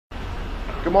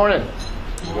Good morning.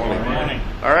 Good morning.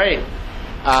 All right.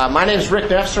 My name is Rick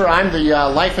Nefzer. I'm the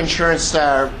life insurance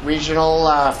regional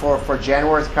for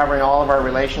Genworth, covering all of our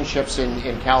relationships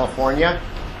in California.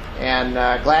 And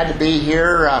glad to be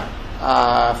here.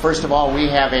 First of all, we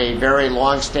have a very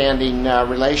long-standing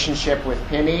relationship with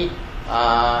Pinney.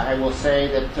 I will say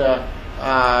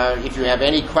that if you have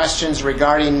any questions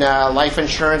regarding life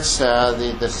insurance,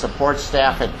 the support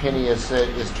staff at Pinney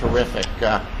is terrific.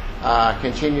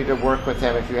 Continue to work with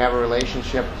them if you have a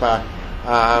relationship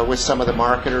with some of the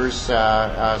marketers.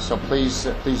 So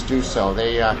please do so.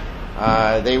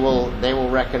 They will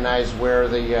recognize where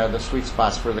the sweet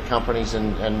spots for the companies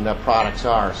and products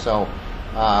are. So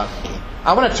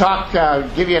I want to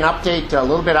give you an update, a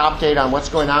little bit of update on what's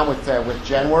going on with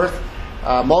Genworth.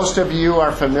 Most of you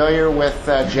are familiar with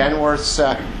Genworth's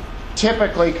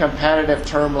typically competitive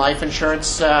term life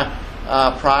insurance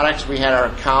products. We had our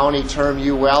county term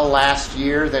UL last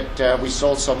year that we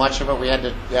sold so much of it we had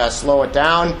to slow it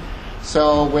down.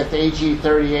 So with AG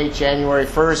 38 January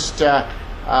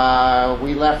 1st,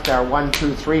 we left our 1,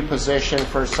 2, 3 position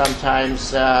for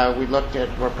sometimes we looked at,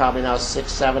 we're probably now 6,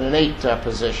 7, and 8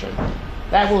 position.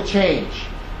 That will change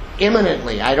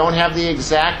imminently. I don't have the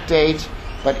exact date,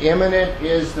 but imminent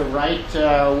is the right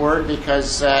word,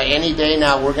 because any day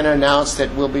now we're going to announce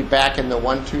that we'll be back in the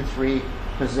 1, 2, 3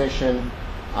 position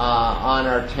on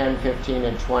our 10, 15,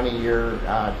 and 20-year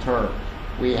term.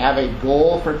 We have a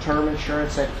goal for term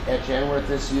insurance at Genworth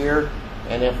this year,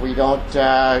 and if we don't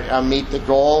meet the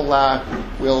goal,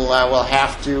 we'll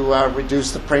have to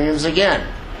reduce the premiums again.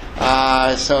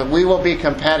 So we will be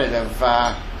competitive.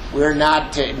 We're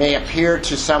not. It may appear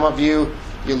to some of you.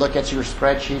 You look at your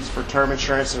spreadsheets for term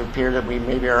insurance, it appears that we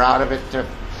maybe are out of it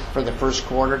for the first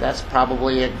quarter. That's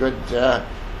probably a good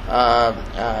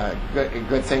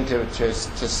thing to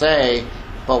say,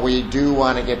 but we do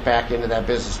want to get back into that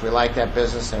business. We like that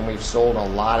business, and we've sold a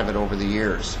lot of it over the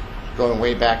years, going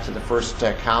way back to the first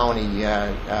county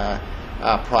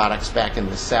products back in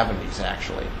the 70s,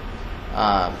 actually.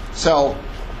 So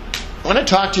I want to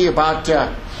talk to you about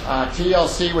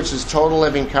TLC, which is total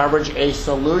living coverage, a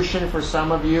solution for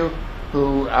some of you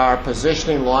who are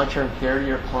positioning long-term care to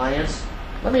your clients.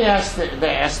 Let me ask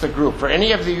the group. For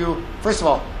any of you, first of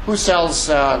all, who sells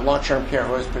long-term care,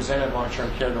 who has presented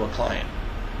long-term care to a client?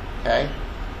 Okay.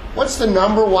 What's the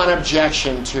number one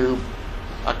objection to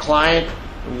a client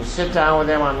when you sit down with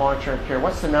them on long-term care?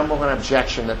 What's the number one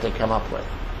objection that they come up with?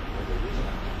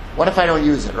 What if I don't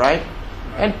use it, right?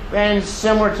 And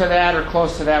similar to that or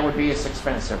close to that would be it's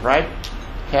expensive, right?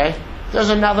 Okay. There's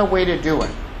another way to do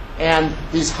it. And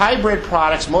these hybrid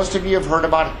products, most of you have heard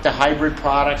about the hybrid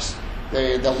products.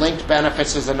 The linked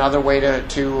benefits is another way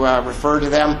to refer to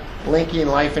them. Linking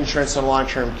life insurance and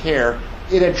long-term care.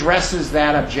 It addresses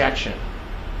that objection.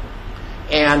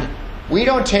 And we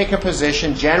don't take a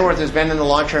position. Genworth has been in the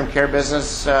long-term care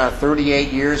business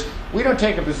 38 years. We don't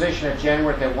take a position at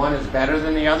Genworth that one is better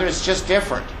than the other. It's just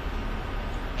different.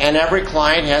 And every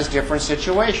client has different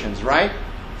situations, right?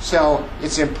 So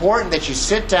it's important that you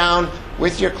sit down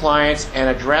with your clients and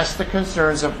address the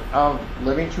concerns of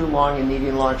living too long and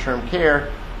needing long-term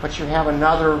care, but you have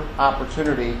another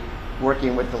opportunity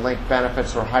working with the linked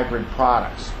benefits or hybrid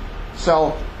products.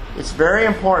 So it's very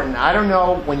important. I don't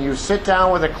know, when you sit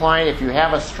down with a client, if you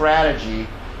have a strategy,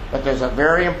 but there's a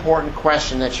very important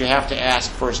question that you have to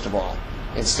ask first of all.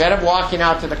 Instead of walking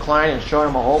out to the client and showing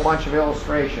them a whole bunch of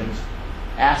illustrations,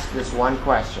 ask this one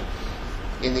question.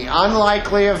 In the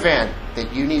unlikely event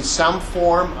that you need some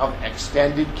form of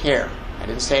extended care, I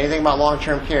didn't say anything about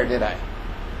long-term care, did I?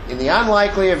 In the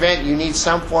unlikely event you need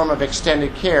some form of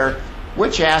extended care,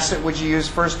 which asset would you use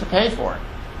first to pay for it?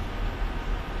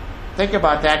 Think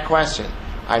about that question.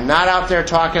 I'm not out there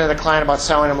talking to the client about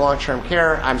selling them long-term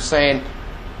care. I'm saying,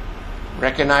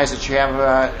 recognize that you have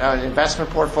an investment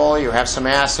portfolio, you have some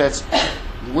assets.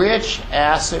 Which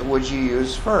asset would you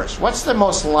use first? What's the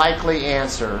most likely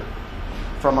answer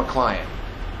from a client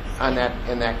in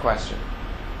that question?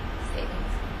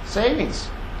 Savings.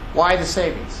 Why the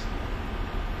savings?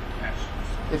 Cash.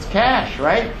 It's cash,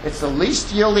 right? It's the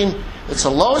least yielding, it's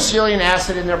the lowest yielding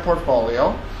asset in their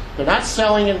portfolio. They're not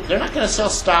selling it, they're not going to sell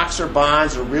stocks or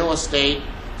bonds or real estate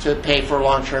to pay for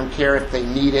long-term care if they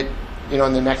need it, in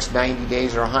the next 90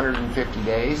 days or 150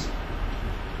 days.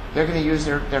 They're going to use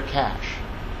their cash.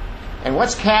 And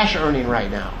what's cash earning right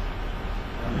now?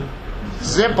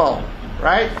 Zippo,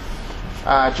 right?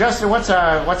 Justin, what's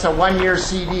a 1-year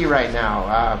CD right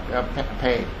now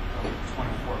paid?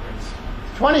 24 basis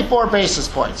points. 24 basis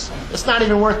points. It's not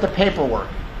even worth the paperwork.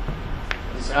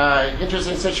 It's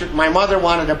interesting situation. My mother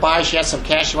wanted to buy, she had some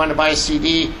cash, she wanted to buy a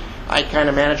CD. I kind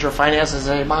of manage her finances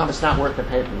and say, Mom, it's not worth the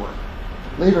paperwork.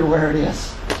 leave it where it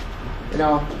is. You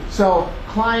know, so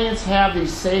clients have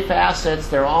these safe assets.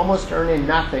 They're almost earning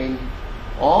nothing.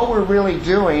 All we're really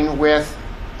doing with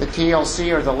the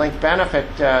TLC or the linked benefit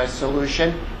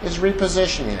solution is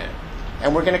repositioning it.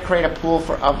 And we're going to create a pool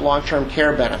of long-term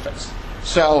care benefits.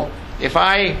 So if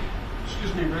I...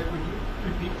 Excuse me, Rick, would you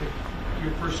repeat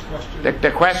your first question?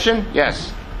 The question?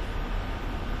 Yes.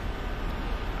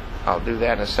 I'll do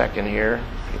that in a second here.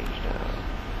 Page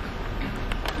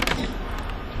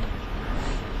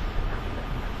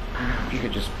down. You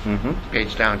could just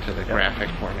page down to the graphic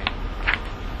for me.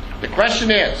 The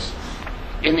question is,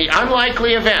 in the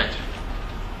unlikely event,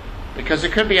 because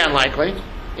it could be unlikely,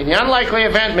 in the unlikely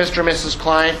event, Mr. and Mrs.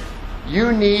 Client,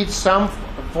 you need some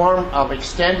form of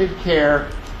extended care,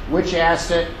 which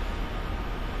asset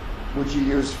would you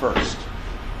use first?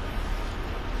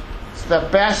 It's the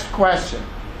best question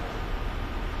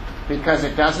because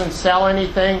it doesn't sell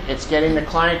anything. It's getting the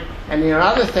client. And the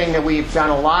other thing that we've done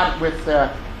a lot with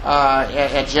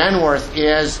at Genworth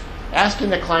is asking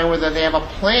the client whether they have a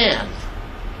plan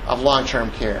of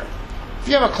long-term care. If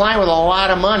you have a client with a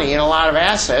lot of money and a lot of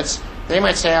assets, they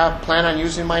might say, I plan on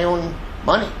using my own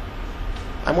money.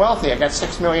 I'm wealthy. I got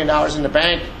 $6 million in the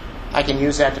bank. I can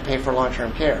use that to pay for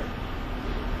long-term care.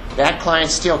 That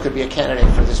client still could be a candidate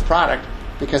for this product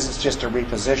because it's just a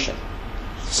reposition.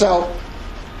 So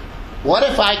what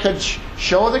if I could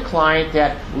show the client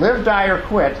that live, die, or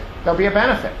quit, there'll be a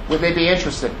benefit? Would they be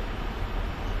interested?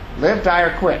 Live, die,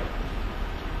 or quit.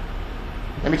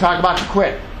 Let me talk about the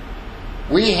quit.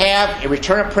 We have a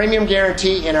return of premium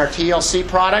guarantee in our TLC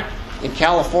product. In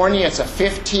California, it's a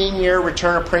 15-year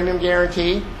return of premium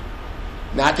guarantee.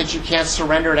 Not that you can't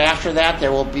surrender it after that.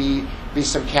 There will be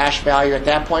some cash value at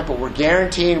that point, but we're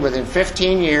guaranteeing within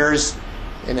 15 years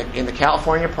in the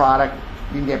California product,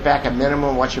 you can get back a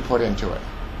minimum of what you put into it.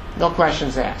 No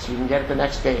questions asked. You can get it the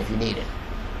next day if you need it.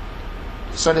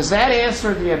 So does that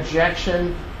answer the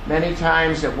objection many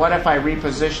times that what if I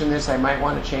reposition this, I might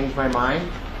want to change my mind?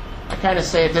 I kind of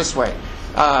say it this way,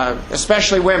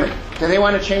 especially women. Do they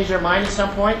want to change their mind at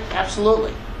some point?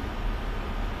 Absolutely.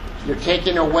 You're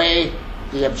taking away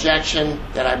the objection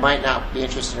that I might not be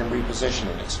interested in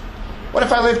repositioning this. What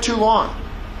if I live too long?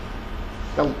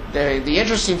 The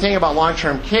interesting thing about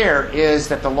long-term care is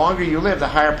that the longer you live, the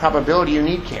higher probability you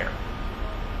need care.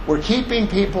 We're keeping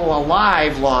people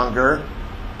alive longer,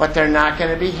 but they're not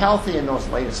going to be healthy in those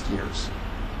latest years.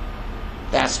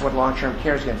 That's what long-term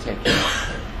care is going to take care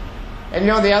of. And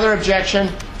you know the other objection,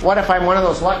 what if I'm one of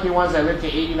those lucky ones, I live to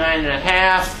 89 and a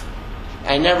half,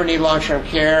 I never need long-term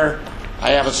care, I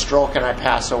have a stroke and I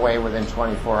pass away within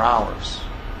 24 hours.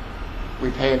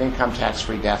 We pay an income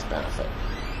tax-free death benefit.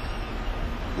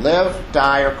 Live,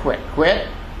 die, or quit. Quit,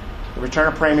 the return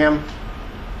of premium,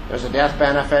 there's a death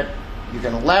benefit. You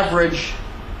can leverage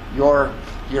your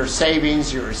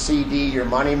savings, your CD, your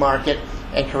money market,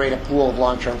 and create a pool of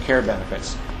long-term care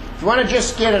benefits. If you want to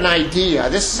just get an idea,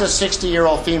 this is a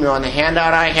 60-year-old female. On the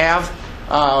handout I have,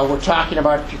 we're talking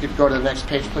about, if you could go to the next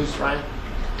page, please, Ryan.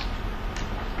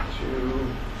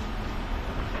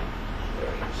 There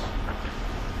it is.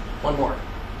 One more.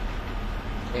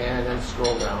 And then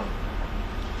scroll down.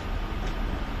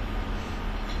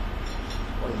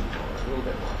 One more, a little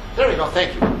bit more. There we go,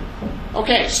 thank you.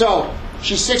 Okay, so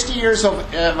she's 60 years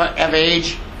of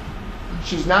age.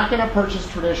 She's not going to purchase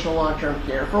traditional long-term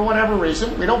care for whatever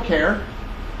reason. We don't care.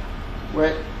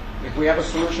 If we have a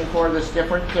solution for her that's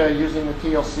different using the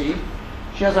TLC.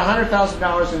 She has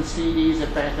 $100,000 in CDs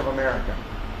at Bank of America.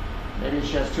 Maybe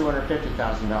she has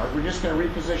 $250,000. We're just going to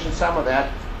reposition some of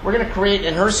that. We're going to create,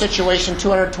 in her situation,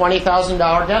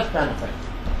 $220,000 death benefit.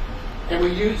 And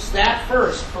we use that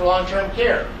first for long-term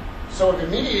care. So we've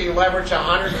immediately leveraged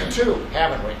 100 to 2,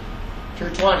 haven't we?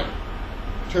 220.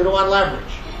 2-to-1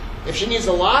 leverage. If she needs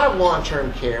a lot of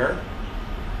long-term care,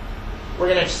 we're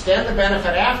going to extend the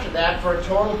benefit after that for a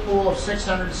total pool of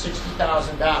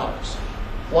 $660,000.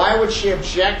 Why would she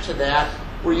object to that?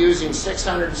 We're using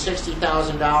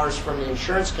 $660,000 from the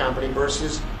insurance company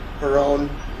versus her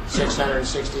own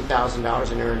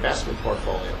 $660,000 in her investment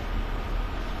portfolio.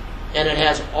 And it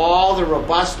has all the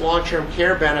robust long-term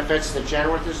care benefits that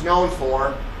Genworth is known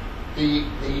for. The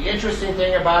interesting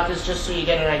thing about this, just so you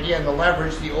get an idea of the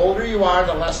leverage, the older you are,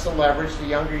 the less the leverage. The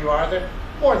younger you are, the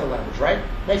more the leverage, right?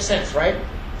 Makes sense, right?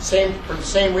 For the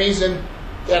same reason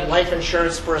that life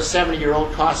insurance for a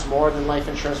 70-year-old costs more than life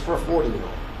insurance for a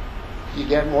 40-year-old. You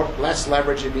get less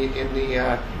leverage in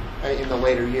the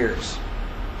later years.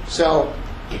 So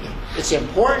it's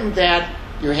important that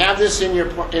you have this in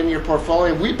your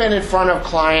portfolio. We've been in front of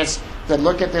clients that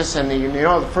look at this and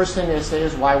the first thing they say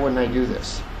is, why wouldn't I do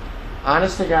this?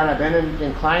 Honest to God, I've been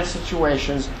in client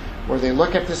situations where they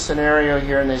look at the scenario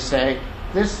here and they say,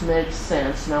 this makes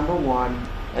sense, number one,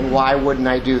 and why wouldn't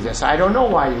I do this? I don't know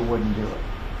why you wouldn't do it.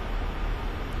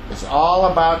 It's all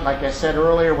about, like I said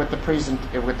earlier with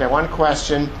the one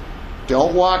question,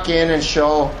 don't walk in and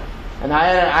show, and I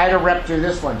had a rep do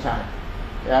this one time.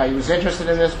 He was interested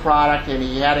in this product, and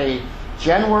he had a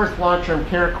Genworth long-term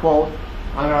care quote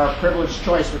on our privileged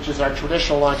choice, which is our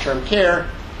traditional long-term care,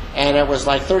 and it was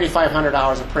like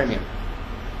 $3,500 a premium.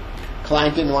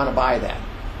 Client didn't want to buy that.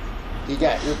 He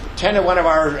attended one of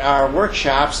our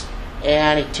workshops,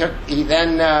 and he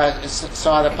then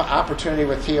saw the opportunity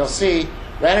with TLC,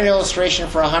 ran an illustration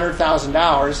for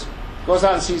 $100,000, goes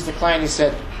out and sees the client, and he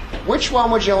said, which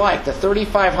one would you like, the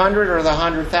 $3,500 or the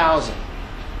 $100,000?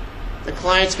 The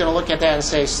client's going to look at that and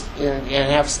say, and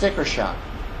have sticker shock.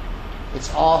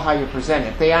 It's all how you present it.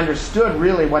 If they understood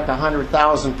really what the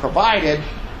 $100,000 provided,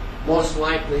 most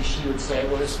likely she would say,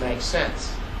 well, this makes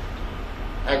sense.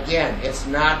 Again, it's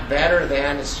not better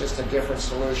than, it's just a different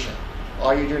solution.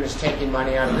 All you're doing is taking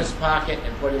money out of this pocket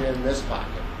and putting it in this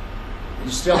pocket.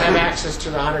 You still have access to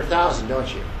the $100,000,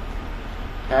 don't you?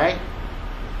 Okay?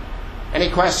 Any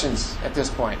questions at this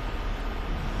point?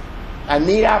 A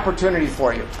neat opportunity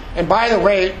for you. And by the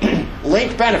way,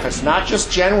 linked benefits, not just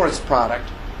Genworth's product,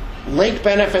 linked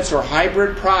benefits or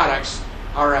hybrid products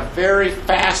are a very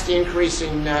fast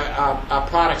increasing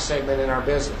product segment in our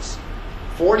business.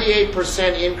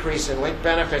 48% increase in linked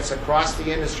benefits across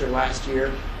the industry last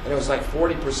year, and it was like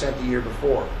 40% the year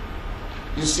before.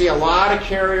 You see a lot of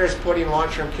carriers putting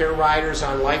long-term care riders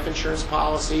on life insurance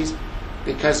policies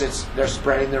because they're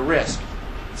spreading the risk.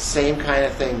 Same kind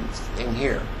of thing in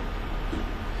here.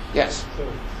 Yes? So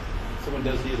if someone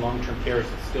does need long-term care, is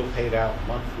it still paid out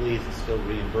monthly? Is it still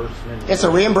reimbursement? It's a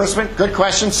reimbursement. Good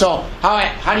question. So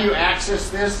how do you access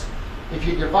this? If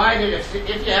you divide it, if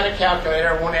you had a calculator,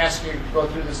 I won't ask you to go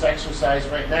through this exercise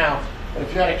right now, but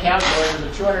if you had a calculator, the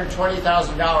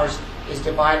 $220,000 is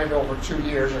divided over 2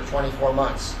 years or 24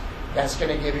 months. That's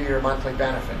going to give you your monthly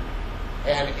benefit.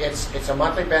 And it's a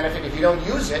monthly benefit if you don't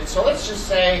use it. So let's just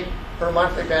say her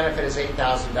monthly benefit is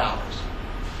 $8,000.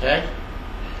 Okay?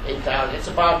 8,000. It's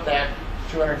about that.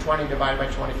 220 divided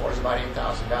by 24 is about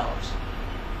 $8,000.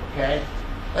 Okay?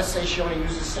 Let's say she only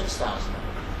uses $6,000.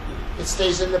 It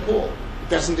stays in the pool. It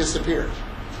doesn't disappear.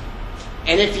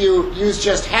 And if you use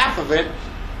just half of it,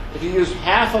 if you use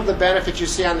half of the benefit you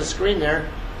see on the screen there,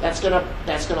 that's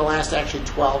gonna last actually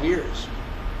 12 years.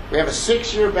 We have a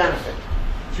 6-year benefit,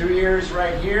 2 years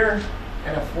right here,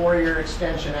 and a 4-year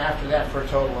extension after that for a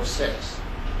total of 6.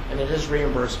 And it is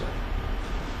reimbursement.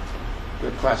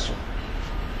 Good question.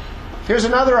 Here's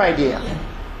another idea.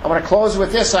 I'm going to close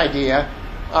with this idea.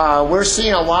 We're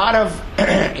seeing a lot of,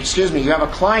 you have a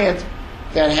client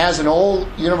that has an old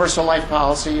universal life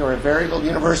policy or a variable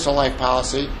universal life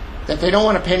policy that they don't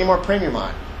want to pay any more premium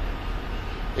on.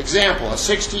 Example, a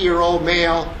 60-year-old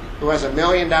male who has $1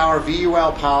 million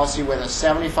VUL policy with a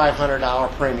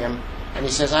 $7,500 premium, and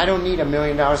he says, I don't need $1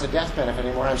 million of death benefit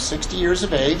anymore. I'm 60 years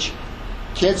of age.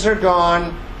 Kids are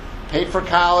gone, paid for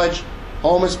college,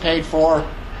 home is paid for.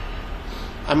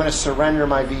 I'm going to surrender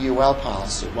my VUL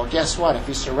policy. Well, guess what? If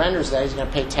he surrenders that, he's going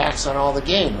to pay tax on all the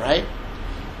gain, right?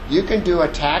 You can do a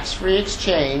tax-free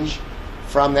exchange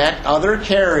from that other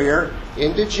carrier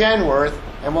into Genworth,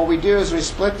 and what we do is we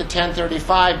split the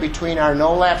 1035 between our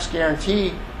no-lapse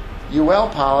guarantee UL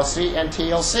policy and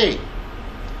TLC.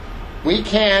 We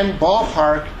can,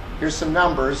 ballpark, here's some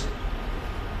numbers,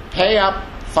 pay up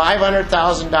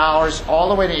 $500,000 all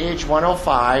the way to age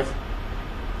 105.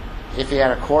 If he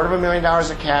had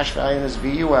 $250,000 of cash value in his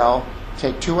VUL,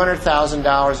 take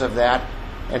 $200,000 of that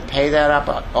and pay that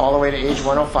up all the way to age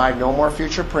 105, no more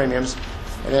future premiums,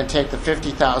 and then take the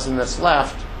 $50,000 that's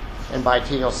left and buy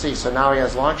TLC. So now he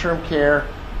has long-term care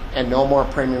and no more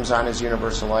premiums on his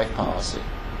universal life policy.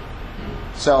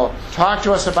 So talk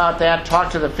to us about that.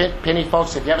 Talk to the Pinney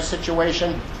folks. If you have a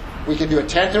situation, we can do a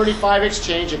 1035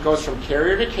 exchange. It goes from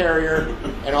carrier to carrier,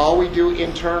 and all we do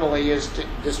internally is to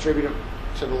distribute it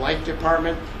to the life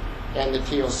department and the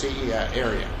TLC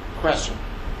area. Question?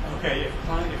 Okay, if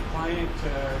client moves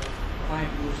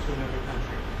to another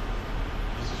country,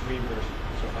 this is reimbursement.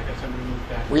 So if I got somebody who moved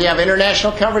back, We have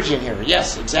international coverage in here.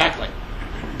 Yes, exactly.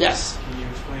 Yes. can you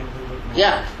explain a little bit more?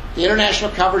 Yeah. The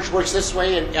international coverage works this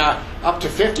way, and up to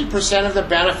 50% of the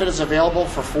benefit is available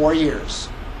for 4 years.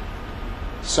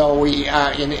 So we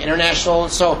in the international,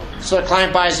 so the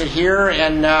client buys it here,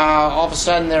 and all of a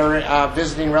sudden they're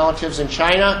visiting relatives in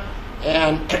China,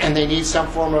 and they need some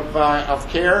form of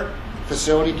care.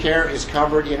 Facility care is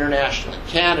covered internationally.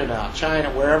 Canada, China,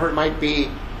 wherever it might be.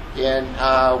 In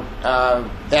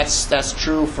that's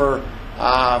true for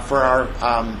our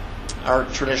our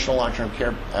traditional long-term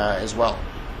care as well.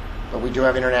 But we do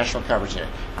have international coverage in it.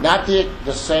 Not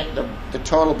the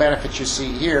total benefits you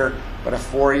see here, but a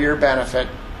 4-year benefit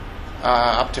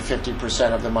up to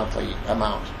 50% of the monthly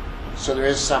amount. So there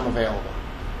is some available.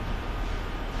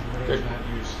 What is not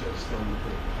used still in the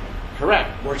pool?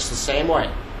 Correct. Works the same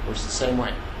way. Works the same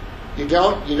way. If you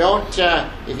don't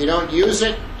use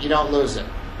it, you don't lose it.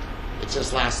 It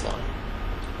just lasts long.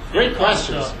 Great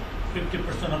questions.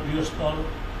 50% of US dollar.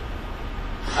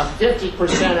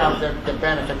 50% of the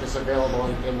benefit that's available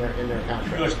in their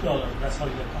contract. US dollar, that's how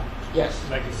you count. Yes.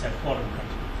 Like you said, foreign country.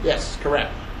 Yes,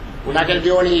 correct. We're not going to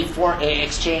do any foreign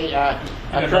exchange,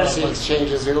 currency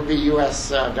exchanges. It'll be U.S.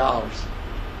 dollars.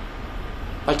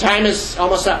 My time is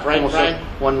almost up, right, Brian?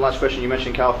 One last question. You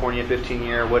mentioned California,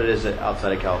 15-year. What is it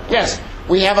outside of California? Yes,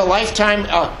 we have a lifetime.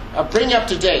 Bring up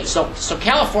to date. So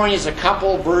California is a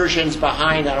couple versions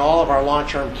behind on all of our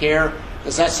long-term care.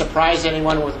 Does that surprise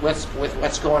anyone with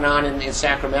what's going on in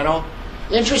Sacramento?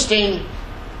 Interesting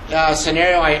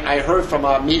scenario I heard from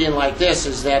a meeting like this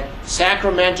is that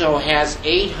Sacramento has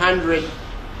 800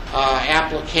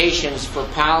 applications for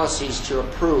policies to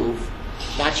approve.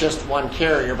 Not just one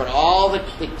carrier, but all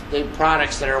the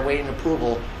products that are awaiting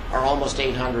approval are almost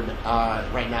 800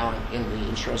 right now in the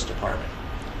insurance department.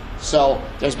 So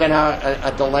there's been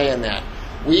a delay in that.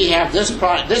 We have this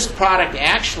product. This product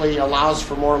actually allows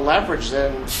for more leverage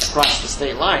than across the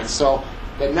state lines. So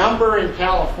the number in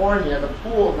California, the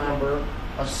pool number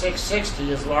of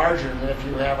 660, is larger than if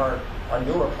you have our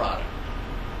newer product.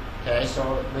 Okay,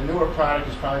 so the newer product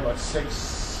is probably about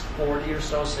 640 or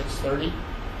so, 630.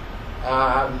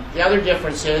 The other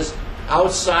difference is,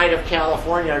 outside of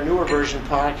California, our newer version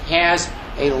product has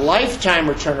a lifetime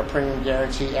return of premium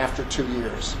guarantee after 2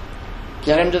 years.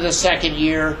 Get them to the second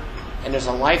year, and there's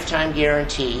a lifetime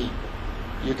guarantee.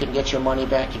 You can get your money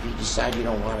back if you decide you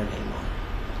don't want it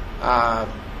anymore.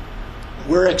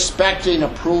 We're expecting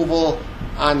approval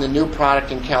on the new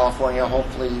product in California,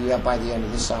 hopefully by the end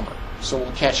of the summer. So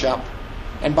we'll catch up.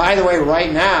 And by the way,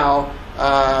 right now,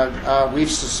 we've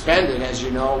suspended, as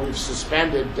you know,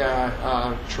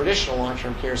 traditional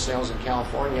long-term care sales in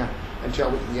California until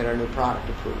we can get our new product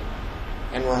approved.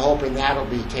 And we're hoping that'll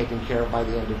be taken care of by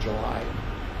the end of July,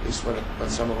 at least what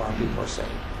some of our people are saying.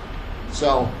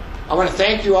 So I want to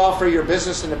thank you all for your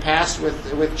business in the past with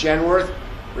Genworth.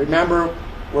 Remember,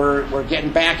 we're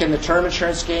getting back in the term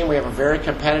insurance game. We have a very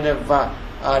competitive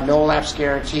no-lapse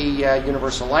guarantee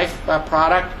universal life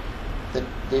product.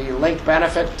 The linked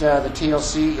benefit, the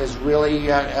TLC, is really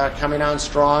coming on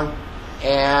strong.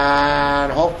 And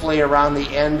hopefully around the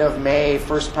end of May,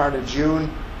 first part of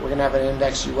June, we're going to have an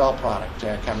index UL product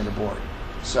coming aboard.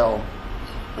 So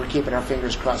we're keeping our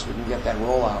fingers crossed we can get that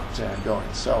rollout going.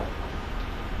 So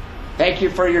thank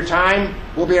you for your time.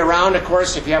 We'll be around, of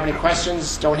course. If you have any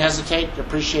questions, don't hesitate.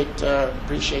 Appreciate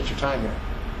your time here.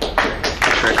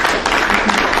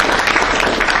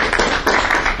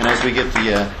 And as we get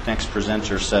the next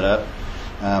presenter set up,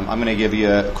 I'm going to give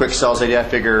you a quick sales idea. I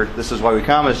figure this is why we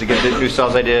come, is to get new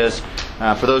sales ideas.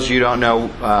 For those of you who don't know,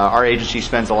 our agency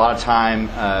spends a lot of time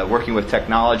working with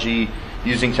technology,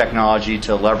 using technology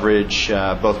to leverage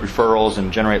both referrals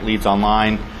and generate leads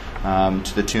online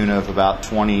to the tune of about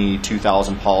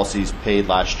 22,000 policies paid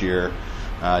last year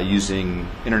using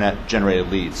internet-generated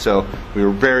leads. So we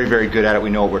were very, very good at it. We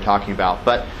know what we're talking about.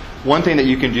 But one thing that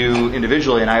you can do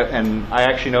individually, and I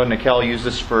actually know Nichole used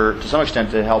this to some extent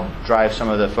to help drive some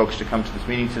of the folks to come to this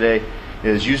meeting today,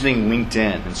 is using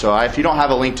LinkedIn. And so if you don't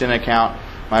have a LinkedIn account,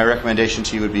 my recommendation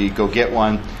to you would be go get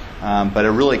one. But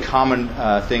a really common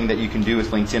thing that you can do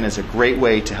with LinkedIn is a great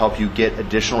way to help you get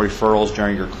additional referrals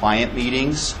during your client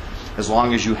meetings, as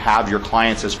long as you have your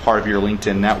clients as part of your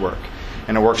LinkedIn network.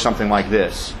 And it works something like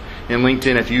this. In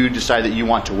LinkedIn, if you decide that you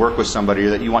want to work with somebody or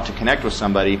that you want to connect with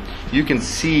somebody, you can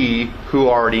see who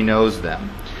already knows them.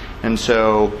 And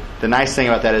so the nice thing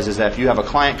about that is that if you have a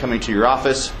client coming to your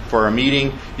office for a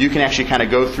meeting, you can actually kind of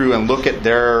go through and look at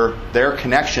their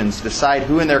connections, decide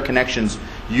who in their connections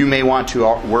you may want to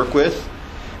work with,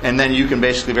 and then you can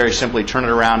basically very simply turn it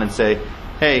around and say,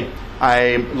 hey,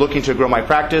 I'm looking to grow my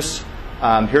practice.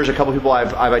 Here's a couple people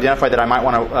I've identified that I might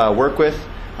want to work with.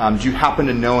 Do you happen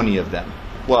to know any of them?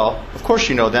 Well, of course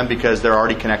you know them because they're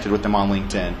already connected with them on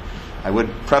LinkedIn. I would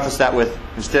preface that with,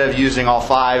 instead of using all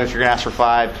 5, if you're going to ask for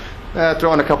 5,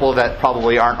 throw in a couple that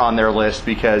probably aren't on their list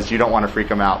because you don't want to freak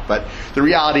them out. But the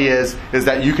reality is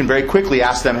that you can very quickly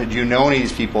ask them, do you know any of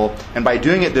these people? And by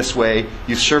doing it this way,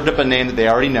 you've served up a name that they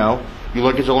already know. You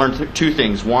look to learn 2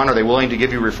 things. One, are they willing to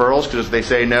give you referrals? Because if they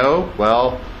say no,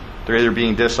 well, they're either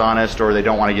being dishonest or they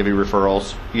don't want to give you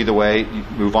referrals. Either way, you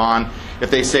move on. If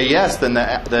they say yes, then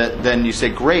then you say,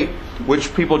 great,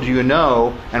 which people do you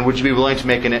know, and would you be willing to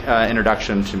make an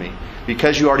introduction to me?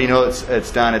 Because you already know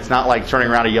it's done, it's not like turning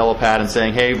around a yellow pad and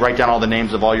saying, hey, write down all the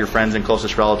names of all your friends and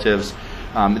closest relatives.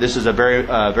 This is a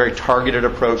very targeted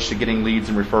approach to getting leads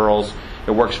and referrals.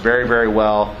 It works very, very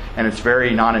well, and it's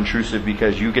very non-intrusive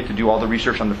because you get to do all the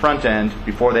research on the front end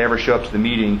before they ever show up to the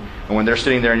meeting. And when they're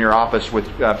sitting there in your office for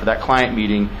that client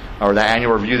meeting or that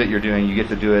annual review that you're doing, you get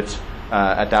to do it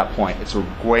at that point. It's a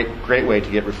great way to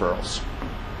get referrals.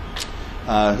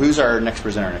 Who's our next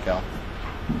presenter, Nichole?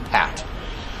 Pat.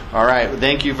 All right.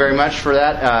 Thank you very much for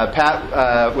that.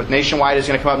 Pat with Nationwide is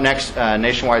going to come up next.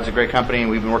 Nationwide is a great company,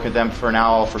 and we've been working with them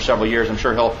for several years. I'm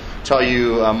sure he'll tell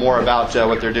you more about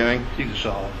what they're doing. You can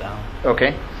shut all it down.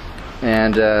 Okay.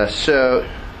 And so,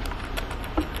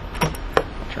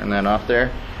 turn that off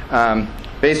there.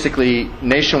 Basically,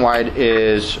 Nationwide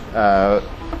is kind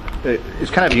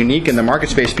of unique in the market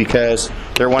space because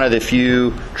they're one of the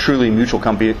few truly mutual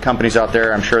companies out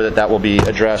there. I'm sure that will be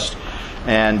addressed.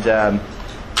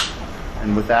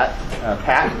 And with that,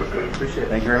 Pat, appreciate it.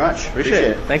 Thank you very much. Appreciate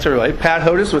it. Thanks, everybody. Pat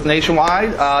Hodous with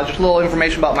Nationwide. Just a little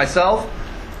information about myself.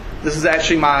 This is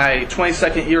actually my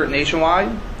 22nd year at Nationwide.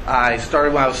 I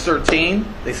started when I was 13.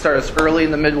 They started us early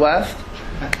in the Midwest.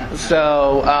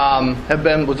 So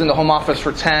was in the home office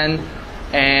for 10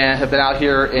 and have been out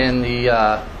here in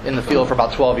the field for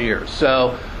about 12 years.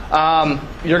 So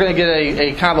you're going to get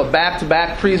a kind of a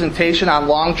back-to-back presentation on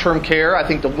long-term care. I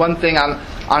think the one thing on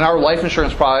our life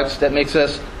insurance products that makes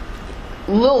us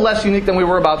a little less unique than we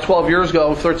were about 12 years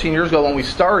ago, 13 years ago when we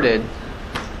started,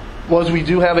 was we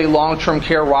do have a long-term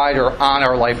care rider on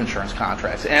our life insurance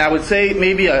contracts. And I would say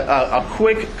maybe a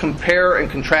quick compare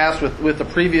and contrast with the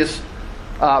previous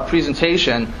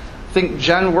presentation. I think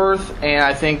Genworth and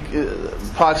I think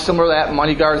products similar to that,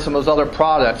 MoneyGuard and some of those other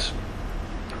products,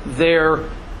 and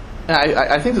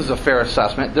I think this is a fair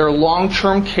assessment, they're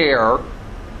long-term care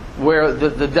where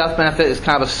the death benefit is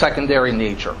kind of a secondary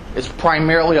nature. It's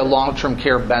primarily a long-term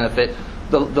care benefit.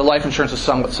 The life insurance is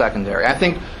somewhat secondary. I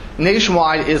think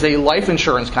Nationwide is a life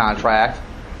insurance contract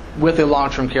with a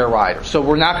long-term care rider. So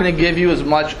we're not going to give you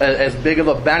as big of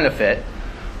a benefit,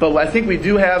 but I think we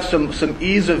do have some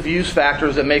ease of use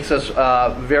factors that makes us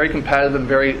very competitive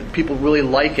and people really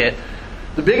like it.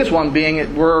 The biggest one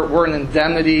being we're an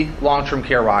indemnity long-term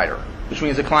care rider, which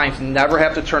means the clients never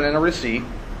have to turn in a receipt.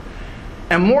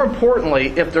 And more importantly,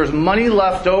 if there's money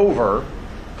left over,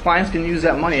 clients can use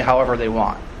that money however they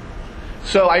want.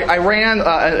 So I ran,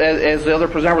 as the other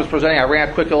presenter was presenting, I ran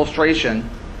a quick illustration.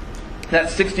 That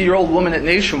 60-year-old woman at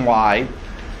Nationwide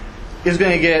is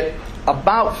going to get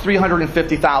about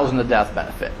 $350,000 of death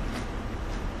benefit.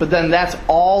 But then that's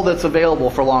all that's available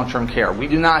for long-term care. We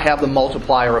do not have the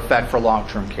multiplier effect for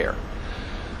long-term care.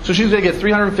 So she's going to get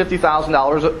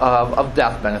 $350,000 of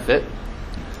death benefit.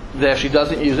 That she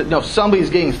doesn't use it. No, somebody's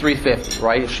getting $350,000,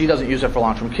 right? If she doesn't use it for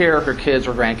long-term care, her kids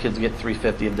or grandkids get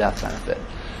 $350,000 of death benefit.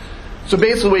 So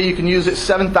basically, you can use it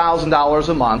 $7,000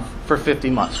 a month for 50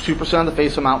 months, 2% of the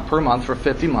face amount per month for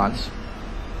 50 months.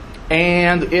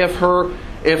 And if her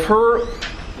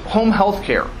home health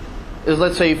care is,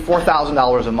 let's say,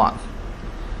 $4,000 a month,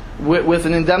 with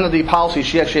an indemnity policy,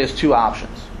 she actually has two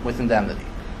options with indemnity.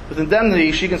 With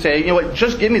indemnity, she can say, you know what,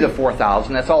 just give me the $4,000,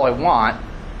 that's all I want.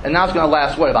 And now it's going to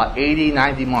last, about 80,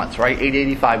 90 months, right? 80,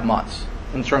 85 months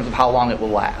in terms of how long it will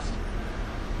last.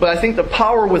 But I think the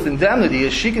power with indemnity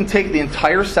is she can take the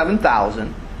entire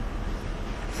 $7,000,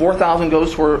 $4,000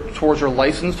 goes towards her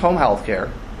licensed home health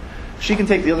care. She can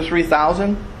take the other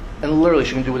 $3,000 and literally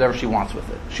she can do whatever she wants with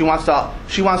it. She wants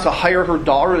to hire her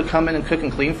daughter to come in and cook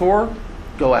and clean for her,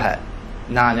 go ahead.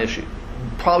 Non-issue.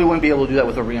 Probably wouldn't be able to do that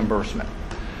with a reimbursement.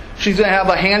 She's going to have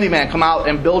a handyman come out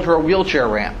and build her a wheelchair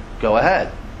ramp. Go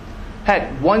ahead.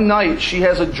 Heck, one night she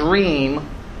has a dream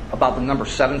about the number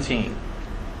 17.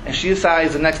 And she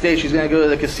decides the next day she's going to go to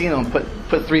the casino and put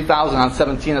 $3,000 on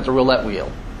 17 at the roulette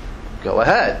wheel. Go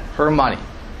ahead. Her money.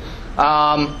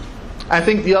 I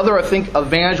think the other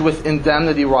advantage with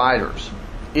indemnity riders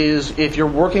is if you're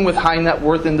working with high net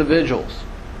worth individuals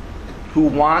who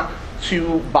want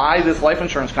to buy this life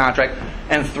insurance contract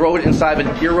and throw it inside of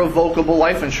an irrevocable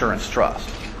life insurance trust.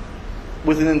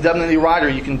 With an indemnity rider,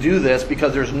 you can do this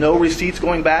because there's no receipts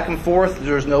going back and forth.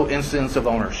 There's no instance of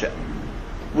ownership.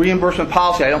 Reimbursement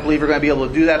policy, I don't believe you're going to be able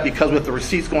to do that because with the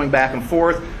receipts going back and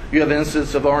forth, you have an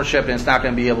instance of ownership and it's not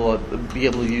going to be able to be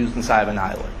used inside of an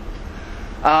ILA.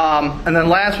 And then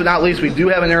last but not least, we do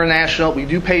have an international. We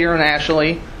do pay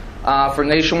internationally. For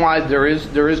Nationwide, there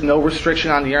is no restriction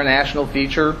on the international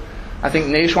feature. I think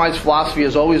Nationwide's philosophy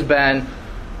has always been,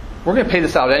 we're going to pay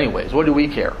this out anyways. What do we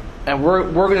care? And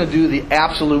we're going to do the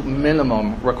absolute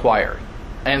minimum required.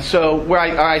 And so where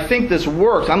I think this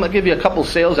works, I'm going to give you a couple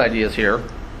sales ideas here.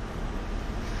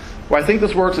 Where I think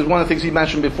this works is one of the things you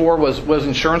mentioned before was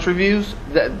insurance reviews.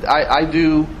 That I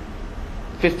do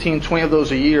 15, 20 of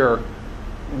those a year.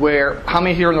 Where, how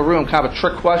many here in the room, kind of a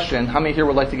trick question, how many here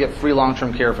would like to get free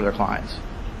long-term care for their clients?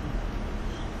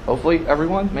 Hopefully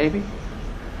everyone, maybe.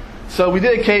 So we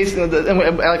did a case, and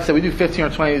like I said, we do 15 or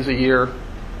 20 of these a year.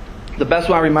 The best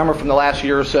one I remember from the last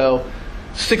year or so,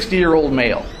 60-year-old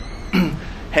male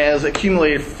has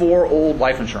accumulated 4 old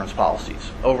life insurance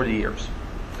policies over the years.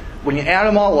 When you add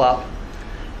them all up,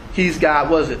 he's got, it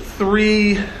was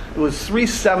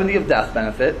 $370 of death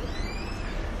benefit,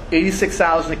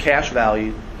 $86,000 of cash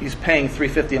value. He's paying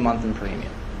 $350 a month in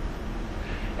premium.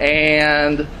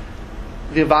 And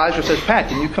the advisor says, Pat,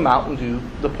 can you come out and do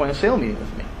the point of sale meeting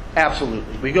with me?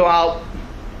 Absolutely. We go out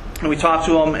and we talk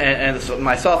to him, and it's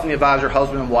myself and the advisor,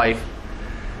 husband and wife.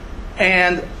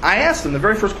 And I asked him, the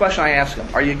very first question I asked him,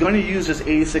 are you going to use this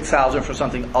 $86,000 for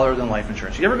something other than life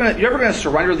insurance? You ever going to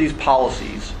surrender these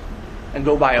policies and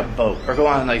go buy a boat or go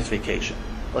on a nice vacation?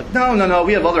 Like, no,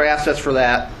 we have other assets for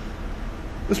that.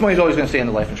 This money's always going to stay in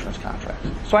the life insurance contract.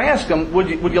 So I asked him, would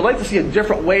you like to see a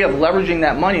different way of leveraging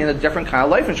that money in a different kind of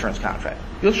life insurance contract?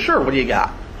 He goes, sure, what do you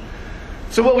got?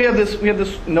 So we have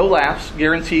this no lapse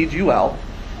guaranteed UL,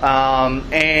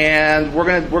 and we're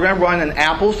going to run an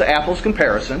apples to apples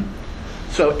comparison.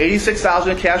 So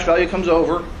 $86,000 of cash value comes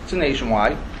over to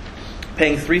Nationwide,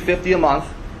 paying $350 a month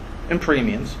in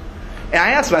premiums. And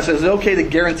I asked him, I said, is it okay to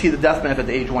guarantee the death benefit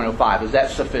to age 105? Is that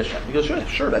sufficient? He goes,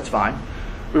 sure, that's fine.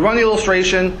 We run the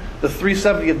illustration, the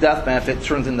 $370 of death benefit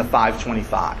turns into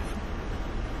 $525.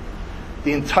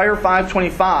 The entire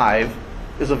 $525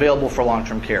 is available for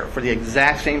long-term care for the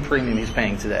exact same premium he's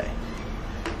paying today.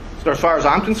 So as far as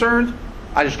I'm concerned,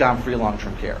 I just got him free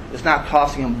long-term care. It's not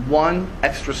costing him 1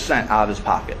 extra cent out of his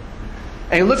pocket.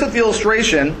 And he looks at the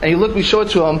illustration, and we show it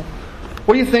to him.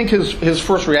 What do you think his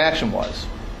first reaction was?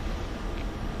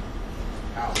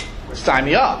 Sign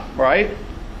me up, right?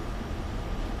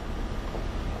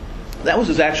 That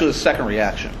was actually his second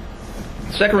reaction.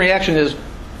 The second reaction is,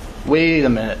 wait a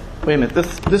minute,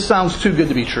 this sounds too good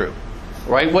to be true,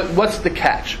 right? What's the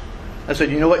catch? I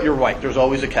said, you know what, you're right, there's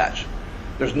always a catch.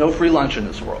 There's no free lunch in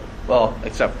this world. Well,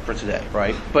 except for today,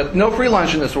 right? But no free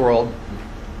lunch in this world.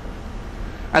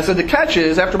 I said, the catch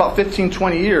is, after about 15,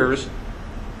 20 years,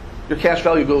 your cash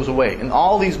value goes away. In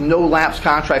all these no-lapse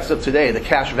contracts of today, the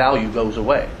cash value goes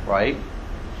away, right?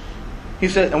 He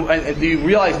said, and do you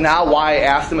realize now why I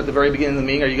asked him at the very beginning of the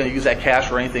meeting, are you going to use that cash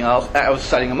for anything else? I was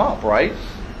setting him up, right?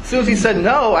 As soon as he said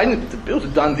no, it was a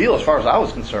done deal as far as I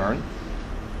was concerned.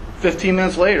 15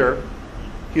 minutes later,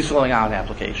 he's filling out an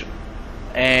application.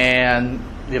 And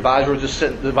the advisor was just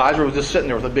sitting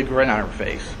there with a big grin on her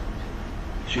face.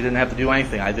 She didn't have to do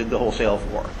anything. I did the whole sale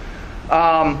for her.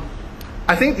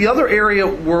 I think the other area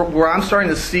where I'm starting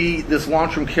to see this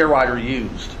long-term care rider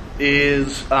used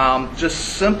is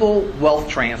just simple wealth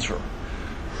transfer.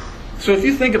 So if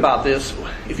you think about this,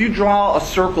 if you draw a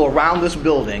circle around this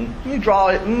building, you draw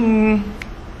it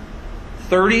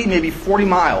 30, maybe 40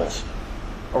 miles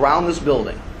around this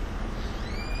building.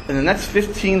 In the next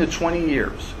 15 to 20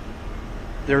 years,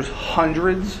 there's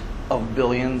hundreds of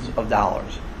billions of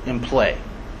dollars in play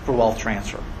for wealth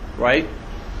transfer, right?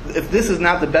 If this is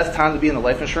not the best time to be in the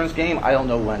life insurance game, I don't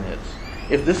know when is.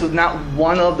 If this is not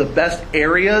one of the best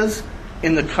areas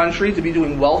in the country to be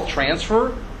doing wealth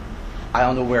transfer, I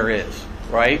don't know where it is,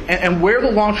 right? And where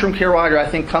the long-term care rider, I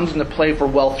think, comes into play for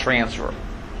wealth transfer.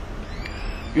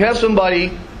 You have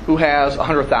somebody who has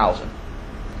 $100,000.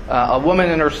 A woman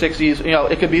in her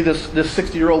 60s, it could be this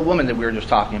 60-year-old woman that we were just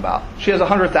talking about. She has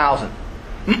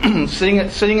 $100,000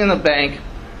 sitting in the bank.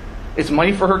 It's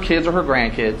money for her kids or her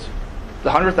grandkids. The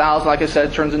 $100,000, like I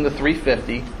said, turns into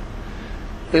 $350.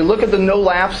 They look at the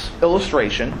no-lapse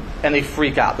illustration and they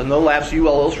freak out. The no-lapse UL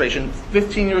illustration,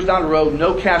 15 years down the road,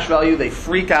 no cash value, they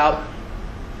freak out.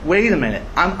 Wait a minute,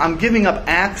 I'm giving up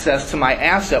access to my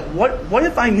asset. What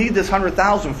if I need this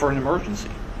 $100,000 for an emergency?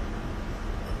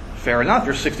 Fair enough,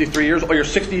 you're 63 years or you're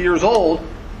 60 years old.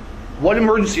 What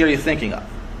emergency are you thinking of?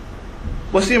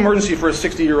 What's the emergency for a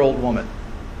 60-year-old woman?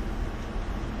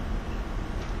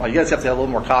 Well, you guys have to have a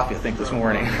little more coffee, I think, this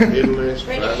morning.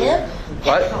 Break a hip?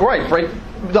 What? Right, break.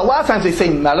 A lot of times they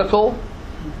say medical,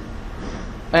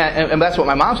 and that's what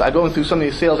my mom said. I go through some of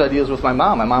these sales ideas with my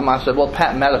mom. My mom said, well,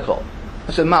 Pat, medical.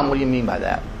 I said, Mom, what do you mean by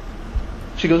that?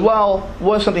 She goes, well,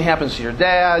 what if something happens to your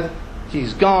dad?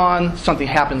 He's gone, something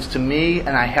happens to me, and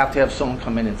I have to have someone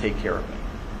come in and take care of me.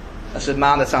 I said,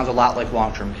 Mom, that sounds a lot like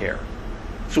long-term care.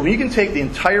 So when you can take the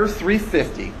entire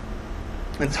 $350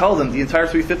 and tell them the entire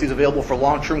 $350 is available for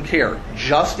long-term care,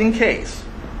 just in case,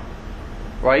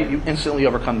 right? You instantly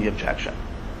overcome the objection.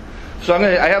 So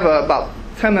I have about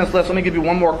 10 minutes left. Let me give you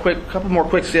couple more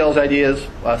quick sales ideas.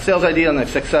 Sales idea and a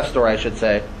success story, I should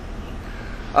say.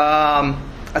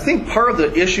 I think part of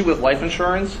the issue with life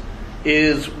insurance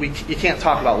is you can't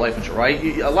talk about life insurance,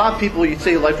 right? A lot of people, you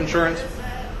say life insurance.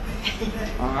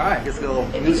 All right, get a little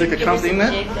music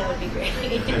accompaniment. That would be great.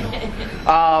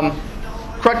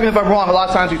 Correct me if I'm wrong. A lot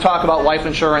of times you talk about life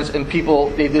insurance and people,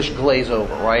 they just glaze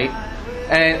over, right?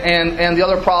 And the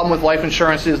other problem with life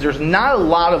insurance is there's not a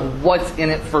lot of what's in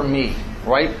it for me,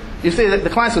 right? You say that the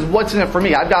client says, what's in it for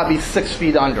me? I've got to be 6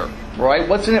 feet under, right?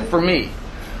 What's in it for me?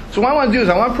 So what I want to do is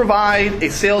I want to provide a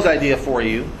sales idea for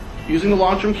you using the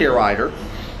long-term care rider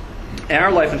and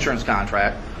our life insurance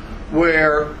contract,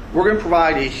 where we're going to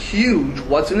provide a huge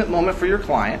what's in it moment for your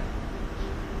client.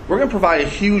 We're going to provide a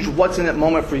huge what's in it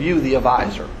moment for you, the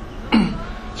advisor.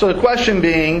 So the question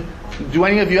being, do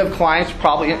any of you have clients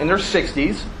probably in their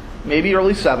 60s, maybe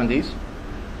early 70s,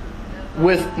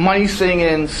 with money sitting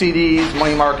in CDs,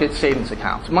 money market, savings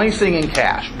accounts, money sitting in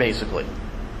cash, basically,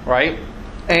 right?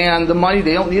 And the money,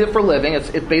 they don't need it for living. It's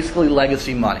basically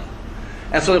legacy money.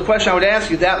 And so the question I would ask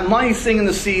you, that money sitting in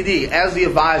the CD, as the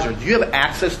advisor, do you have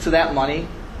access to that money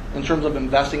in terms of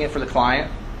investing it for the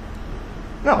client?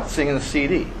 No, it's sitting in the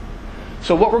CD.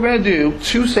 So what we're going to do,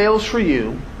 2 sales for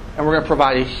you, and we're going to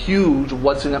provide a huge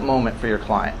what's in it moment for your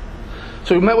client.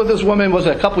 So we met with this woman, was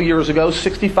it a couple years ago,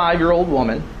 65-year-old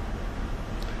woman.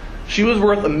 She was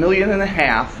worth $1.5 million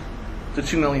to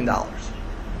 $2 million.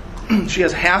 She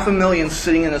has $500,000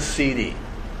 sitting in a CD.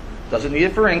 Doesn't need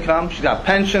it for income. She's got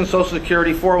pension, Social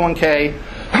Security, 401k,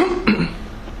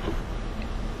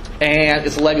 and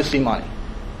it's legacy money.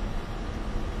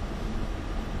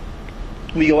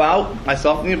 We go out,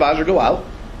 myself and the advisor go out,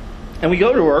 and we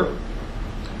go to her.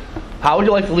 How would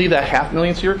you like to leave that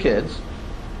 $500,000 to your kids?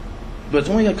 But it's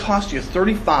only going to cost you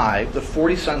 35 to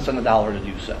 40 cents on the dollar to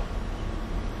do so.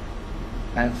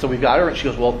 And so we got her, and she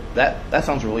goes, well, that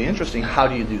sounds really interesting. How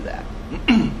do you do that?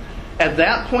 At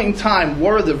that point in time,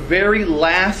 what are the very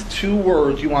last 2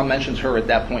 words you want to mention to her at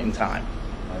that point in time?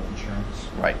 Life insurance.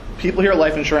 Right. People hear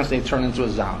life insurance, they turn into a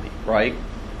zombie, right?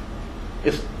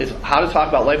 It's how to talk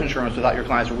about life insurance without your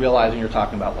clients realizing you're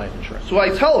talking about life insurance. So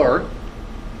I tell her,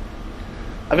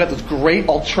 I've got this great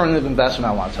alternative investment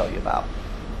I want to tell you about.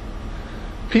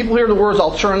 People hear the words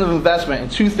alternative investment,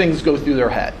 and 2 things go through their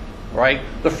head. Right?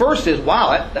 The first is,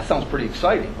 wow, that sounds pretty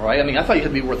exciting, right? I mean, I thought you had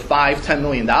to be worth $5-10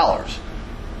 million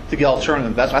to get alternative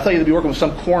investment. I thought you had to be working with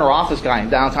some corner office guy in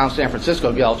downtown San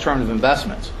Francisco to get alternative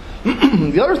investments.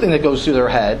 The other thing that goes through their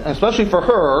head, and especially for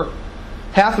her,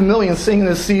 $500,000 sitting in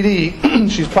this CD,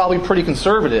 she's probably pretty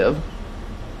conservative.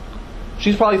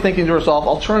 She's probably thinking to herself,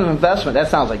 alternative investment, that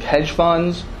sounds like hedge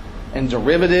funds and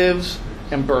derivatives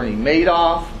and Bernie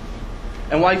Madoff.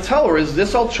 And what I tell her is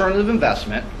this alternative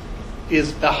investment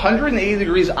is 180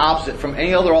 degrees opposite from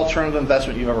any other alternative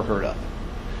investment you've ever heard of.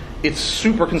 It's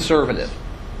super conservative.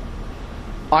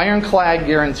 Ironclad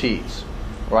guarantees,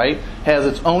 right? Has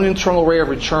its own internal rate of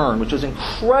return, which is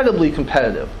incredibly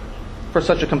competitive for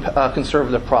such a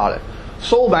conservative product.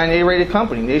 Sold by an A-rated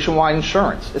company, Nationwide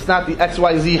Insurance. It's not the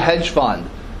XYZ hedge fund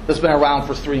that's been around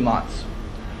for 3 months.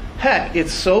 Heck,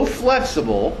 it's so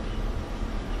flexible,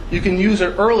 you can use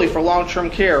it early for long-term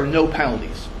care, no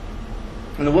penalties.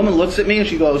 And the woman looks at me and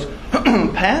she goes,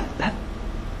 Pat,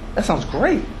 that sounds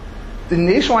great. Did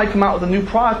Nationwide come out with a new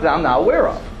product that I'm not aware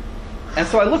of? And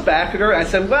so I looked back at her and I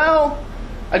said, well,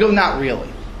 I go, not really.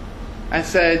 I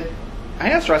asked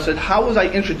her, I said, how was I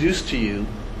introduced to you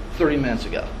 30 minutes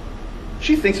ago?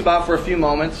 She thinks about it for a few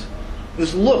moments.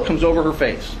 This look comes over her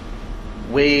face.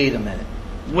 Wait a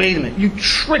minute. You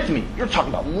tricked me. You're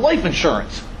talking about life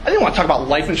insurance. I didn't want to talk about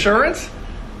life insurance.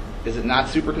 Is it not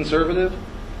super conservative?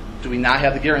 Do we not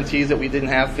have the guarantees that we didn't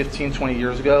have 15, 20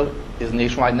 years ago? Is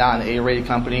Nationwide not an A-rated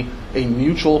company? A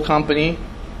mutual company,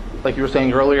 like you were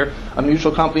saying earlier, a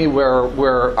mutual company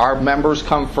where our members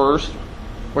come first.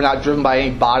 We're not driven by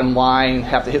any bottom line,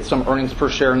 have to hit some earnings per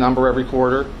share number every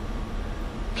quarter.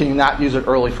 Can you not use it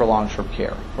early for long-term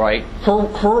care, right?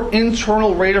 Her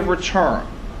internal rate of return,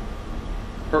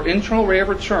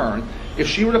 if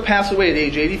she were to pass away at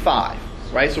age 85,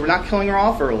 right? So we're not killing her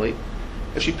off early.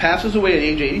 If she passes away at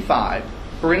age 85,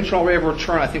 her internal rate of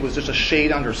return, I think, was just a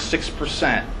shade under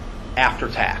 6% after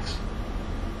tax.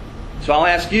 So I'll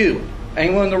ask you,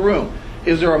 anyone in the room,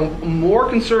 is there a more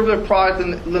conservative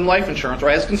product than life insurance, or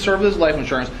as conservative as life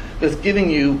insurance, that's giving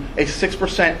you a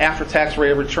 6% after-tax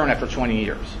rate of return after 20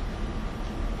 years?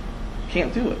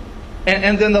 Can't do it.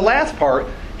 And then the last part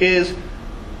is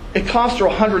it costs her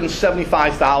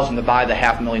 $175,000 to buy the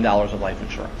 $500,000 of life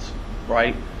insurance,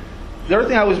 right? The other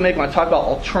thing I always make when I talk about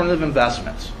alternative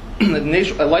investments,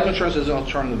 life insurance is an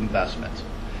alternative investment.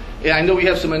 And I know we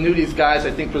have some annuities guys,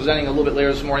 I think, presenting a little bit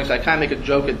later this morning, so I kind of make a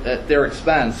joke at their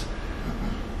expense.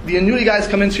 The annuity guys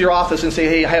come into your office and say,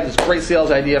 hey, I have this great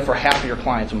sales idea for half of your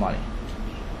clients' money,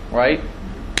 right?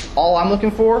 All I'm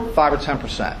looking for, 5 or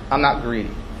 10%. I'm not greedy.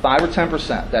 5 or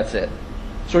 10%, that's it.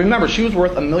 So remember, she was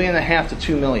worth $1.5 million to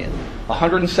 $2 million.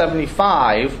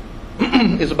 175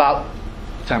 is about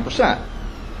 10%.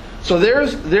 So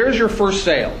there's your first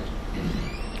sale.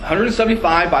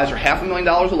 175 buys her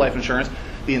 $500,000 of life insurance.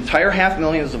 The entire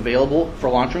 $500,000 is available for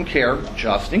long-term care,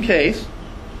 just in case.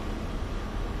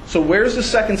 So where's the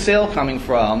second sale coming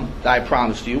from that I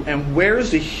promised you? And where's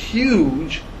the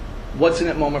huge what's in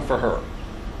it moment for her?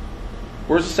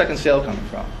 Where's the second sale coming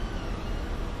from?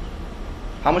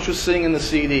 How much was sitting in the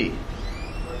CD?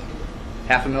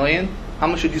 $500,000? How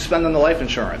much did you spend on the life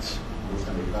insurance?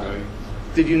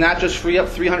 Did you not just free up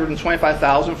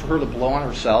 $325,000 for her to blow on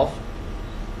herself?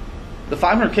 The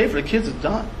 $500K for the kids is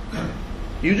done.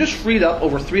 You just freed up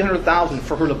over $300,000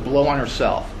 for her to blow on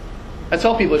herself. I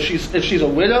tell people if she's a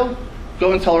widow,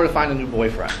 go and tell her to find a new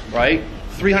boyfriend, right?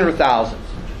 $300,000,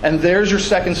 and there's your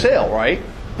second sale, right?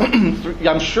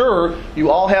 I'm sure you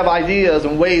all have ideas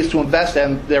and ways to invest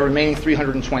in the remaining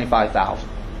 $325,000.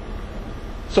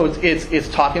 So it's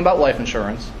talking about life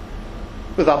insurance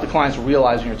without the clients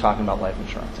realizing you're talking about life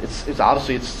insurance. It's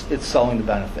obviously it's selling the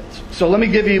benefits. So let me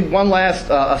give you one last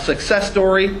a success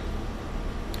story.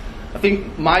 I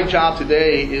think my job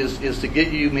today is to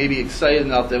get you maybe excited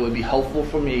enough that it would be helpful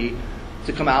for me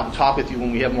to come out and talk with you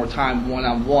when we have more time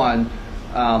one-on-one.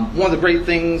 One of the great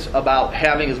things about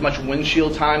having as much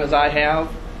windshield time as I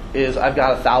have is I've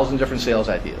got 1,000 different sales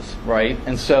ideas, right?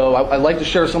 And so I'd like to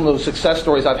share some of those success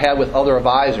stories I've had with other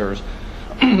advisors.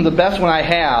 The best one I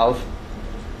have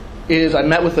is I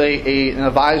met with an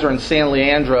advisor in San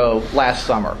Leandro last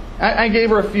summer. I gave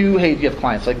her a few, hey, do you have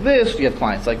clients like this? Do you have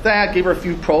clients like that? Gave her a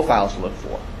few profiles to look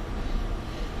for.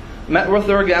 Met with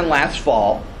her again last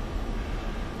fall.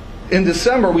 In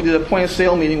December, we did a point of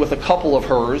sale meeting with a couple of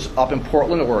hers up in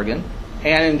Portland, Oregon.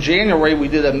 And in January, we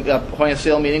did a point of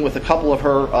sale meeting with a couple of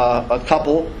her, a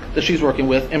couple that she's working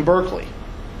with in Berkeley.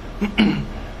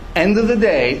 End of the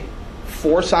day,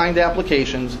 4 signed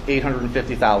applications,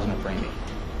 $850,000 in premium.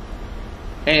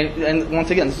 And once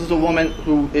again, this is a woman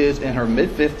who is in her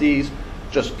mid-50s,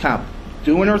 just kind of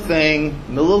doing her thing,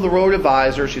 middle-of-the-road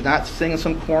advisor. She's not sitting in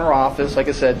some corner office, like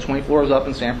I said, 20 floors up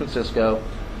in San Francisco.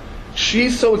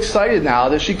 She's so excited now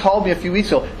that she called me a few weeks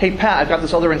ago. Hey, Pat, I've got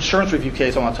this other insurance review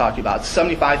case I want to talk to you about. It's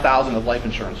 $75,000 of life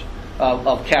insurance,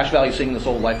 of cash value sitting in this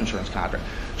old life insurance contract.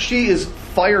 She is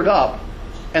fired up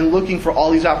and looking for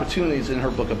all these opportunities in her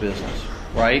book of business,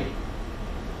 right?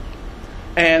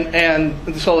 And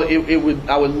so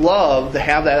I would love to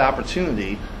have that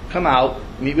opportunity. Come out,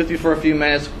 meet with you for a few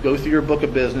minutes, go through your book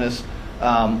of business.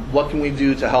 What can we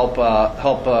do to help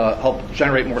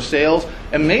generate more sales?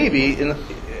 And maybe in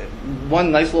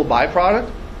one nice little byproduct,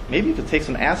 maybe you could take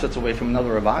some assets away from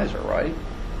another advisor, right?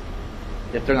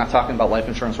 If they're not talking about life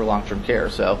insurance or long-term care.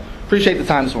 So appreciate the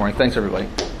time this morning. Thanks, everybody.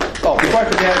 Oh, before I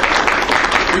forget,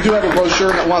 we do have a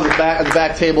brochure at one of the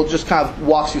back table. Just kind of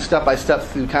walks you step by step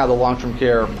through kind of the long-term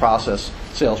care process,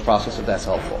 sales process, if that's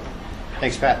helpful.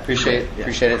 Thanks, Pat. Appreciate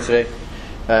it today.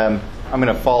 I'm going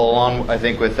to follow along, I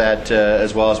think, with that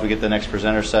as well as we get the next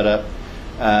presenter set up.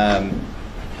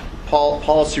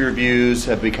 Policy reviews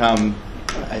have become,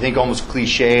 I think, almost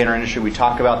cliche in our industry. We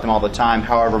talk about them all the time.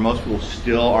 However, most people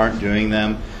still aren't doing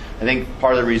them. I think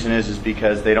part of the reason is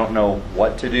because they don't know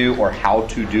what to do or how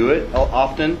to do it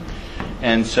often.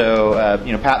 And so,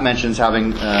 Pat mentions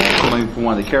having someone from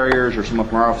one of the carriers or someone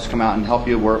from our office come out and help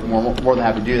you. We're more than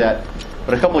happy to do that.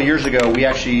 But a couple of years ago, we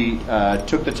actually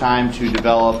took the time to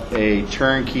develop a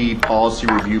turnkey policy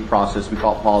review process. We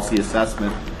call it policy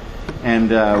assessment.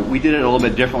 And we did it a little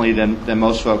bit differently than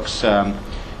most folks.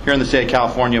 Here in the state of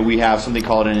California, we have something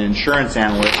called an insurance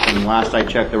analyst. And last I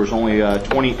checked, there was only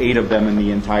 28 of them in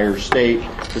the entire state.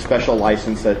 It's a special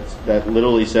license that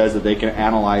literally says that they can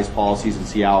analyze policies and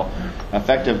see how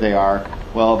effective they are.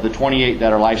 Well, of the 28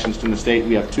 that are licensed in the state,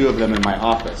 we have 2 of them in my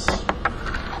office.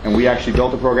 And we actually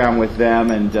built a program with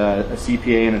them and a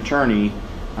CPA and attorney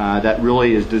that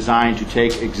really is designed to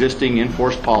take existing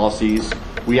enforced policies.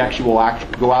 We actually will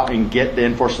go out and get the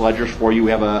enforced ledgers for you. We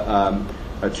have a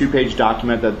 2-page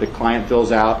document that the client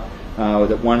fills out.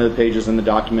 That one of the pages in the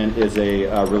document is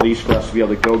a release for us to be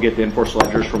able to go get the enforced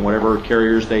ledgers from whatever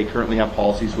carriers they currently have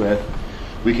policies with.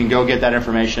 We can go get that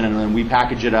information, and then we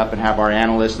package it up and have our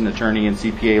analyst and attorney and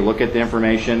CPA look at the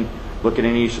information, look at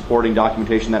any supporting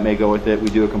documentation that may go with it. We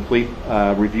do a complete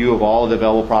review of all of the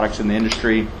available products in the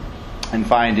industry and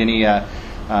find any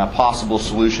possible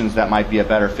solutions that might be a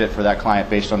better fit for that client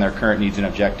based on their current needs and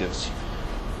objectives.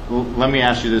 Let me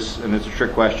ask you this, and it's a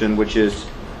trick question, which is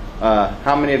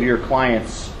how many of your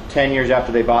clients 10 years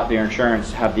after they bought their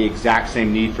insurance have the exact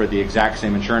same need for the exact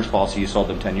same insurance policy you sold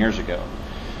them 10 years ago?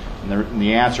 And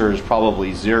the answer is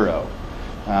probably zero.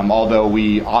 Although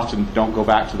we often don't go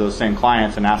back to those same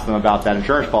clients and ask them about that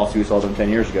insurance policy we sold them 10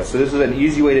 years ago. So this is an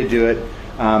easy way to do it.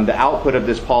 The output of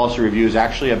this policy review is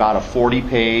actually about a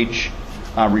 40-page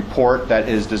report that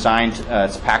is designed,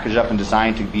 it's packaged up and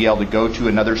designed to be able to go to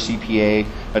another CPA,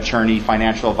 attorney,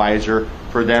 financial advisor,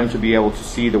 for them to be able to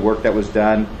see the work that was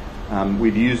done.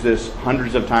 We've used this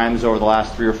hundreds of times over the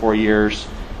last 3 or 4 years,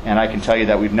 and I can tell you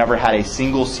that we've never had a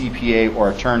single CPA or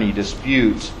attorney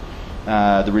dispute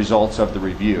the results of the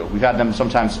review. We've had them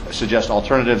sometimes suggest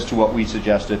alternatives to what we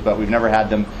suggested, but we've never had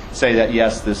them say that,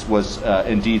 yes, this was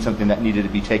indeed something that needed to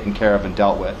be taken care of and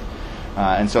dealt with.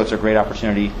 And so it's a great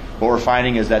opportunity. What we're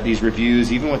finding is that these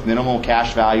reviews, even with minimal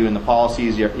cash value in the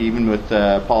policies, even with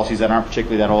policies that aren't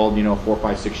particularly that old, 4,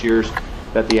 5, 6 years,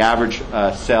 that the average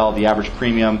the average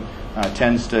premium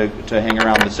tends to hang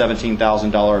around the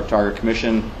 $17,000 target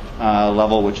commission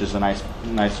level, which is a nice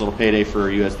little payday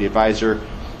for you as the advisor.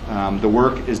 The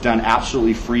work is done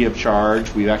absolutely free of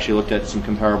charge. We've actually looked at some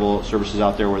comparable services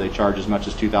out there where they charge as much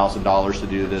as $2,000 to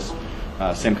do this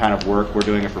same kind of work. We're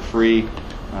doing it for free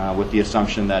with the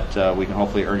assumption that we can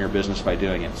hopefully earn your business by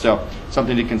doing it. So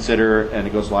something to consider, and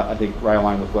it goes, I think, right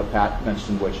along with what Pat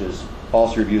mentioned, which is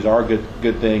policy reviews are a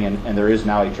good thing, and there is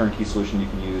now a turnkey solution you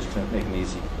can use to make them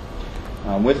easy.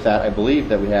 With that, I believe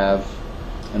that we have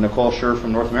Nichole Shurr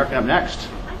from North American up next.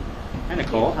 Hi,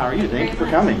 Nichole. How are you? Thank you for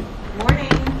coming. Good morning.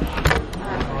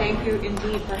 Thank you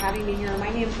indeed for having me here. My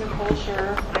name is Nichole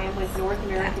Shurr. I am with North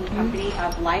American Company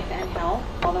of Life and Health,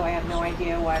 although I have no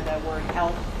idea why the word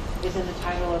health is in the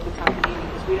title of the company,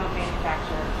 because we don't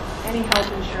manufacture any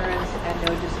health insurance and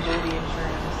no disability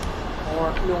insurance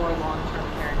nor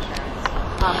long-term care insurance.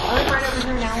 I live right over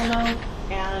here in Alamo,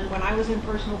 and when I was in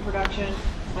personal production,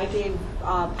 I gave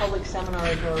public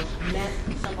seminars or met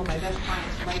some of my best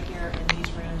clients right here in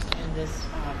these rooms in this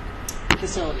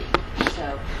facility.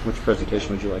 So, which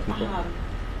presentation would you like, Nichole?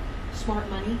 Smart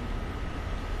Money.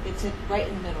 It's right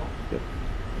in the middle. Yep.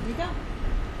 There you go.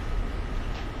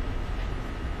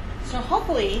 So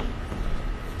hopefully,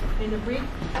 in a brief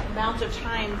amount of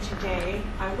time today,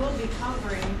 I will be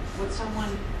covering what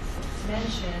someone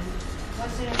mentioned,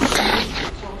 what's in it for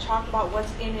me. So we'll talk about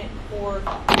what's in it for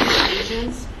the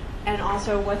agents and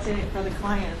also what's in it for the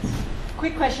clients.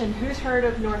 Quick question, who's heard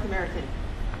of North American?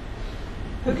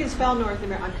 Who can spell North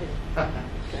American? I'm kidding.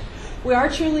 Okay. We are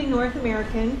truly North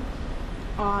American.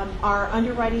 Our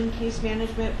underwriting, case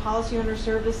management, policy owner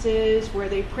services, where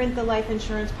they print the life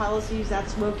insurance policies,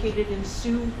 that's located in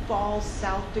Sioux Falls,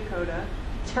 South Dakota.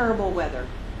 Terrible weather.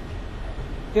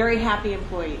 Very happy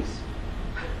employees.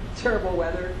 Terrible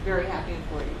weather, very happy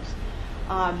employees.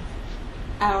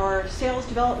 Our sales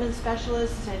development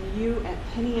specialists and you at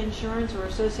Pinney Insurance or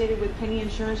associated with Pinney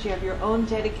Insurance, you have your own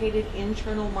dedicated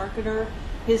internal marketer.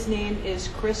 His name is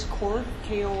Chris Korf,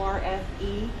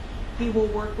 K-O-R-F-E. He will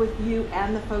work with you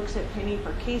and the folks at Pinney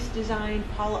for case design,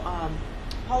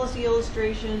 policy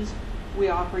illustrations. We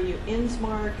offer you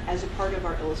InSmart as a part of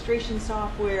our illustration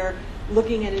software,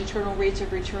 looking at internal rates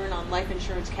of return on life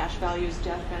insurance, cash values,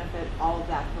 death benefit, all of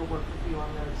that. He'll work with you on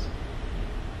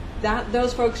those.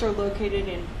 Those folks are located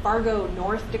in Fargo,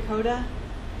 North Dakota,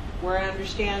 where I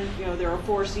understand there are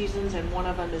 4 seasons and one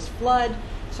of them is flood.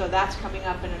 So that's coming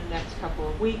up in the next couple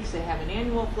of weeks. They have an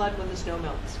annual flood when the snow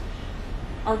melts.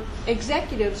 Our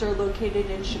executives are located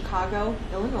in Chicago,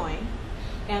 Illinois,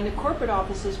 and the corporate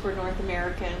offices for North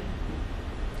American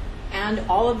and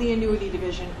all of the annuity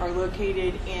division are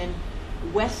located in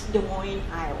West Des Moines,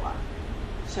 Iowa.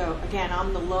 So again,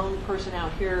 I'm the lone person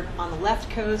out here on the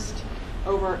left coast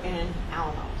over in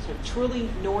Alamo. So truly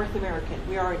North American.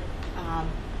 We are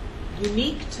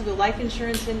unique to the life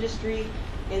insurance industry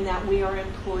in that we are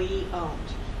employee owned.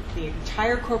 The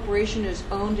entire corporation is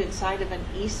owned inside of an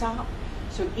ESOP.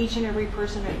 So each and every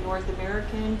person at North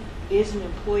American is an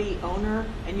employee owner,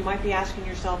 and you might be asking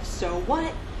yourself, so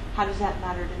what? How does that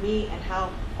matter to me, and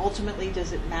how ultimately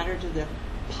does it matter to the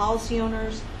policy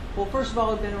owners? Well, first of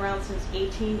all, we've been around since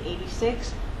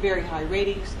 1886, very high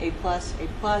ratings, A+,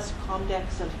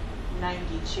 Comdex of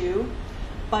 92.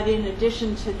 But in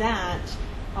addition to that,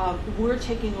 we're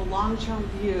taking a long-term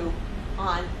view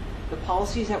on the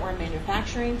policies that we're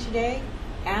manufacturing today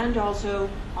and also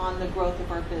on the growth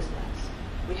of our business.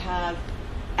 We have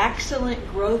excellent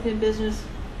growth in business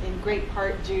in great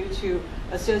part due to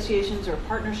associations or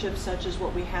partnerships such as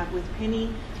what we have with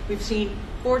Pinney. We've seen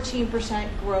 14%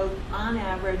 growth on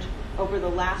average over the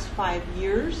last 5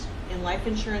 years in life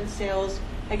insurance sales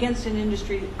against an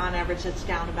industry on average that's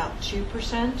down about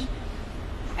 2%.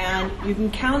 And you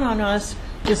can count on us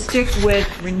to stick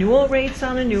with renewal rates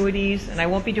on annuities, and I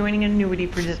won't be doing an annuity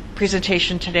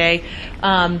presentation today,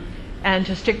 and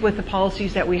to stick with the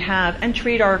policies that we have and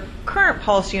treat our current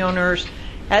policy owners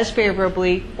as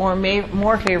favorably or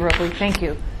more favorably, thank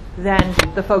you, than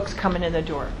the folks coming in the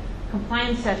door.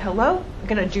 Compliance said hello. We're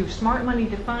going to do smart money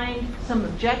defined, some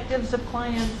objectives of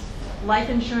clients, life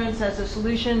insurance as a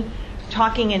solution,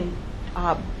 talking in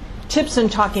tips and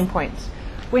talking points.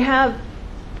 We have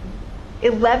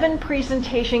 11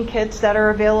 presentation kits that are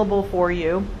available for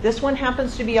you. This one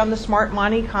happens to be on the smart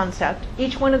money concept.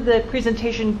 Each one of the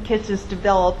presentation kits is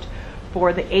developed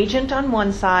for the agent on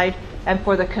one side and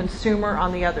for the consumer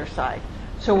on the other side.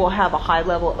 So we'll have a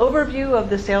high-level overview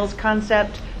of the sales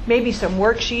concept, maybe some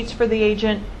worksheets for the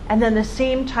agent, and then the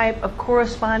same type of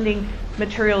corresponding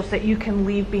materials that you can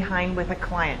leave behind with a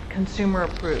client, consumer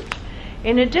approved.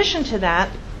 In addition to that,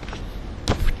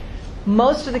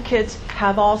 most of the kits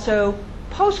have also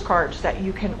postcards that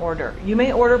you can order. You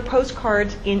may order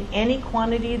postcards in any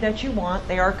quantity that you want.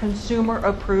 They are consumer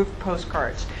approved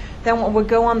postcards. Then what would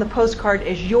go on the postcard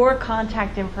is your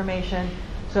contact information.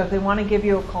 So if they want to give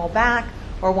you a call back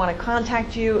or want to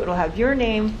contact you, it'll have your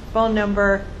name, phone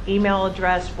number, email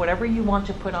address, whatever you want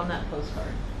to put on that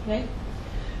postcard. Okay?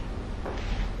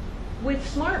 With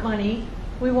Smart Money,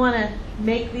 we want to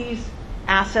make these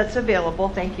assets available.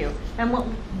 Thank you. And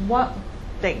what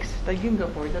thanks. You can go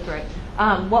forward. That's right.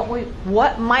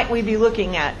 What might we be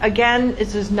looking at? Again,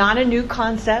 this is not a new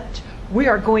concept. We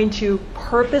are going to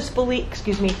purposefully,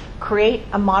 create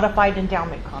a modified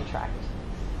endowment contract.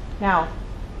 Now,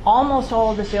 almost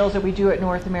all of the sales that we do at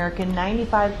North American,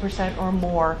 95% or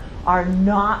more, are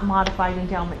not modified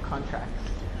endowment contracts.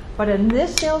 But in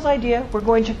this sales idea, we're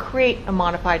going to create a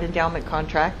modified endowment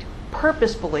contract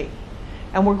purposefully.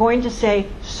 And we're going to say,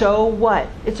 so what?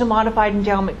 It's a modified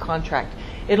endowment contract.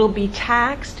 It'll be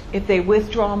taxed if they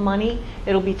withdraw money.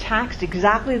 It'll be taxed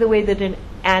exactly the way that an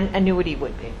annuity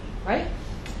would be, right?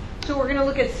 So we're going to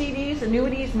look at CDs,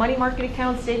 annuities, money market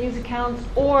accounts, savings accounts,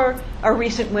 or a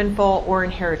recent windfall or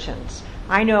inheritance.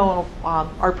 I know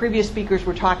our previous speakers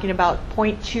were talking about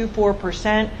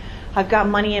 0.24%. I've got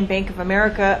money in Bank of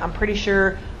America. I'm pretty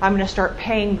sure I'm going to start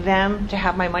paying them to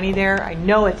have my money there. I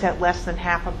know it's at less than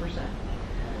 0.5%.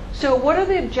 So what are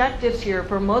the objectives here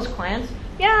for most clients?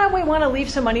 Yeah, we want to leave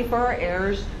some money for our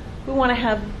heirs. We want to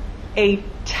have a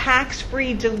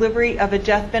tax-free delivery of a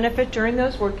death benefit during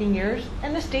those working years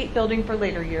and estate building for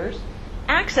later years.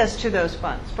 Access to those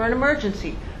funds for an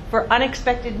emergency, for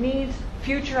unexpected needs,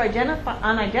 future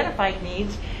unidentified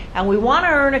needs, and we want to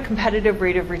earn a competitive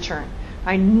rate of return.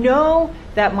 I know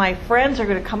that my friends are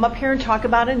going to come up here and talk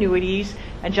about annuities,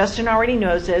 and Justin already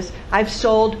knows this. I've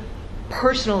sold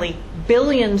personally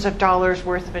billions of dollars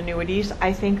worth of annuities.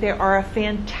 I think they are a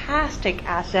fantastic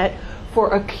asset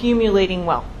for accumulating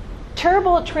wealth.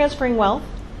 Terrible at transferring wealth,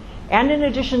 and in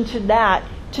addition to that,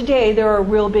 today there are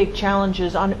real big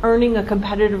challenges on earning a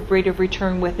competitive rate of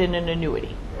return within an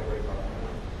annuity.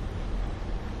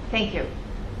 Thank you.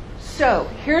 So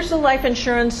here's the life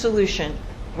insurance solution.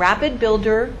 Rapid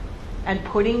builder and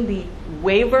putting the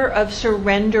waiver of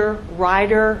surrender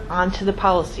rider onto the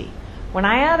policy. When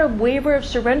I add a waiver of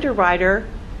surrender rider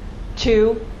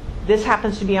to, this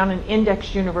happens to be on an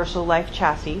indexed universal life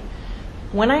chassis,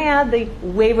 when I add the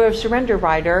waiver of surrender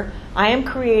rider, I am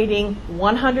creating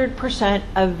 100%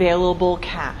 available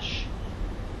cash.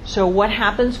 So what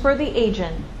happens for the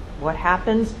agent? What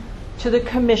happens to the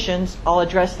commissions? I'll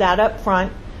address that up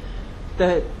front.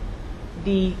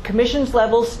 The commissions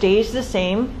level stays the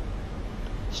same.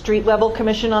 Street level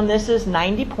commission on this is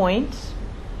 90 points,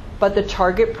 but the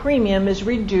target premium is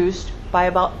reduced by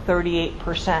about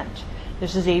 38%.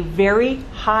 This is a very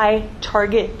high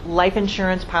target life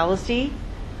insurance policy.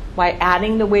 By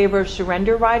adding the waiver of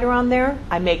surrender rider on there,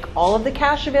 I make all of the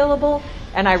cash available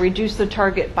and I reduce the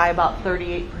target by about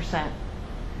 38%.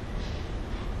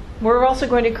 We're also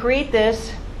going to create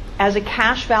this as a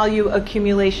cash value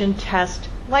accumulation test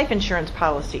life insurance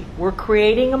policy. We're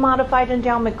creating a modified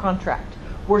endowment contract.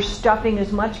 We're stuffing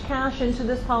as much cash into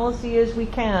this policy as we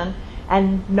can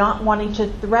and not wanting to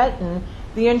threaten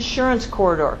the insurance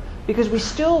corridor, because we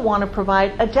still want to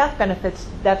provide a death benefit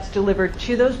that's delivered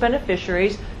to those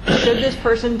beneficiaries. Should this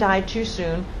person die too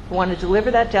soon, we want to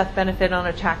deliver that death benefit on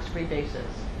a tax-free basis.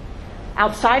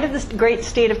 Outside of the great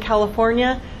state of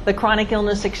California, the chronic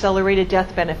illness accelerated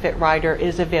death benefit rider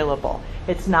is available.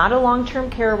 It's not a long-term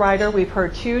care rider. We've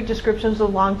heard two descriptions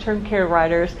of long-term care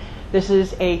riders. This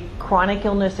is a chronic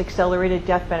illness accelerated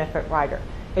death benefit rider.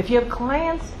 If you have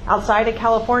clients outside of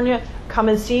California, come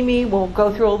and see me. We'll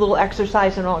go through a little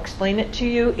exercise and I'll explain it to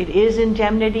you. It is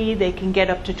indemnity. They can get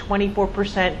up to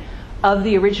 24% of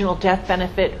the original death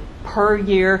benefit per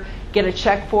year, get a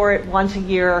check for it once a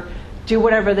year, do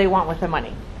whatever they want with the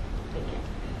money. Thank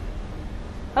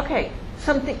you. Okay,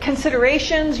 some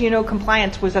considerations. You know,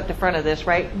 compliance was at the front of this,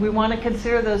 right? We want to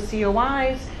consider those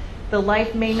COIs. The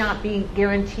life may not be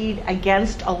guaranteed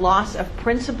against a loss of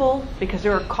principal because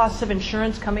there are costs of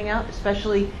insurance coming out,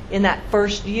 especially in that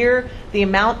first year. The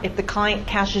amount, if the client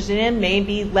cashes it in, may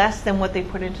be less than what they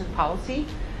put into the policy.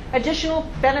 Additional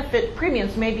benefit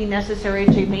premiums may be necessary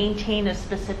to maintain a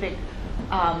specific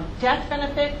death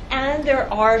benefit, and there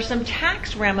are some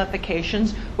tax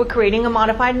ramifications with creating a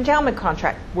modified endowment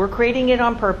contract. We're creating it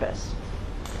on purpose.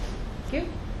 Thank you.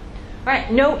 All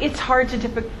right, no, it's hard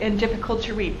and difficult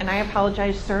to read, and I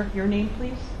apologize, sir. Your name,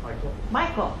 please?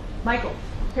 Michael.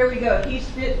 Here we go. He's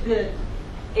the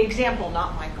example,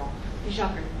 not Michael. He's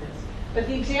younger than this. But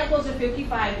the example is a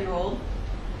 55-year-old.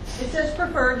 It says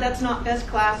preferred. That's not best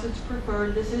class. It's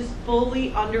preferred. This is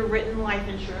fully underwritten life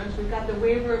insurance. We've got the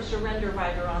waiver of surrender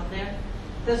rider on there.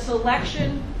 The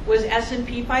selection was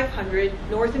S&P 500.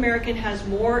 North American has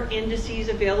more indices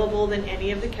available than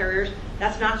any of the carriers.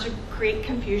 That's not to create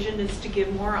confusion. It's to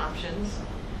give more options.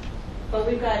 But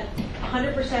we've got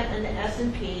 100% in the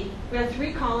S&P. We have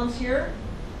 3 columns here,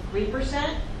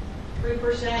 3%,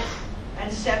 3%,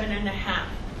 and 7.5%.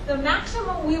 The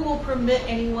maximum we will permit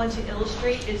anyone to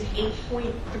illustrate is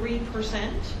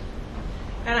 8.3%.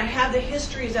 And I have the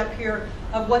histories up here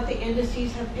of what the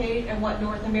indices have paid and what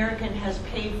North American has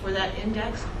paid for that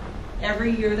index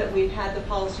every year that we've had the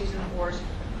policies in force.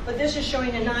 But this is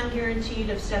showing a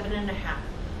non-guaranteed of 7.5.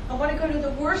 I want to go to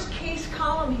the worst case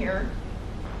column here.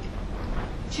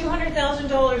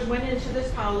 $200,000 went into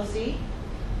this policy,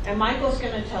 and Michael's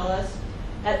going to tell us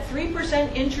at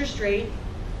 3% interest rate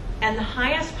and the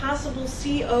highest possible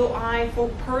COI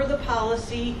per the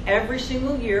policy every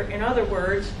single year. In other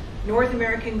words, North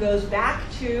American goes back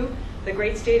to the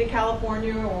great state of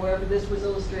California or wherever this was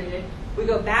illustrated. We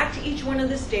go back to each one of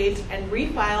the states and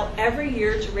refile every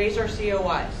year to raise our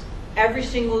COIs, every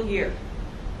single year.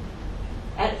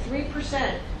 At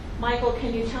 3%, Michael,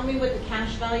 can you tell me what the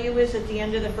cash value is at the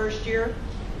end of the first year?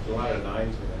 There's a lot of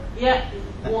nines in there. Yeah,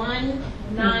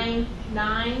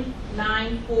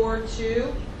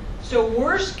 1,99942. So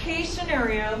worst case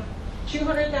scenario,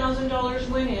 $200,000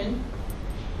 went in.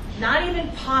 Not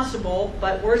even possible,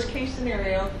 but worst case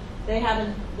scenario, they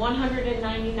have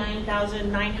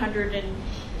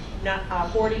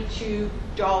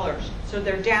 $199,942. So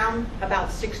they're down about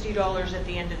 $60 at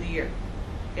the end of the year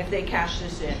if they cash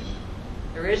this in.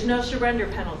 There is no surrender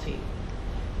penalty.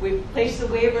 We placed the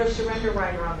waiver of surrender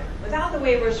rider on there. Without the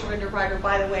waiver of surrender rider,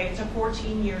 by the way, it's a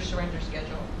 14-year surrender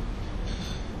schedule.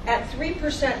 At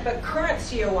 3%, but current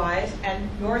COIs, and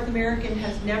North American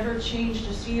has never changed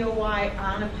a COI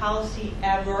on a policy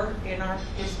ever in our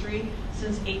history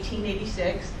since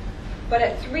 1886. But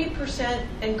at 3%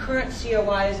 and current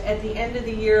COIs, at the end of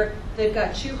the year, they've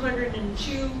got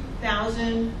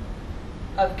 $202,000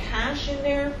 of cash in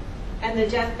there, and the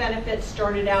death benefit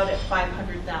started out at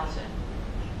 $500,000.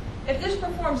 If this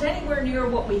performs anywhere near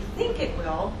what we think it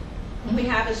will, we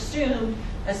have assumed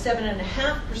a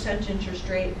 7.5% interest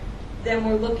rate, then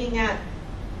we're looking at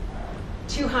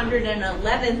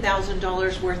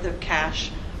 $211,000 worth of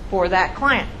cash for that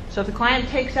client. So if the client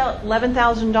takes out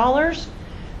 $11,000,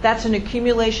 that's an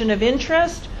accumulation of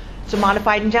interest. It's a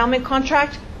modified endowment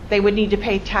contract. They would need to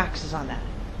pay taxes on that.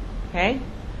 Okay?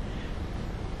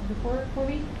 Before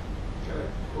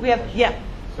we have, yeah.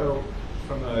 So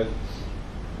from a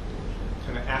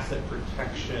kind of asset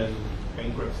protection,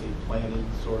 bankruptcy planning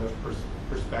sort of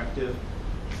perspective,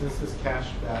 since this cash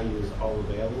value is all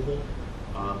available,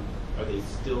 are they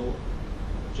still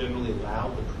generally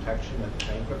allowed the protection of the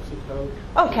bankruptcy code?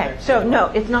 Okay, so no,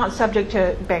 it's not subject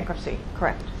to bankruptcy,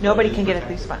 correct. Nobody can get at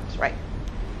these funds, right.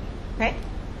 Okay.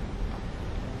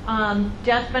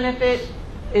 Death benefit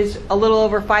is a little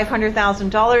over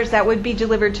 $500,000. That would be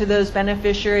delivered to those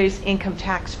beneficiaries income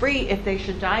tax free if they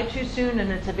should die too soon,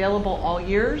 and it's available all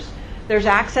years. There's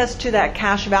access to that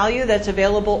cash value that's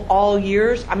available all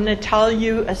years. I'm going to tell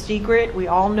you a secret. We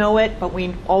all know it, but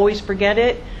we always forget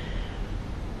it.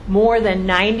 More than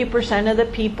 90% of the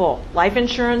people, life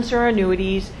insurance or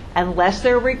annuities, unless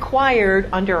they're required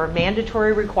under a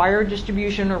mandatory required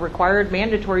distribution or required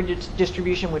mandatory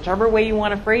distribution, whichever way you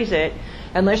want to phrase it,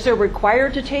 unless they're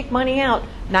required to take money out,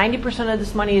 90% of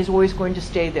this money is always going to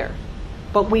stay there.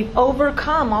 But we've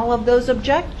overcome all of those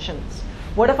objections.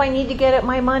 What if I need to get at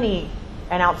my money?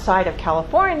 And outside of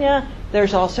California,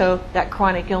 there's also that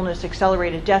chronic illness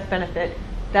accelerated death benefit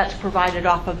that's provided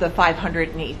off of the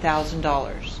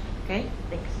 $508,000. Okay,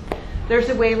 thanks. There's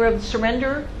a waiver of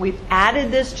surrender. We've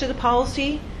added this to the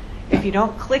policy. If you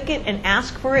don't click it and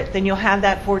ask for it, then you'll have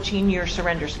that 14-year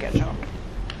surrender schedule.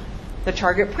 The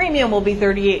target premium will be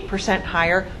 38%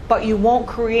 higher, but you won't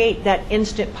create that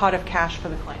instant pot of cash for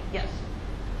the client. Yes?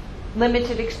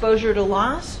 Limited exposure to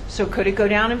loss. So could it go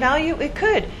down in value? It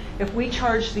could. If we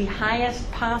charge the highest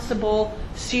possible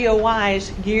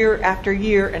COIs year after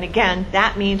year, and again,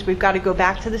 that means we've got to go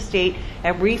back to the state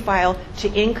and refile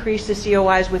to increase the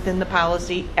COIs within the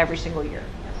policy every single year.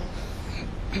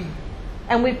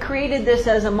 And we've created this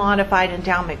as a modified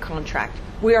endowment contract.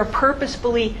 We are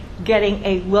purposefully getting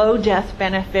a low death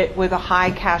benefit with a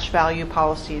high cash value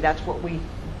policy. That's what we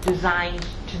designed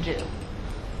to do.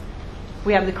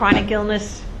 We have the chronic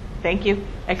illness, thank you,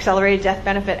 accelerated death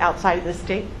benefit outside of the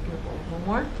state. One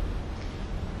more.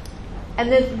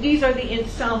 And then these are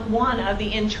one of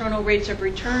the internal rates of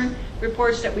return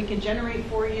reports that we can generate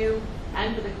for you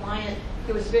and for the client.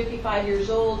 It was 55 years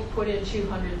old, put in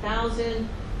 $200,000.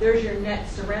 There's your net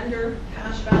surrender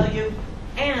cash value,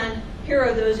 and here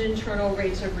are those internal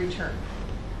rates of return.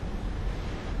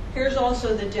 Here's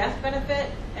also the death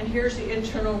benefit, and here's the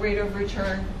internal rate of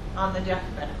return on the death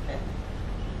benefit.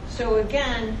 So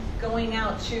again, going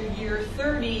out to year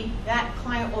 30, that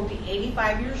client will be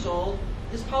 85 years old.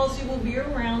 This policy will be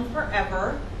around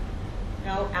forever,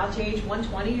 out to age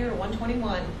 120 or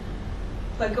 121.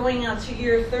 But going out to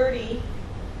year 30,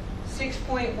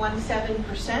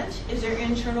 6.17% is their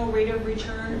internal rate of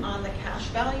return on the cash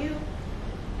value,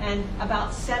 and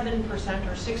about 7%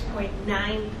 or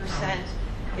 6.9%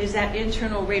 is that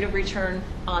internal rate of return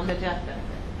on the death benefit.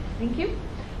 Thank you.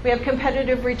 We have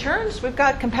competitive returns. We've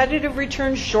got competitive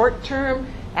returns short-term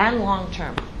and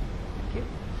long-term. Thank you.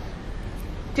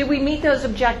 Did we meet those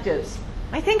objectives?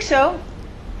 I think so.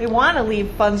 We want to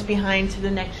leave funds behind to the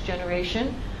next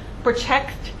generation,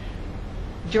 protect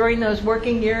during those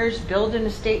working years, build an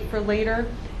estate for later.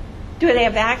 Do they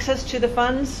have access to the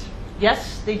funds?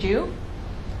 Yes, they do.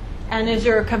 And is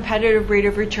there a competitive rate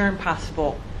of return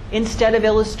possible? Instead of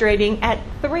illustrating at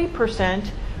 3%,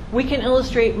 we can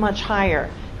illustrate much higher.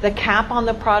 The cap on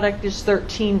the product is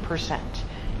 13%.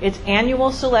 It's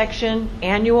annual selection,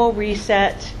 annual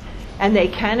reset, and they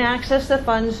can access the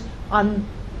funds on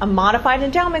a modified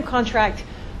endowment contract.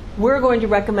 We're going to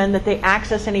recommend that they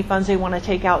access any funds they want to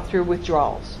take out through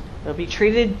withdrawals. It'll be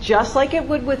treated just like it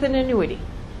would with an annuity,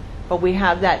 but we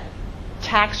have that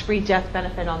tax-free death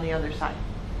benefit on the other side.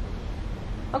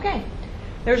 Okay,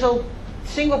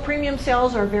 single premium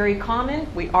sales are very common.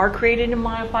 We are creating a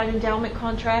modified endowment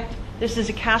contract. This is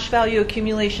a cash value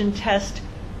accumulation test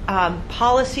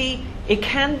policy. It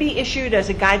can be issued as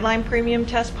a guideline premium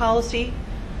test policy.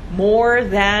 More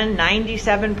than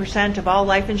 97% of all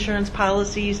life insurance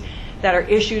policies that are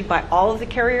issued by all of the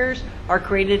carriers are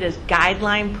created as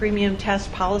guideline premium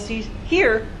test policies.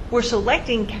 Here, we're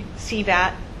selecting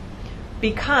CVAT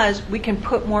because we can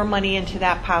put more money into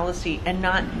that policy and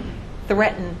not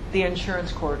threaten the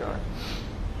insurance corridor.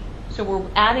 So we're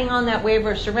adding on that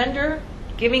waiver of surrender,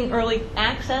 giving early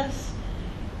access.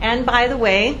 And by the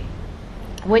way,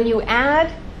 when you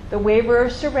add the waiver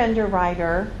of surrender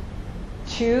rider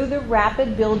to the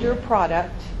Rapid Builder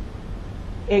product,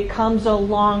 it comes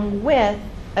along with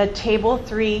a Table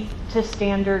 3 to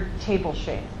standard table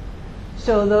shave.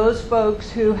 So those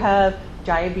folks who have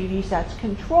diabetes that's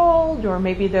controlled, or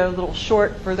maybe they're a little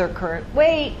short for their current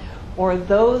weight, or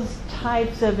those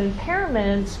types of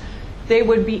impairments, they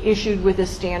would be issued with a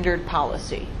standard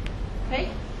policy. Okay?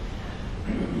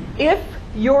 If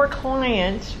your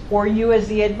client or you as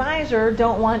the advisor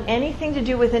don't want anything to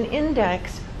do with an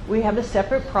index, we have a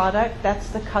separate product. That's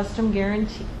the custom growth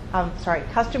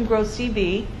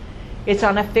CV. It's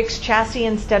on a fixed chassis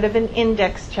instead of an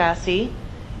index chassis.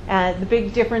 The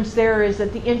big difference there is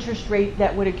that the interest rate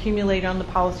that would accumulate on the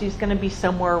policy is going to be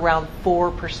somewhere around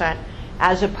 4%,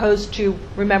 as opposed to,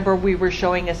 remember, we were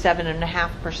showing a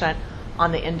 7.5%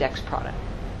 on the index product.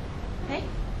 Okay,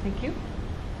 thank you.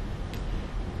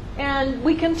 And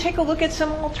we can take a look at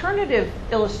some alternative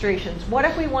illustrations. What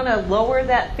if we want to lower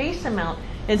that face amount?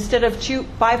 Instead of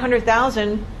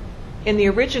 $500,000 in the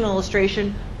original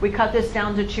illustration, we cut this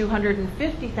down to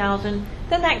 $250,000.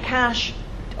 Then that cash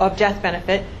of death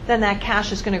benefit, then that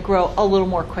cash is going to grow a little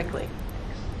more quickly.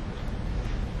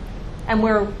 And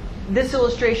where this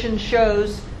illustration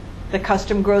shows the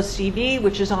custom growth CV,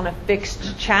 which is on a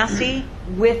fixed chassis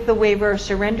with the waiver of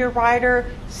surrender rider,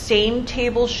 same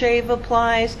table shave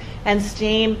applies, and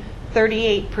same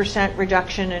 38%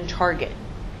 reduction in target.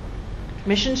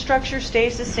 Commission structure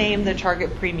stays the same, the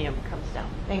target premium comes down.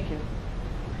 Thank you.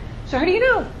 So how do you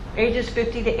know? Ages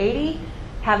 50 to 80,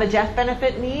 have a death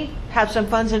benefit need, have some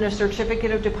funds in a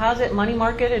certificate of deposit, money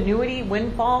market, annuity,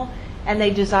 windfall, and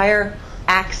they desire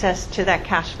access to that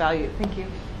cash value. Thank you.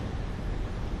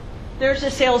 There's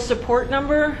a sales support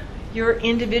number. Your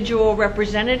individual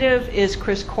representative is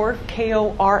Chris Korf,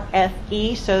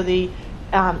 Korfe. So the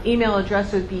email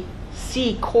address would be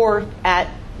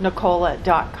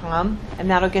ckorf@nichole.com, and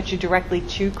that'll get you directly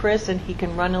to Chris, and he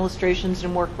can run illustrations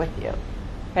and work with you.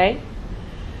 Okay?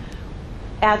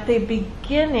 At the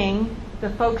beginning, the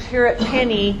folks here at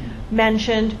Pinney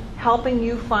mentioned helping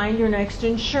you find your next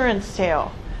insurance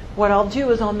sale. What I'll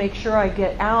do is I'll make sure I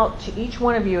get out to each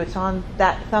one of you. It's on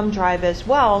that thumb drive as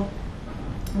well.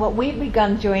 What we've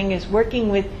begun doing is working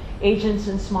with agents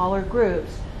in smaller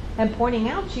groups and pointing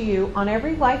out to you on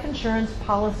every life insurance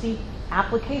policy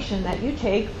application that you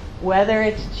take, whether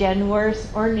it's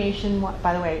Genworth or Nationwide.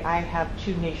 By the way, I have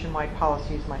 2 Nationwide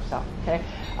policies myself. Okay,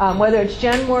 whether it's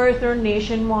Genworth or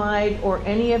Nationwide or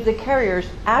any of the carriers,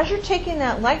 as you're taking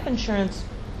that life insurance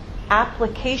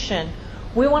application,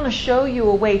 we want to show you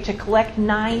a way to collect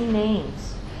 9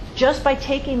 names. Just by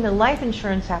taking the life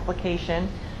insurance application,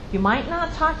 you might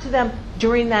not talk to them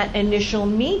during that initial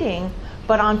meeting,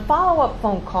 but on follow-up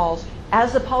phone calls,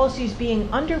 as the policy is being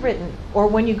underwritten, or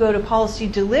when you go to policy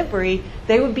delivery,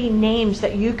 they would be names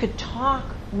that you could talk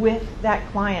with that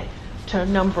client to,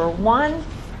 number 1,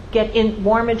 get in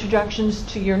warm introductions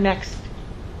to your next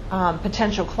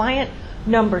potential client.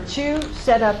 Number 2,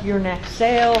 set up your next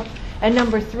sale. And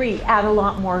number 3, add a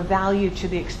lot more value to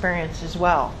the experience as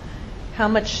well. How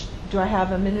much do I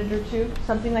have? A minute or 2?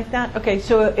 Something like that? Okay,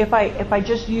 so if I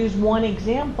just use one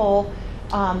example,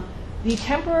 the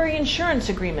temporary insurance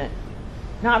agreement.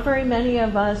 Not very many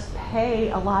of us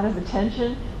pay a lot of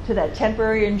attention to that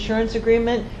temporary insurance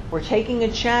agreement. We're taking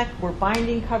a check, we're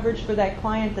binding coverage for that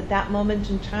client at that moment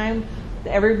in time.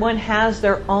 Everyone has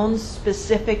their own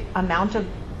specific amount of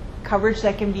coverage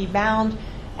that can be bound,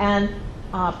 and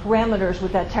parameters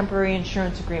with that temporary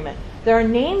insurance agreement. There are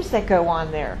names that go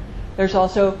on there. There's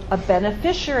also a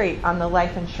beneficiary on the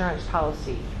life insurance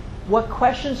policy. What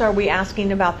questions are we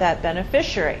asking about that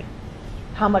beneficiary?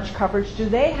 How much coverage do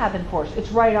they have in force?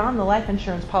 It's right on the life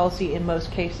insurance policy in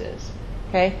most cases.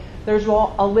 Okay? There's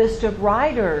a list of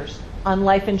riders on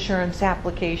life insurance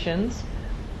applications,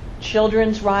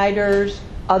 children's riders,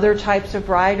 other types of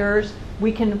riders.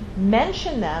 We can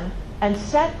mention them and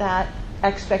set that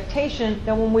expectation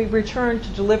that when we return to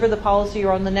deliver the policy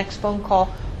or on the next phone call,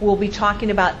 we'll be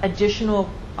talking about additional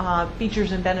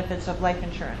features and benefits of life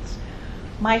insurance.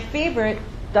 My favorite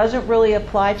doesn't really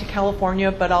apply to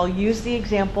California, but I'll use the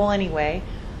example anyway.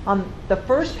 On the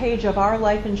first page of our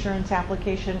life insurance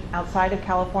application outside of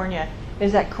California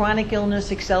is that chronic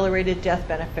illness accelerated death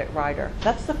benefit rider.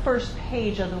 That's the first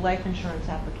page of the life insurance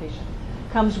application.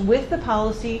 Comes with the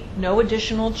policy, no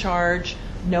additional charge,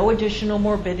 no additional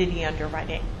morbidity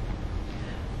underwriting.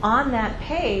 On that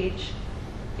page,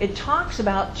 it talks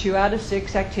about 2 out of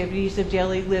 6 activities of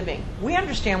daily living. We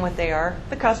understand what they are,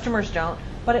 the customers don't,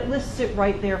 but it lists it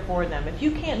right there for them. If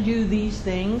you can't do these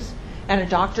things and a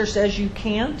doctor says you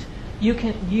can't,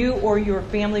 you or your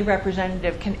family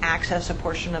representative can access a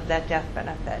portion of that death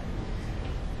benefit.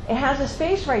 It has a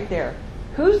space right there.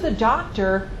 Who's the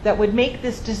doctor that would make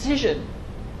this decision?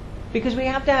 Because we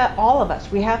have to have, all of us,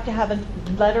 we have to have a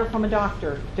letter from a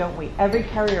doctor, don't we? Every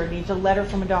carrier needs a letter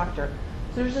from a doctor.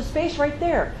 So there's a space right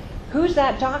there. Who's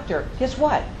that doctor? Guess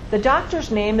what? The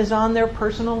doctor's name is on their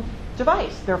personal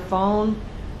device, their phone,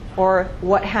 or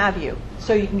what have you.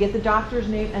 So you can get the doctor's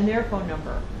name and their phone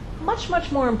number. Much,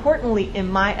 much more importantly, in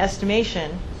my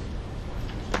estimation,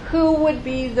 who would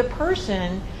be the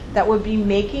person that would be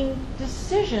making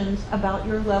decisions about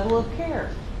your level of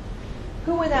care?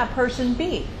 Who would that person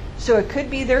be? So it could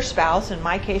be their spouse, in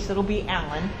my case it'll be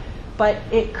Alan, but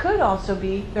it could also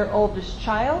be their oldest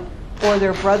child or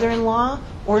their brother-in-law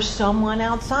or someone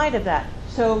outside of that.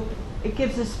 So it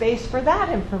gives a space for that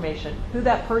information, who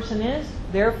that person is,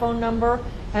 their phone number,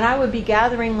 and I would be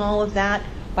gathering all of that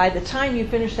by the time you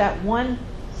finish that one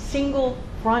single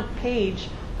front page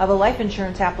of a life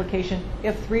insurance application.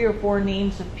 You have 3 or 4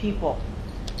 names of people,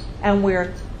 and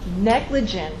we're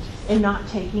negligent in not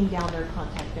taking down their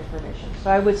contact information. So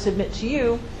I would submit to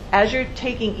you, as you're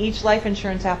taking each life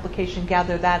insurance application,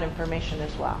 gather that information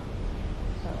as well.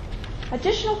 So,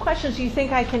 additional questions you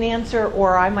think I can answer,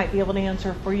 or I might be able to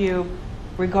answer for you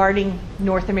regarding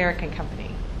North American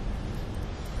Company?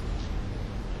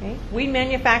 Okay. We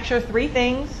manufacture 3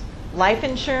 things: life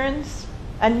insurance,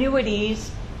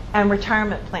 annuities, and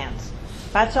retirement plans.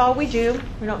 That's all we do.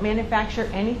 We don't manufacture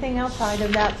anything outside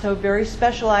of that, so very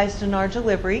specialized in our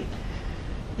delivery.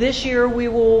 This year we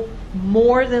will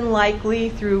more than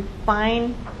likely, through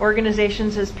fine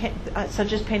organizations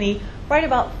such as Pinney, write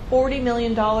about $40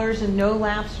 million in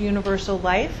no-lapse universal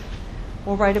life.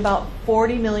 We'll write about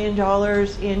 $40 million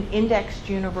in indexed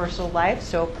universal life,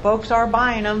 so folks are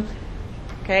buying them,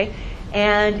 okay?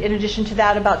 And in addition to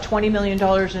that, about $20 million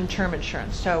in term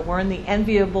insurance. So we're in the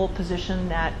enviable position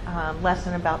that less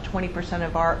than about 20%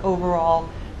 of our overall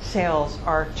sales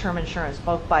are term insurance,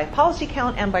 both by policy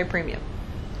count and by premium.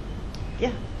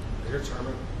 Yeah. Are your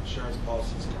term insurance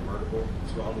policies convertible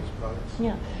to all these products?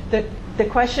 Yeah. The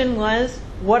question was,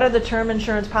 what are the term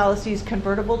insurance policies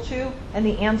convertible to? And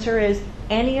the answer is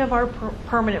any of our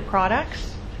permanent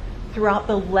products throughout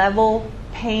the level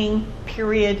paying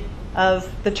period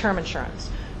of the term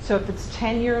insurance. So if it's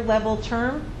 10-year level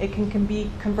term, it can be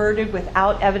converted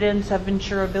without evidence of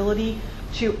insurability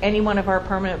to any one of our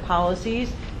permanent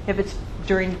policies. If it's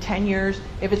during 10 years,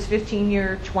 if it's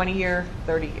 15-year, 20-year,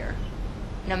 30-year.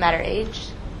 No matter age?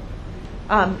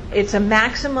 It's a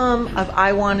maximum of,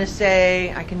 I want to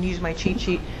say, I can use my cheat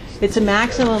sheet, it's a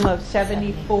maximum of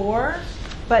 74,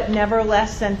 but never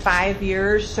less than 5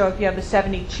 years. So if you have a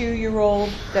 72-year-old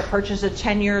that purchased a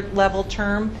 10-year level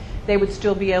term, they would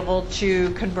still be able to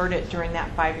convert it during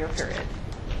that 5-year period.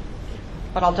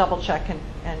 But I'll double check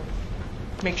and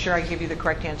make sure I give you the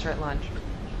correct answer at lunch.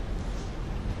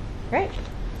 Great.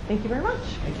 Thank you very much.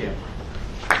 Thank you.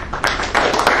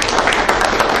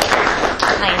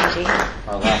 ING.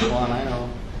 Our last one, I know.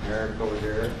 Eric over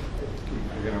here.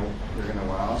 You're gonna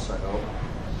wow us, I hope.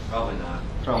 Probably not.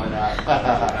 Probably not.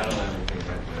 I don't have anything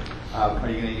back there. Are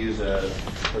you going to use a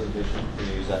presentation? You're going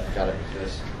to use that? Got it.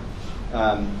 Yes.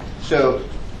 So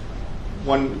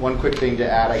one quick thing to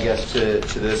add, I guess, to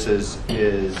this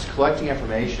is collecting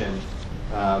information.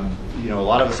 A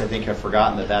lot of us, I think, have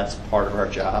forgotten that that's part of our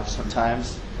job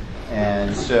sometimes.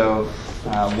 And so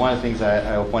one of the things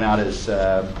I will point out is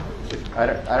I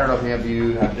don't know if any of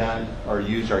you have done or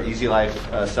used our Easy Life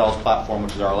sales platform,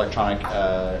 which is our electronic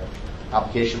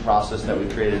application process that we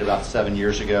created about 7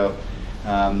 years ago.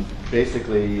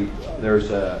 Basically,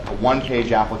 there's a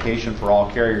one-page application for all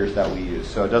carriers that we use.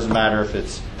 So it doesn't matter if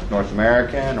it's North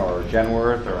American or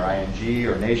Genworth or ING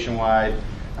or Nationwide.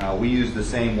 We use the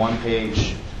same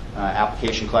one-page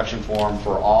application collection form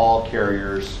for all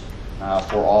carriers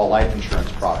for all life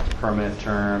insurance products, permanent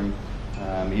term,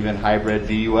 even hybrid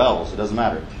VULs. It doesn't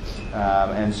matter.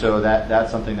 And so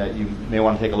that's something that you may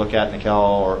want to take a look at.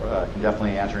 Nichole can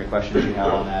definitely answer any questions you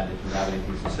have on that if you have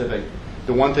anything specific.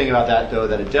 The one thing about that, though,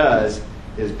 that it does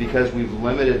is because we've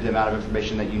limited the amount of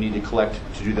information that you need to collect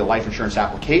to do the life insurance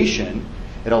application,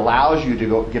 it allows you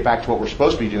to get back to what we're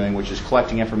supposed to be doing, which is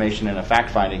collecting information in a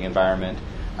fact-finding environment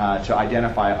to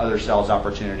identify other sales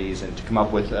opportunities and to come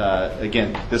up with,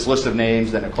 again, this list of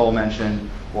names that Nichole mentioned,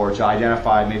 or to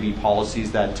identify maybe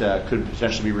policies that could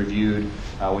potentially be reviewed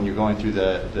when you're going through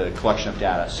the collection of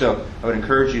data. So I would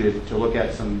encourage you to look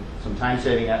at some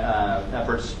time-saving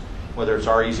efforts, whether it's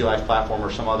our Easy Life platform or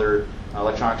some other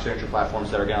electronic signature platforms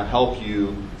that are going to help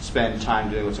you spend time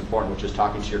doing what's important, which is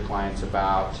talking to your clients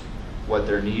about what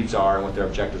their needs are and what their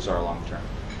objectives are long term.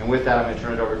 And with that, I'm going to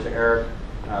turn it over to Eric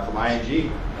from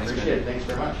ING. Appreciate it. Thanks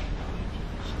very much.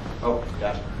 Oh,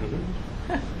 yeah.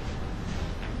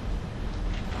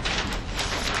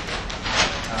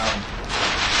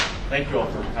 Thank you all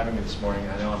for having me this morning.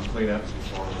 I know I'm cleaning up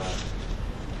before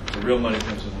the real money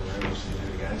comes in the room, which is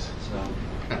you guys. So,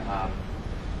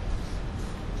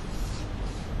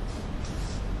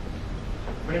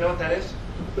 anybody know what that is?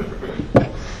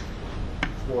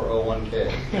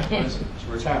 401k. What is it? It's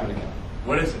a retirement account.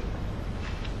 What is it?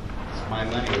 It's my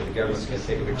money that the government's going to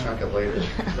take a big chunk of later.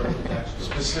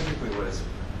 Specifically, what is it?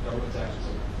 Government tax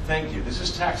code. Thank you. This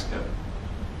is tax code.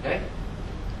 Okay?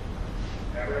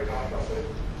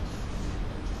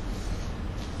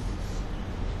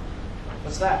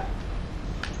 What's that?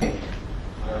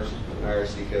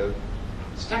 IRC code.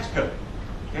 It's tax code.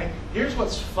 Okay. Here's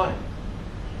what's funny.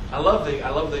 I love the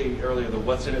earlier the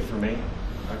what's in it for me.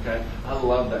 Okay. I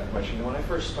love that question. You know, when I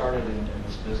first started in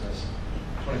this business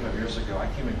 25 years ago, I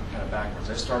came in kind of backwards.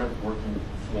 I started working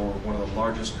for one of the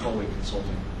largest COLI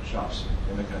consulting shops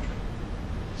in the country.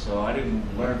 So I didn't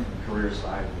learn from careers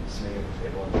I didn't see at the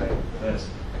table and say this.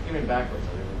 I came in backwards.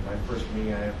 I mean, my first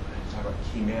meeting, I talked about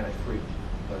key man. I freaked.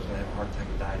 I was going to have a heart attack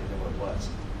and die. I didn't know what it was.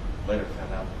 Later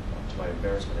found out, to my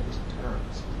embarrassment, it was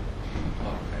terms. Oh,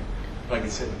 okay. But I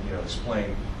could sit and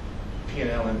explain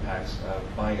P&L impacts of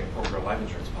buying a corporate life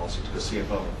insurance policy to the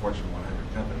CFO of a Fortune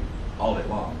 100 company all day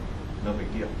long. No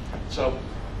big deal. So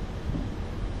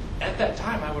at that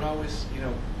time, I would always,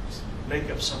 make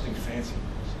up something fancy.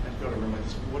 I'd go to a room like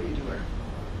this. What do you do there?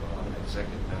 Well, I'm an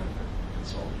executive benefit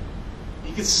consultant.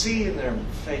 you could see in their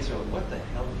face, they're like, what the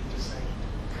hell did you just say?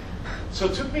 So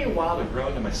it took me a while to grow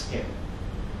into my skin.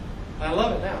 And I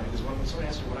love it now because when somebody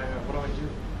asks me what do I do?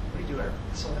 What do you do, Eric?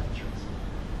 I sell life insurance.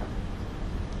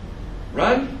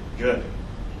 Run? Good.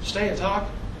 Stay and talk?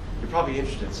 You're probably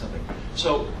interested in something.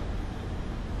 So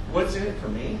what's in it for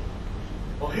me?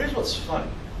 Well, here's what's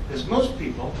funny. Because most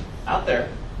people out there,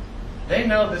 they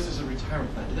know this is a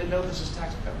retirement plan. Do they know this is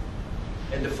tax code?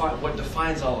 And what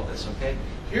defines all of this, okay?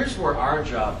 Here's where our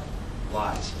job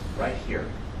lies, right here,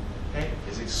 okay,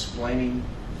 is explaining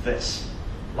this.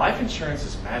 Life insurance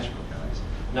is magical, guys.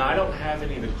 Now, I don't have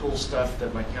any of the cool stuff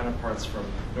that my counterparts from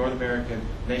North American,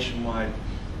 Nationwide,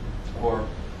 or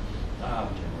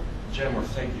Genworth,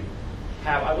 thank you,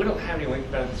 have. We don't have any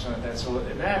linked benefits or anything like that. So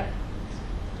in that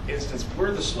instance,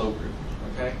 we're the slow group,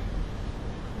 okay?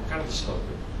 We're kind of the slow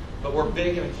group. But we're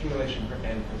big in accumulation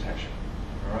and protection,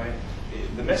 all right?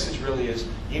 The message really is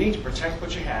you need to protect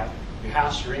what you have, your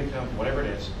house, your income, whatever it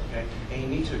is, okay? And you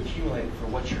need to accumulate for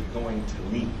what you're going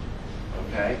to need,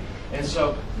 okay? And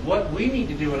so what we need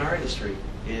to do in our industry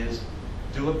is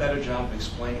do a better job of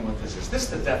explaining what this is. This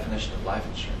is the definition of life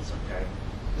insurance, okay?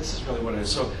 This is really what it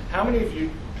is. So how many of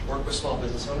you work with small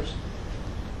business owners?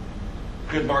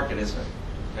 Good market, isn't it?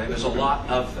 Okay? There's a lot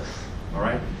of them, all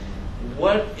right?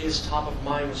 What is top of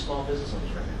mind with small business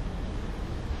owners right now?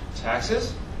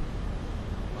 Taxes?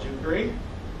 Do you agree?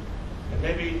 And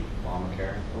maybe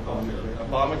Obamacare,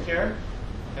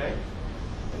 okay?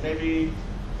 And maybe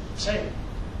saving,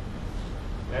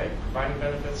 okay? Providing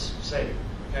benefits, saving,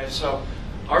 okay? So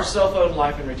our self-owned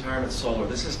life and retirement solar,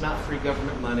 this is not free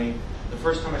government money. The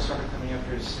first time I started coming up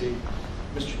here to see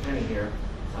Mr. Pinney here,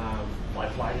 I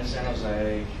fly into San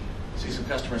Jose, see some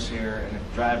customers here, and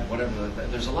drive whatever.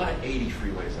 There's a lot of 80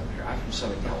 freeways up here. I'm from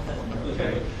Southern California,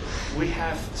 okay? We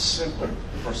have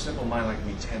for a simple mind like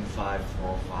me, 10, 5,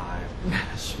 4,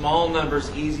 5. Small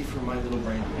numbers, easy for my little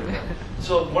brain to get around.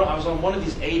 So I was on one of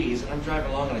these 80s, and I'm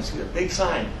driving along, and I see a big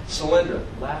sign, Solyndra.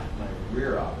 Laughed my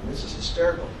rear off. And this is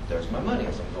hysterical. There's my money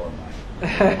as I'm going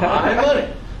by. My money.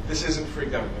 This isn't free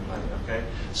government money, okay?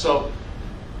 So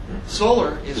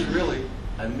solar is really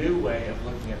a new way of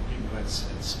looking at people and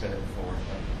spin it forward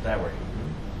that way.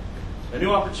 A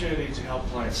new opportunity to help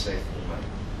clients save money,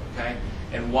 okay?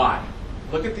 And why?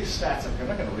 Look at these stats. I'm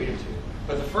not going to read it to you,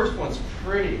 but the first one's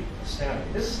pretty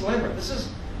astounding. This is Genworth. This is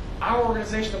our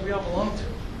organization that we all belong to.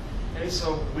 Okay,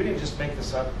 so we didn't just make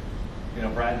this up. You know,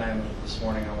 Brad and I this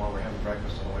morning while we're having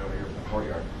breakfast on the way over here from the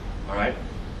courtyard. All right.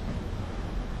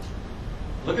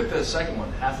 Look at the second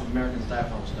one. Half of Americans die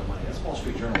from almost no money. That's Wall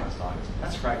Street Journal last August.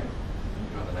 That's frightening.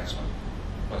 Go to the next one.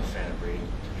 I'm a fan of reading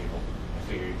to people. I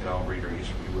figure you could all read or you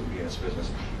wouldn't be in this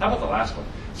business. How about the last one?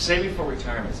 Saving for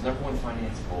retirement is #1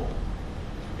 finance goal.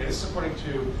 Okay, this is according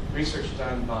to research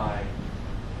done by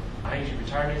ING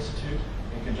Retirement Institute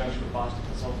in conjunction with Boston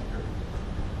Consulting Group.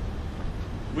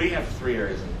 We have 3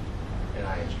 areas in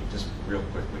ING, just real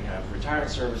quick. We have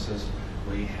retirement services,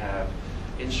 we have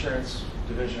insurance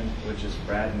division, which is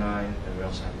Brad and I, and we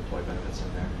also have employee benefits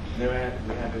in there. And then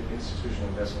we have an institutional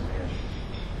investment management.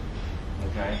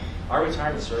 Okay? Our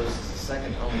retirement service is the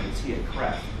second only to Tia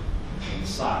Craft in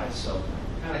size, so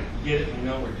kind of get it, we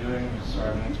know what we're doing. Sorry,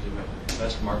 I'm going to have to do my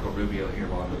best Marco Rubio here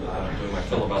while I'm doing my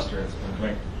filibuster. It's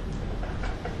going to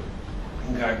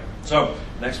Okay, so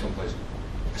next one, please.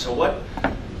 So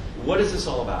what is this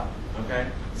all about? Okay,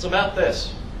 it's about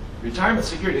this. Retirement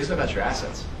security isn't about your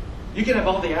assets. You can have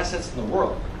all the assets in the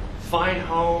world, fine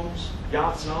homes,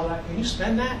 yachts, and all that. Can you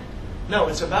spend that? No,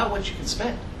 it's about what you can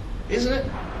spend, isn't it?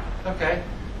 Okay.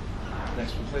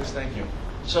 Next one, please. Thank you.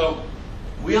 So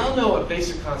we all know a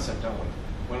basic concept, don't we,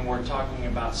 when we're talking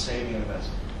about saving and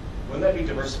investing? Wouldn't that be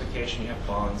diversification? You have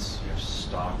bonds, you have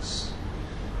stocks,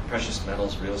 precious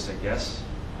metals, real estate, yes?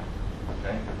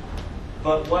 Okay.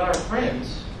 But what our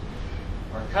friends,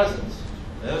 our cousins,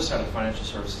 on the other side of the financial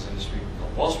services industry,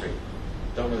 called Wall Street,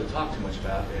 don't really talk too much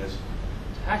about is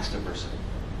tax diversity.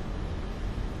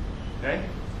 Okay?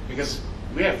 Because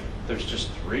there's just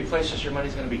 3 places your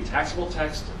money's going to be taxable,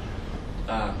 taxed,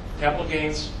 capital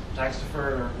gains, tax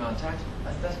deferred, or non-tax.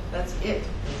 That's it.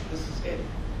 This is it.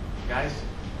 Guys,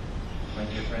 my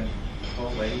dear friend,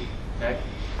 Nichole, lady, okay?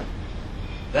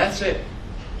 That's it.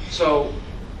 So,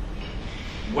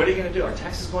 what are you going to do? Are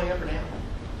taxes going up or down?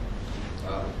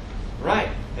 Right.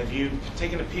 Have you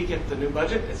taken a peek at the new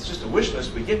budget? It's just a wish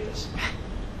list. We get this.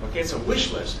 Okay, it's a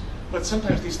wish list. But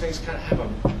sometimes these things kind of have a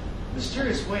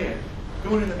mysterious way of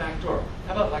going in the back door.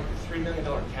 How about like the $3 million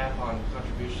cap on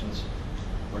contributions,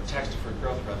 or tax-deferred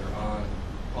growth, rather, on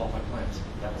qualified plans?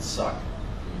 That would suck.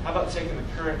 How about taking the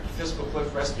current fiscal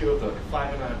cliff rescue of the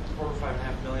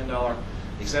 $5.5 million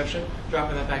exemption,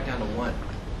 dropping that back down to 1?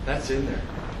 That's in there.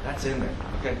 That's in there.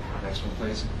 Okay, next one,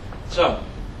 please. So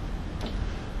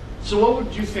what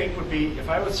would you think would be, if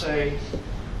I would say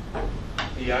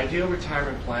the ideal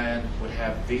retirement plan would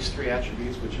have these 3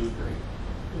 attributes, would you agree?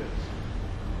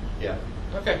 Yeah.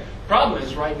 Okay. Problem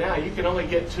is, right now, you can only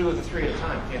get 2 of the 3 at a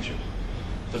time, can't you?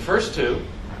 The first 2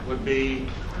 would be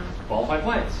qualified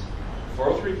plans.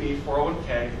 403B,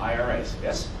 401K, IRAs,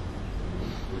 yes?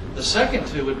 The second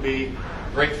 2 would be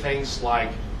great things like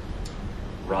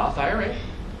Roth IRA,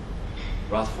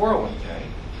 Roth 401K,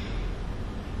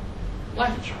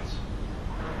 life insurance,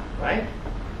 right?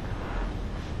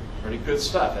 Pretty good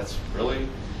stuff. That's really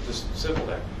just simple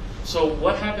there. So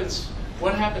what happens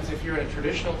if you're in a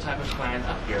traditional type of plan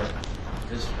up here,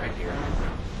 this right here,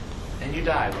 and you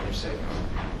die when you're saving?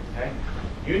 Okay?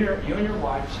 You and your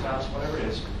wife, spouse, whatever it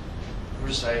is, we're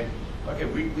going to say, okay,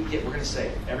 we're going to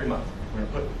save every month. We're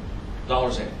going to put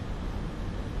dollars in.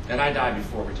 And I die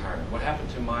before retirement. What happened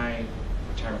to my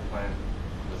retirement plan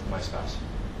with my spouse?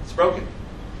 It's broken.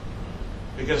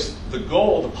 Because the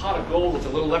gold, the pot of gold with the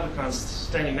little leprechauns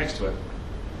standing next to it,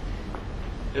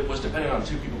 it was dependent on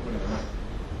 2 people putting the money.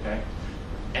 Okay?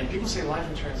 And people say life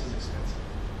insurance is expensive.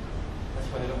 That's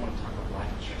why they don't want to talk about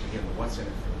life insurance. Again, but what's in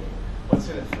it for me? What's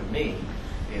in it for me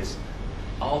is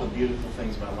all the beautiful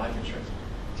things about life insurance.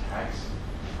 Tax,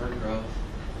 deferred growth,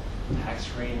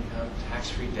 tax-free income,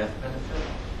 tax-free death benefit.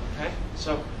 Okay?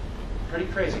 So, pretty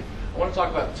crazy. I want to talk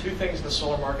about 2 things in the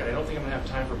solar market. I don't think I'm going to have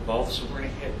time for both, so we're going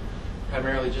to hit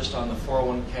primarily just on the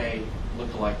 401k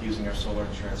lookalike using our solar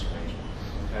insurance arrangement.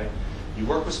 Okay? You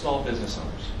work with small business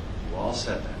owners. You all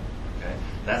said that. Okay?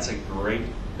 That's a great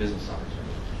business opportunity.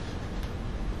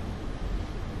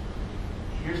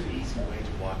 Here's the easy way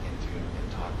to walk into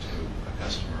and talk to a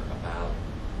customer about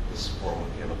this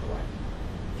 401k lookalike.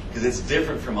 Because it's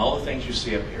different from all the things you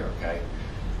see up here, okay?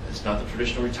 It's not the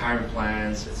traditional retirement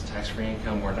plans. It's tax-free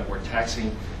income. We're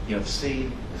taxing, the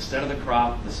seed instead of the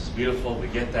crop. This is beautiful. We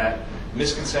get that.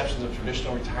 Misconceptions of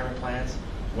traditional retirement plans.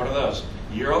 What are those?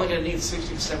 You're only going to need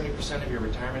 60 to 70% of your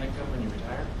retirement income when you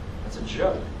retire. That's a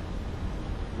joke.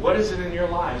 What is it in your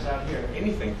lives out here?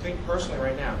 Anything. Think personally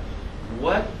right now.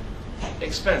 What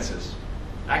expenses,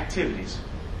 activities,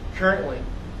 currently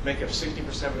make up 60 to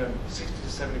 70%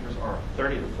 or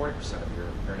 30 to 40% of your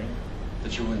earning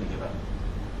that you're willing to give up?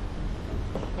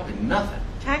 Probably nothing.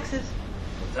 Taxes.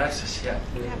 Well, taxes, yeah.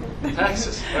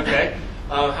 Taxes. Okay.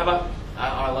 How about?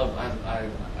 I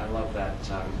love that.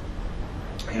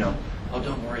 Oh,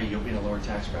 don't worry, you'll be in a lower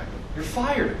tax bracket. You're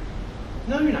fired.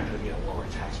 No, you're not going to be in a lower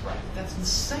tax bracket. That's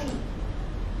insane.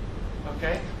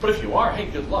 Okay? But if you are, hey,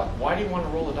 good luck. Why do you want to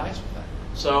roll the dice with that?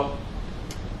 So,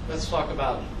 let's talk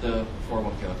about the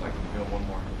 401k. Looks like we're doing one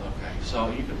more. Okay. So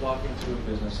you could walk into a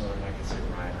business owner and I could say,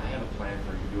 Ryan, I have a plan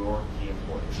for your key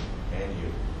employees and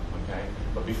you. Okay?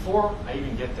 But before I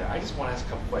even get there, I just want to ask a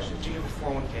couple questions. Do you have a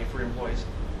 401k for your employees?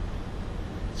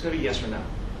 It's going to be yes or no.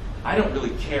 I don't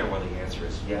really care whether the answer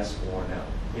is yes or no.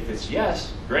 If it's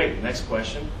yes, great. Next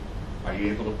question, are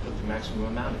you able to put the maximum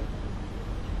amount in?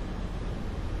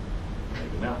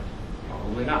 Maybe not.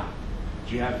 Probably not.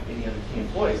 Do you have any other key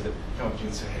employees that come up to you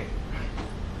and say, hey,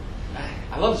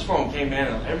 I love this 401k, man,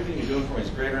 and everything you're doing for me is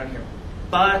great around here,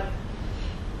 but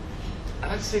I'd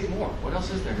like to save more. What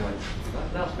else is there? You're like,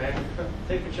 nothing else, man.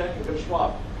 Take your check and go to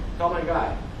Schwab. Call my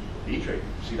guy. E-Trade.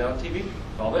 See that on TV?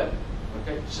 Call them.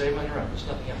 Okay? Save on your own. There's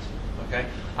nothing else. Okay?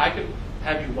 I could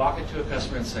have you walk into a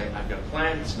customer and say, I've got a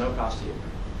plan. It's no cost to you.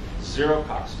 0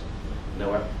 cost.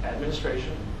 No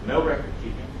administration. No record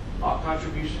keeping. All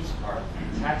contributions are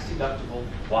tax deductible.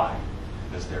 Why?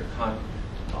 Because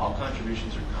all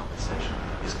contributions are compensation.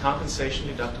 Is compensation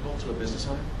deductible to a business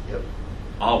owner? Yep.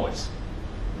 Always.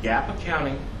 GAAP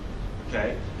accounting,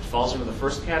 okay, it falls into the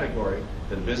first category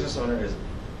that a business owner is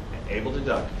able to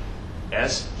deduct.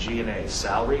 SG&A,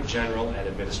 salary, general, and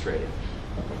administrative.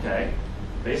 Okay?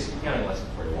 Basic accounting lesson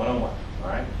for you, 101. All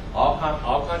right?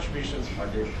 All contributions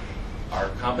are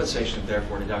compensation,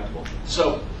 therefore deductible.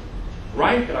 So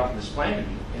Ryan could offer this plan to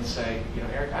you and say,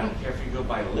 Eric, I don't care if you go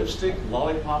buy lipstick,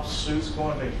 lollipops, suits, go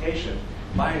on vacation,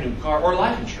 buy a new car, or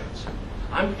life insurance.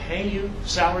 I'm paying you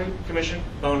salary, commission,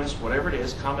 bonus, whatever it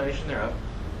is, combination thereof.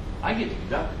 I get to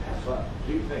deduct it. Have fun.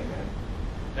 Do your thing, man.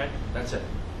 Okay? That's it.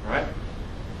 All right?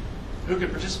 Who can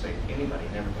participate? Anybody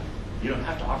and everybody. You don't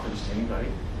have to offer this to anybody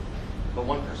but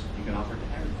one person. You can offer it to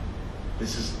everybody.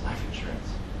 This is life insurance.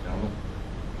 Gentlemen.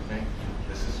 Okay?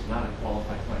 This is not a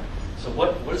qualified plan. So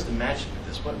what is the magic of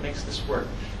this? What makes this work?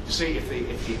 You see,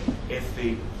 if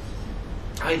the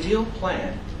ideal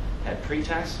plan had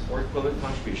pre-tax or equivalent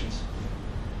contributions,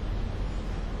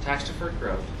 tax-deferred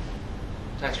growth,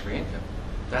 tax-free income,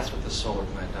 that's what the solar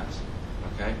plan does.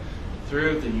 Okay?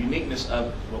 through the uniqueness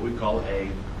of what we call a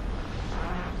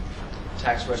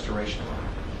tax restoration loan.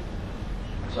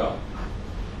 So,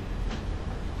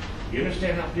 you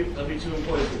understand how W-2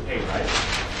 employees get paid, right?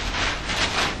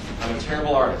 I'm a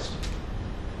terrible artist.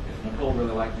 If Nichole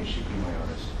really liked me, she'd be my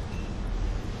artist.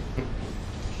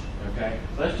 Okay?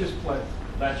 Let's just put,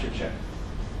 that's your check.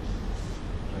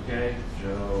 Okay?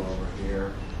 Joe over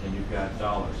here, and you've got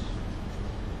dollars.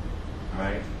 All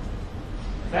right?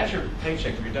 If that's your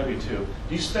paycheck for your W-2, do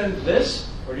you spend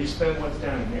this, or do you spend what's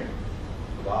down in here?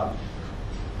 The bottom.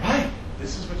 Right.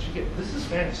 This is what you get. This is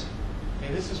fantasy.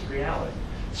 Okay, this is reality.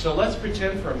 So let's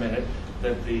pretend for a minute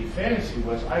that the fantasy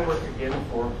was I work again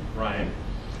for Ryan,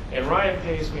 and Ryan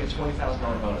pays me a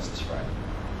 $20,000 bonus this Friday.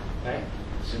 Okay?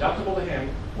 It's deductible to him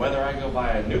whether I go buy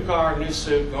a new car, new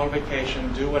suit, go on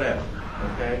vacation, do whatever.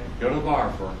 Okay? Go to the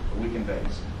bar for a week in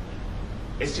Vegas.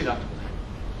 It's deductible to him.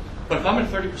 But if I'm in a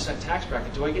 30% tax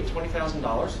bracket, do I get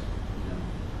 $20,000?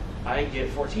 I get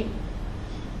 14.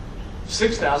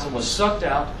 6,000 was sucked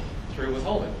out through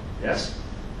withholding. Yes?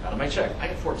 Out of my check. I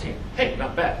get 14. Hey,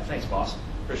 not bad. Thanks, boss.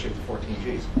 Appreciate the 14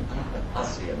 G's. I'll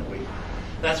see you in a week.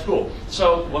 That's cool.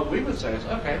 So what we would say is,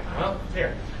 okay, well,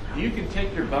 here. You can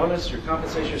take your bonus, your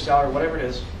compensation, your salary, whatever it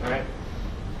is, all right?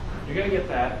 You're going to get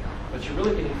that, but you're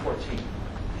really getting 14.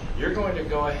 You're going to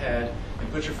go ahead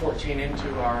and put your 14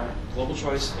 into our Global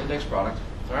Choice Index product,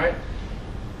 all right?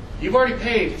 You've already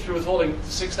paid through withholding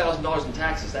 $6,000 in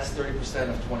taxes. That's 30%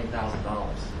 of $20,000,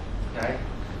 okay?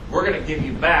 We're going to give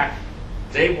you back,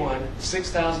 day one,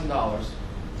 $6,000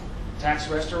 tax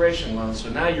restoration loan, so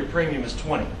now your premium is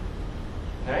 20,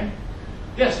 okay?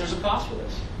 Yes, there's a cost for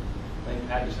this. I think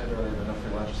Pat just said earlier, enough for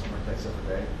lunch or something takes up a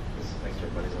day. Thanks to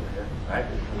everybody's over here, right?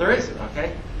 There isn't,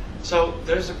 okay? So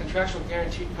there's a contractual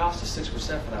guaranteed cost of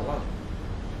 6% for that loan.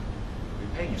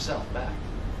 You're paying yourself back.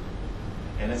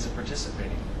 And it's a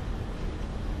participating loan.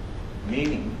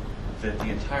 Meaning that the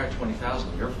entire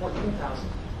 $20,000, you're $14,000.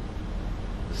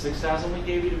 The $6,000 we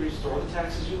gave you to restore the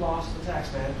taxes you lost to the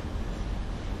tax man,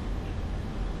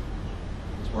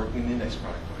 it's working in the index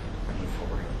product. We're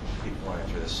going to keep flying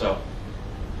through this. So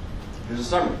here's a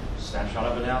summary, snapshot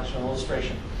of an actual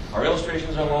illustration. Our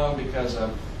illustrations are long because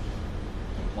of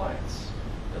compliance.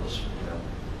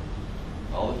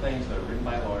 All the things that are written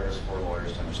by lawyers for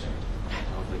lawyers to understand.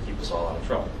 Hopefully keep us all out of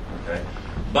trouble. Okay?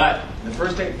 But the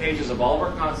first 8 pages of all of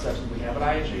our concepts that we have at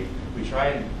IAG, we try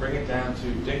and bring it down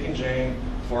to Dick and Jane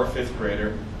for a 5th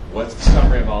grader. What's the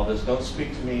summary of all this? Don't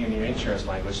speak to me in your insurance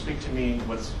language. Speak to me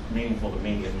what's meaningful to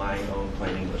me in my own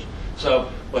plain English. So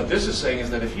what this is saying is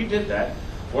that if you did that,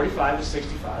 45 to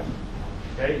 65,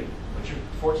 okay, put your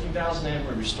 14,000 in,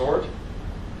 we restored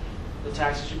the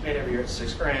taxes you paid every year at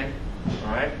 $6,000,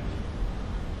 all right?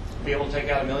 Be able to take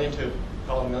out $1.2 million,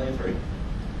 call it $1.3 million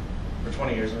for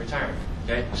 20 years in retirement.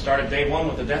 Okay, started day one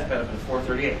with a death benefit of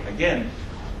 $438. Again,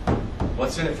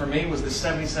 what's in it for me was this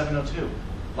 7702.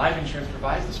 Life insurance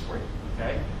provides this for you.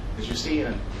 Okay, because you see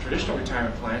in a traditional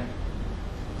retirement plan,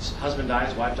 husband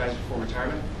dies, wife dies before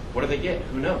retirement. What do they get?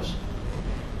 Who knows?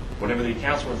 Whatever the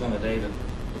account's worth on the day that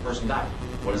the person died.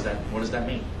 What does that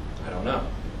mean? I don't know.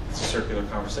 It's a circular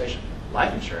conversation.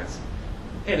 Life insurance.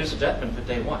 Hey, there's a death benefit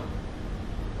day one.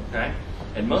 Okay,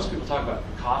 and most people talk about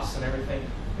costs and everything.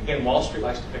 Again, Wall Street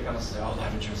likes to pick on us and say, oh,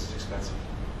 life insurance is expensive.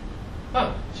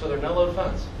 Oh, so they're no-load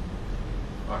funds.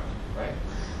 Aren't, right?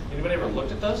 Anybody ever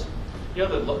looked at those? You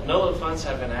know, the no-load funds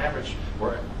have an average,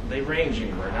 where they range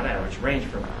anywhere, not average, range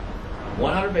from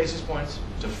 100 basis points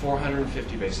to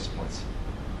 450 basis points.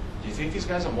 Do you think these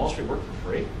guys on Wall Street work for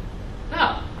free?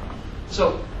 No.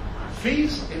 So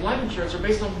fees in life insurance are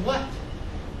based on what?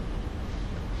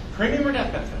 Premium or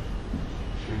death benefit?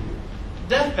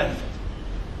 Death benefit.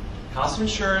 Cost of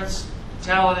insurance,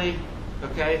 mortality,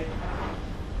 okay,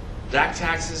 DAC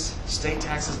taxes, state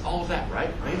taxes, all of that,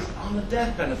 right? Based on the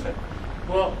death benefit.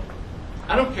 Well,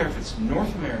 I don't care if it's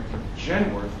North American,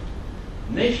 Genworth,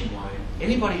 Nationwide,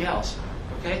 anybody else,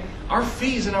 okay? Our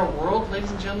fees in our world,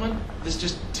 ladies and gentlemen, this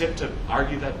just tip to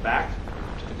argue that back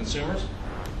to the consumers,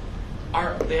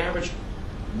 they average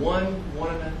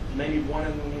maybe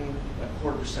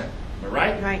 1.25%. Am I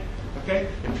right? Right. Okay?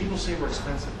 And people say we're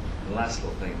expensive. The last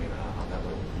little thing, on that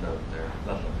little note there,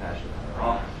 nothing I'm passionate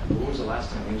about. When was the last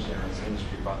time the insurance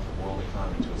industry brought the world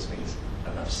economy to its knees?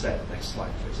 Enough said. Next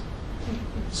slide, please.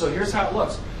 So here's how it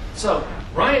looks. So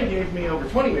Ryan gave me over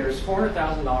 20 years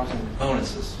 $400,000 in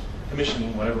bonuses,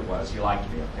 commission, whatever it was. He liked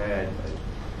me, okay?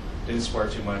 I didn't swear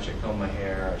too much. I combed my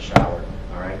hair. I showered.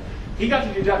 All right. He got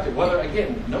to deduct it. Whether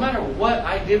again, no matter what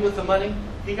I did with the money,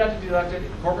 he got to deduct it.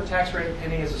 Corporate tax rate,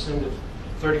 Pinney is assumed at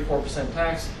 34%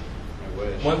 tax.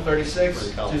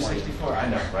 136, 264. I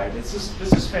know, right? This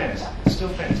is fantasy. It's still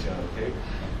fantasy, okay?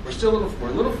 we're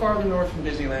a little farther north from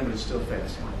Disneyland, but it's still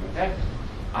Fantasyland. Okay.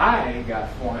 I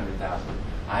got 400,000.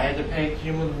 I had to pay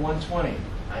cumulative 120.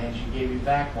 ING gave me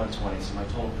back 120, so my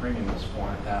total premium was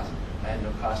 400,000. I had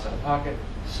no cost out of pocket,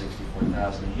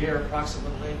 64,000 a year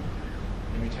approximately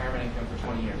in retirement income for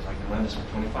 20 years. I can run this for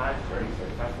 25, 30,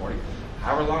 35, 40,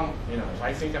 however long. If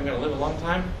I think I'm going to live a long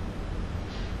time,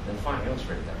 then fine,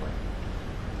 illustrate it that way.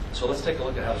 So let's take a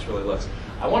look at how this really looks.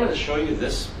 I wanted to show you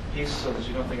this piece so that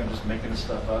you don't think I'm just making this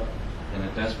stuff up in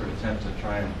a desperate attempt to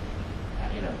try and,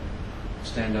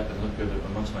 stand up and look good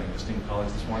amongst my esteemed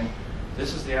colleagues this morning.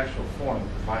 This is the actual form that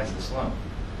provides this loan.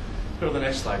 Let's go to the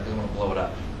next slide because I want to blow it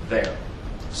up. There.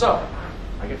 So,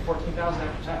 I get $14,000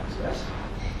 after tax, yes?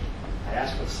 I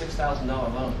ask for the $6,000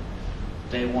 loan,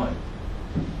 day one.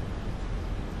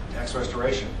 Tax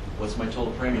restoration. What's my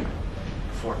total premium?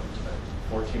 14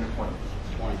 or 20?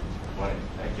 20.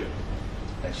 Thank you.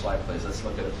 Next slide, please. Let's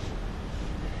look at it.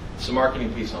 It's a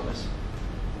marketing piece on this.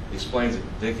 It explains it.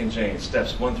 Dick and Jane,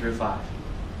 steps 1 through 5.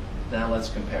 Now let's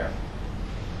compare.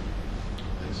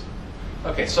 Please.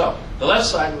 Okay, so the left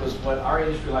side was what our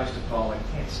industry likes to call, I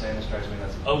can't stand this, drives me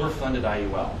nuts, overfunded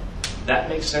IUL. That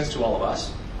makes sense to all of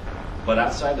us. But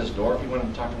outside this door, if you went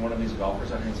and talked to one of these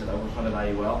golfers out here and said overfunded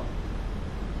IUL,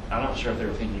 I'm not sure if they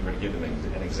were thinking you were going to give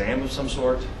them an exam of some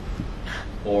sort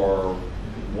or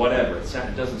whatever.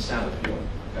 It doesn't sound appealing.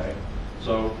 Okay,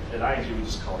 so at ING we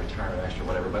just call it retirement extra,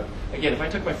 whatever. But again, if I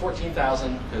took my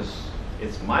 $14,000 because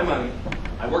it's my money,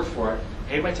 I worked for it,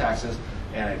 paid my taxes,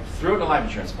 and I threw it in a life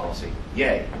insurance policy,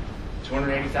 yay,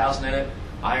 $280,000 in it.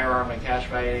 IRR, my cash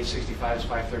value at age 65 is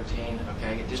 513. Okay,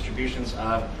 I get distributions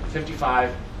of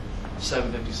 55,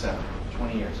 757.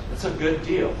 20 years. It's a good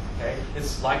deal. Okay,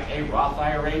 it's like a Roth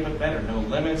IRA but better. No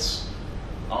limits,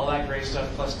 all that great stuff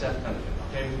plus death benefit.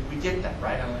 Okay, we get that,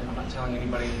 right? I'm not telling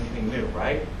anybody anything new,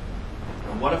 right?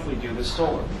 And what if we do this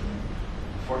solar?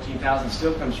 14,000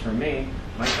 still comes from me.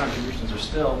 My contributions are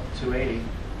still 280.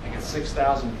 I get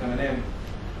 6,000 coming in.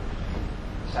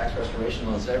 Tax restoration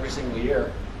loans every single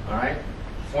year. All right,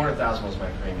 400,000 was my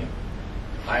premium.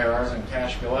 IRRs and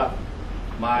cash go up.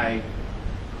 My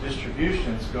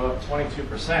distributions go up 22%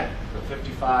 from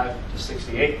 55 to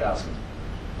 68,000.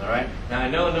 All right. Now I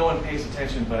know no one pays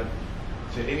attention, but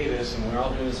to any of this, and we're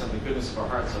all doing this out of the goodness of our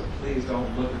hearts. So please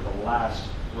don't look at the last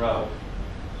row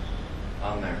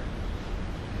on there.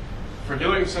 For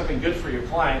doing something good for your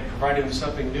client, providing them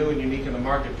something new and unique in the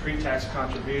market, pre-tax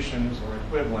contributions or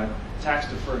equivalent,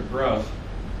 tax-deferred growth,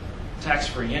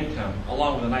 tax-free income,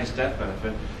 along with a nice death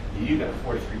benefit, you got a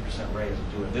 43% raise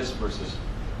of doing this versus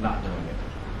not doing it.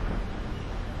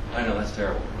 I know that's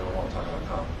terrible. We don't want to talk about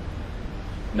comp.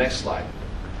 Next slide.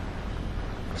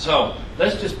 So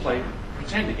let's just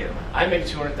pretend to get it. I make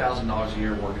 $200,000 a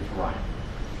year working for Ryan.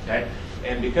 Okay?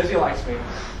 And because he likes me,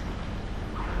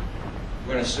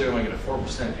 we're going to assume I get a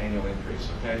 4% annual increase,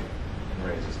 okay? In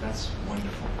raises. That's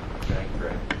wonderful. Okay,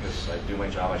 great. Because I do my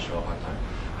job, I show up on time.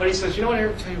 But he says, you know what,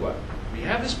 Eric, tell you what, we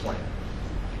have this plan.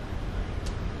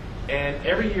 And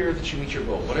every year that you meet your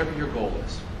goal, whatever your goal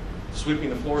is, sweeping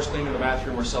the floors, cleaning the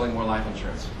bathroom, or selling more life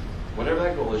insurance. Whatever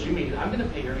that goal is, you meet it. I'm going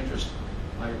to pay your interest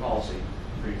on your policy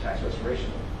for your tax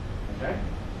restoration. Okay?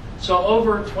 So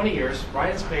over 20 years,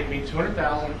 Ryan's paid me $200,000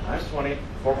 times 20,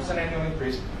 4% annual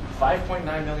increase,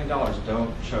 $5.9 million.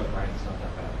 Don't choke, Ryan. It's not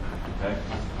that bad. Okay?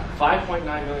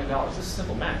 $5.9 million. This is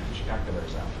simple math. Get your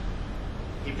calculators out.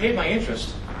 He paid my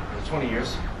interest for 20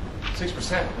 years.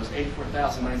 6% was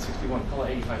 $84,961. Call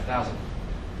it $85,000.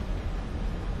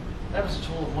 That was a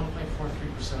total of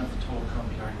 1.43% of the total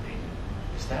company already paid.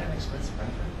 Is that an expensive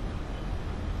benefit?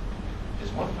 Is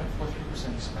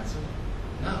 1.43% expensive?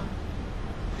 No,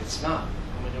 it's not.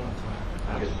 How am I doing on time?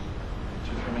 I get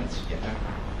 2-3 minutes? Yeah.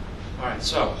 All right,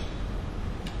 so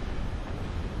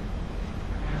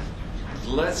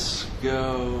let's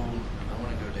go. I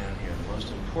want to go down here. The most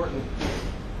important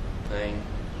thing.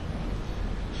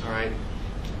 All right.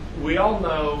 We all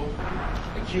know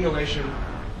accumulation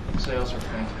sales are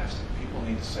fantastic. People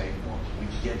need to save more. We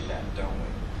get that, don't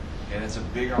we? And it's a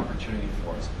big opportunity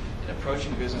for us. And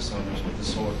approaching business owners with the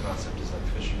solar concept is like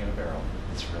fishing in a barrel.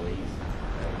 It's really easy.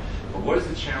 Okay? But what is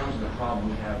the challenge and the problem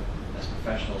we have as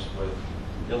professionals with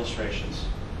illustrations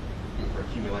for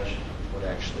accumulation? What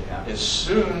actually happens? As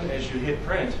soon as you hit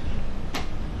print,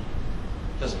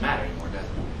 it doesn't matter anymore, does it?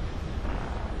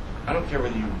 I don't care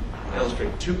whether you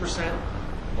illustrate 2%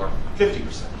 or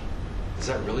 50%. Is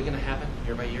that really going to happen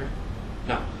year by year?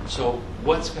 No. So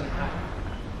what's going to happen?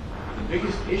 The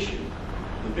biggest issue,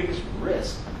 the biggest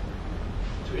risk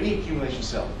to any accumulation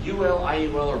sale, UL,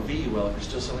 IUL, or VUL, if you're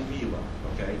still selling VUL,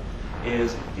 okay,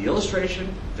 is the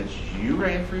illustration that you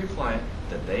ran for your client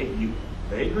that they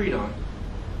agreed on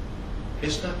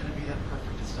It's not going to be that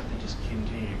perfect. It's not going to just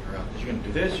continue to grow. Because you're going to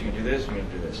do this, you're going to do this, you're going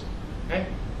to do this. Okay?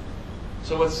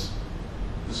 So what's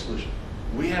the solution?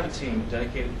 We have a team, a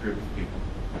dedicated group of people.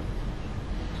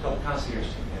 It's called the concierge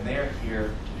team, and they are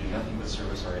here to do nothing but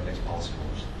service our index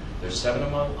policyholders. There's 7 of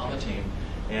them on the team,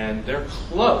 and they're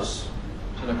close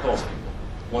to Nichole's people,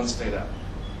 one state up.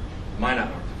 Minot,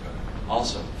 North Dakota.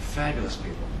 Also, fabulous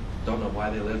people. Don't know why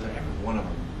they live there. Every one of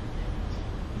them.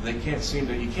 You can't seem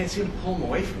to pull them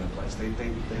away from the place. They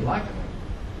like them.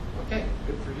 Okay,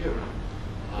 good for you.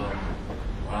 Well,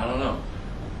 I don't know.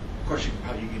 Of course, you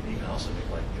can also make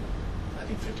like, I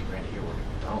think $50,000 a year working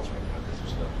at McDonald's right now because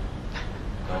there's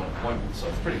no unemployment. So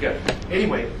it's pretty good.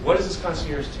 Anyway, what does this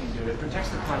concierge team do? It protects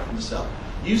the client from the sell.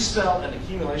 You sell an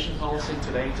accumulation policy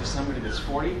today to somebody that's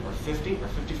 40 or 50 or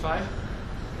 55.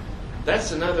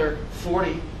 That's another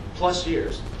 40 plus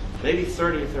years, maybe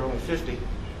 30 if they're only 50.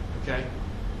 Okay?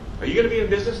 Are you going to be in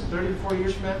business in 30 to 40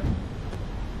 years from now?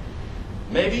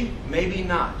 Maybe, maybe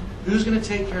not. Who's going to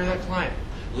take care of that client?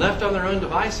 Left on their own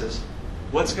devices,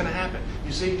 what's going to happen?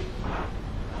 You see,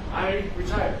 I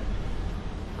retired.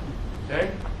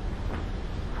 Okay?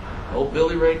 Old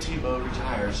Billy Ray Thibault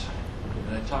retires.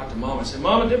 And I talked to Mom. I said,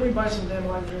 Mama, didn't we buy some damn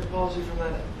life insurance policy from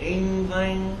that AIM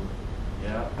thing?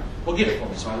 Yeah. Well, get it for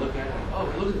me. So I look at it.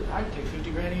 Oh, look at it. I can take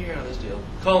 $50,000 a year out of this deal.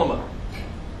 Call him up.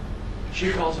 She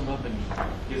calls him up and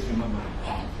gives me my money.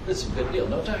 Oh, this is a good deal.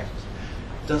 No taxes.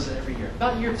 Does it every year.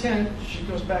 About year 10, she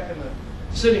goes back in the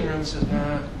sitting room and says,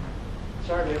 nah,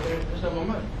 sorry, babe, there's no more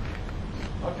money.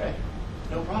 Okay,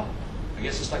 no problem. I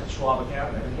guess it's like the Schwab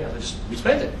account and everything else. We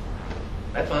spend it.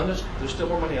 That's fine. There's still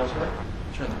more money elsewhere.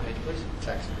 Turn the page, please.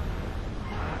 Tax.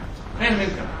 Phantom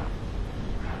income.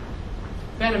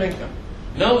 Phantom income.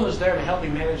 No one was there to help me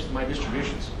manage my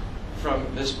distributions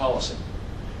from this policy.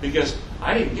 Because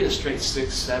I didn't get a straight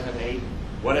 6, 7, 8,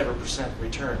 whatever %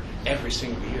 return every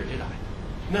single year, did I?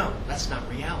 No, that's not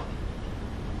reality.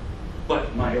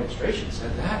 But my illustration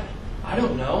said that. I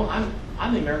don't know.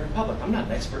 I'm the American public. I'm not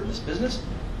an expert in this business.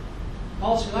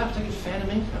 Policy Life taking phantom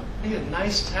income. They get a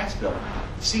nice tax bill.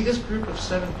 See, this group of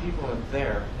 7 people are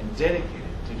there and dedicated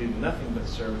to do nothing but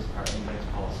service our index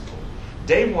policy.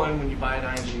 Day 1, when you buy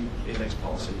an ING index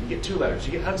policy, you get 2 letters.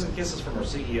 You get hugs and kisses from our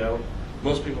CEO.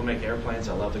 Most people make airplanes.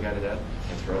 I love the guy to death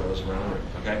and throw those around the room.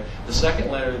 Okay. The second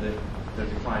letter that the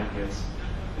client gets,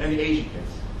 and the agent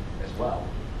gets as well.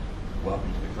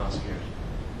 Welcome to the concierge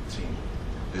team.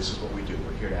 This is what we do.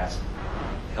 We're here to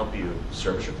help you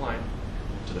service your client.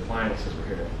 To the client, it says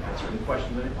we're here to answer any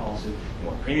questions on your policy. You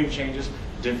want premium changes,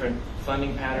 different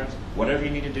funding patterns, whatever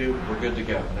you need to do, we're good to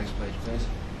go. Next page, please.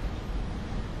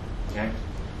 Okay.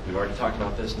 We've already talked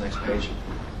about this. Next page.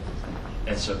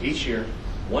 And so each year,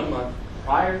 1 month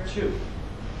prior to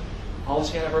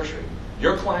policy anniversary,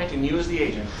 your client and you as the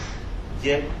agent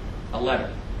get a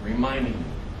letter reminding you.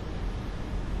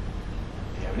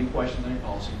 If you have any questions on your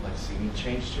policy, like to see any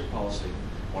changes to your policy,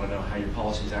 want to know how your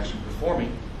policy is actually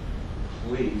performing,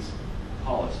 please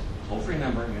call us. Toll-free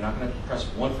number. You're not going to press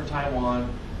 1 for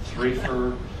Taiwan, 3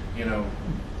 for,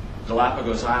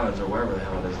 Galapagos Islands or wherever the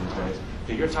hell it is these days.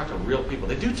 Okay, you're going to talk to real people.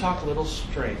 They do talk a little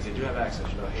strange. They do have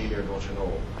accents. Hey there, don't you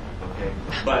know? Okay,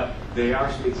 but they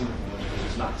are speaking English,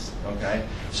 which is nice. Okay,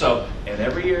 so and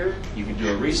every year you can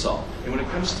do a result. And when it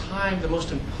comes time, the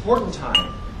most important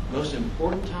time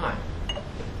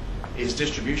is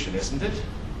distribution, isn't it?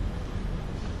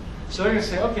 So they're going to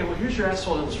say, okay, well, here's your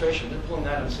asshole illustration. They're pulling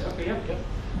that up and say, okay, yep.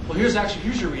 Well, here's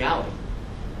your reality.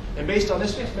 And based on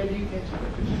this, yes, maybe you can take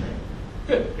it.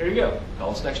 Good, here you go.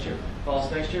 Call us next year. Call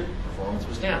us next year. Performance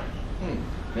was down.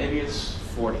 Maybe it's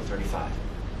 40, 35.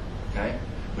 Okay?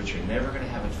 But you're never going to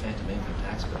have a phantom income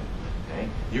tax bill. Okay?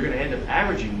 You're going to end up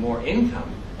averaging more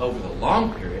income over the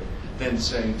long period than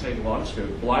saying, I'm just going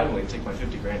to blindly take my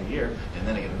 $50,000 a year, and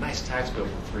then I get a nice tax bill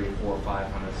for $300,000, $400,000,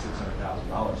 $500,000,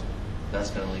 $600,000. That's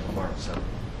going to leave a mark. So,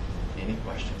 any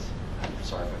questions? I'm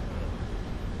sorry if I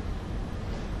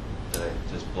did I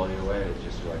just blow you away? Or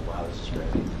just like, wow, this is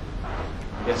crazy.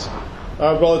 Yes.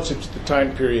 Relative to the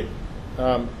time period,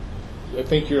 I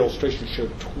think your illustration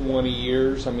showed 20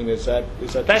 years. I mean, is that?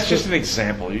 That's just an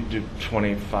example. You do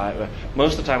 25.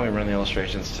 Most of the time, we run the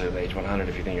illustrations to age 100.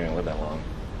 If you think you're going to live that long,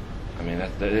 I mean,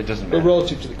 it doesn't matter. But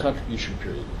relative to the contribution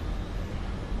period.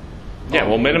 Yeah.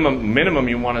 Well, minimum,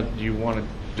 you want to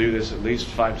do this at least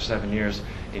 5 to 7 years,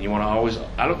 and you want to always.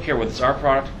 I don't care whether it's our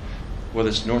product, whether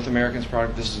it's North American's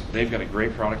product. They've got a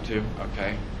great product too.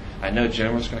 Okay. I know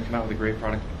Genworth's going to come out with a great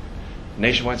product.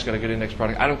 Nationwide's got a good index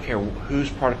product. I don't care whose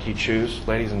product you choose,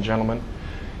 ladies and gentlemen.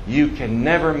 You can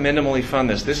never minimally fund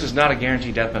this. This is not a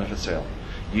guaranteed death benefit sale.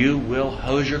 You will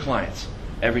hose your clients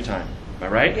every time. Am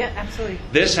I right? Yeah, absolutely.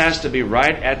 This has to be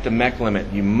right at the MEC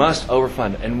limit. You must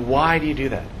overfund. And why do you do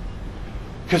that?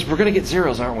 Because we're going to get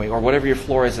zeros, aren't we? Or whatever your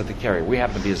floor is at the carrier. We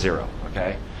happen to be a zero,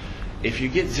 okay? If you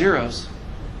get zeros,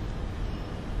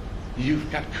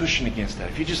 you've got cushion against that.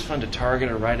 If you just fund a target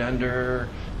or right under,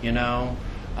 you're going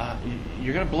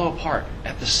to blow apart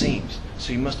at the seams.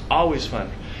 So you must always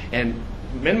fund. And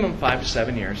minimum 5 to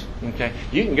 7 years, okay?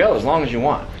 You can go as long as you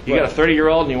want. You got a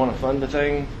 30-year-old and you want to fund the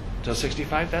thing till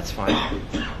 65, that's fine.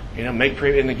 Make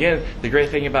premium. And again, the great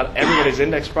thing about everybody's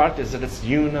index product is that it's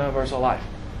universal life.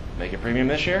 Make a premium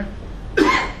this year,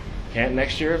 can't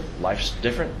next year, life's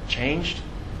different, changed,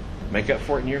 make up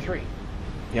for it in year 3.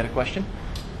 You had a question?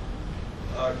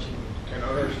 Can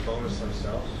owners bonus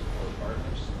themselves or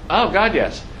partners? Oh, God,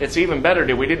 yes. It's even better,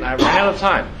 dude. I ran out of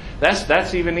time.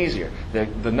 That's even easier.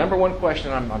 The number one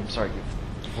question, I'm sorry,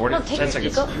 10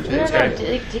 seconds.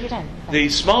 Take your time. The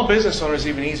small business owner is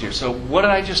even easier. So what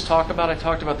did I just talk about? I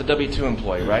talked about the W-2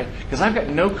 employee, right? Because I've got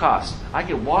no cost. I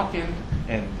could walk in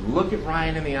and look at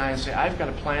Ryan in the eye and say, I've got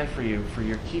a plan for you, for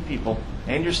your key people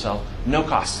and yourself, no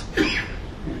cost.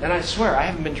 And I swear, I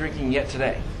haven't been drinking yet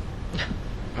today.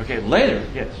 Okay, later,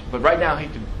 yes. But right now, he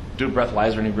could do a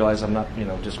breathalyzer and he realized I'm not,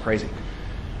 just crazy.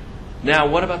 Now,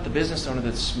 what about the business owner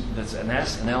that's an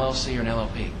S, an LLC, or an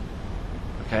LLP?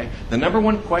 Okay? The number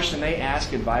one question they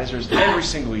ask advisors every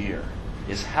single year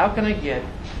is, how can I get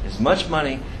as much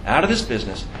money out of this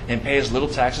business and pay as little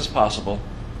tax as possible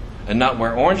and not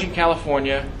wear orange in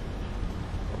California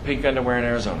or pink underwear in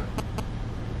Arizona?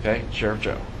 Okay? Sheriff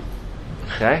Joe.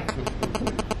 Okay?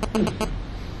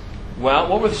 Well,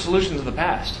 what were the solutions of the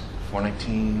past?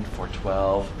 419,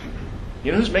 412.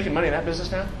 You know who's making money in that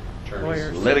business now?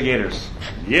 Lawyers. Litigators.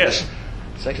 Yes.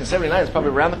 Section 79 is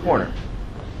probably around the corner.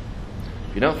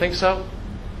 If you don't think so,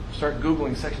 start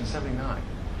Googling Section 79.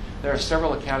 There are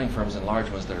several accounting firms and large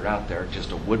ones that are out there,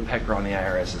 just a woodpecker on the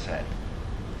IRS's head.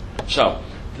 So,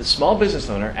 the small business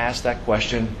owner asks that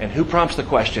question, and who prompts the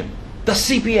question? The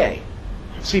CPA.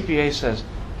 The CPA says,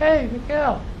 hey,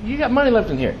 Nichole, you got money left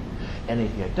in here. And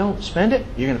if you don't spend it,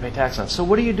 you're going to pay tax on it. So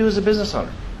what do you do as a business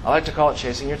owner? I like to call it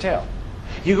chasing your tail.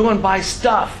 You go and buy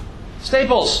stuff.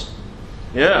 Staples.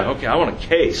 Yeah, okay, I want a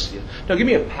case. No, give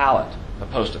me a pallet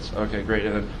of Post-its. Okay, great.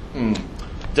 And then,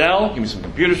 Dell, give me some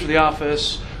computers for the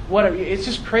office. Whatever. It's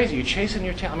just crazy. You're chasing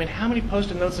your tail. I mean, how many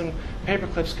Post-it notes and paper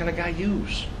clips can a guy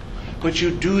use? But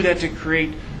you do that to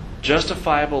create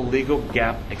justifiable legal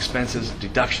gap expenses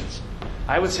deductions.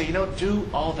 I would say, do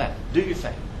all that. Do your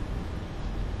thing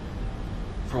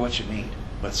for what you need.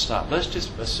 But stop. Let's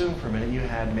just assume for a minute you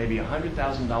had maybe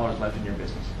 $100,000 left in your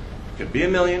business. It could be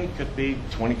 $1 million, could be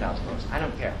 $20,000. I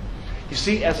don't care. You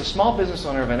see, as a small business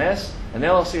owner of an S, an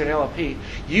LLC, or an LLP,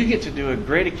 you get to do a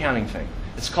great accounting thing.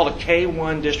 It's called a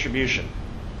K-1 distribution.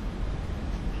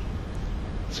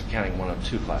 It's accounting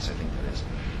 102 class, I think that is.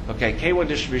 Okay, K-1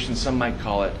 distribution, some might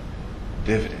call it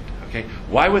dividend. Okay,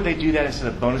 why would they do that instead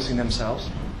of bonusing themselves?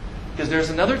 Because there's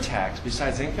another tax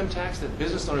besides income tax that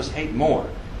business owners hate more.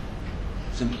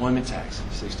 It's employment tax,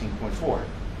 16.4.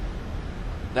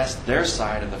 That's their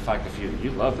side of the FICA feud.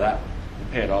 You love that one. You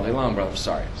pay it all day long, brother.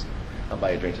 Sorry. I'll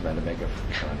buy you a drink tonight to make up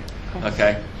for it.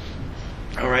 Okay?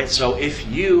 All right, so if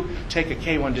you take a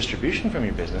K-1 distribution from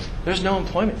your business, there's no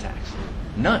employment tax.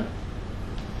 None.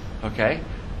 Okay?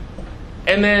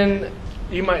 And then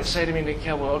you might say to me,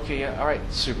 Nichole, well, okay, yeah, all right,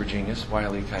 super genius,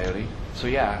 Wile E. Coyote. So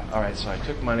yeah, all right, so I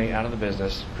took money out of the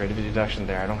business, created a deduction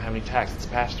there. I don't have any tax. It's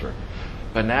passed through.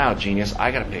 But now, genius,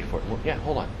 I got to pay for it. Well, yeah,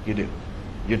 hold on. You do.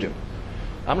 You do.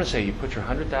 I'm going to say you put your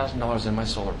 $100,000 in my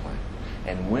solar plan.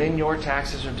 And when your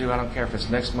taxes are due, I don't care if it's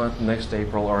next month, next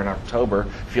April, or in October,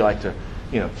 if you like to,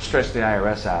 stretch the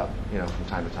IRS out, from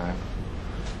time to time,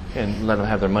 and let them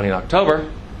have their money in October.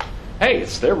 Hey,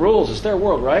 it's their rules. It's their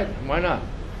world, right? Why not?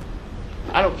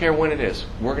 I don't care when it is.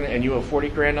 We're gonna, and you owe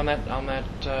 $40,000 on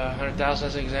that $100,000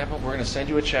 as an example. We're going to send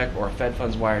you a check or a Fed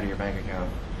funds wire to your bank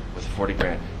account with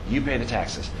 $40,000. You pay the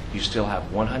taxes. You still have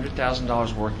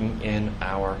 $100,000 working in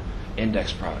our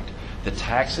index product. The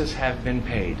taxes have been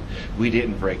paid. We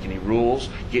didn't break any rules,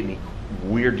 get any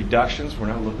weird deductions. We're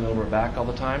not looking over our back all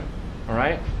the time. All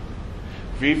right?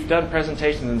 We've done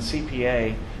presentations in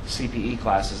CPA, CPE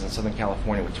classes in Southern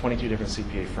California with 22 different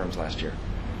CPA firms last year.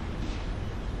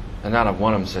 And not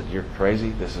one of them said, you're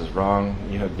crazy, this is wrong,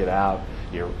 get out,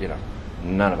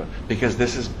 none of it. Because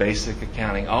this is basic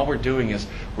accounting. All we're doing is,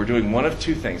 we're doing one of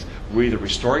two things. We're either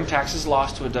restoring taxes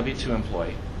lost to a W-2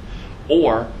 employee,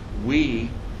 or we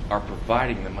are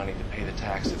providing the money to pay the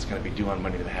tax that's going to be due on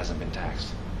money that hasn't been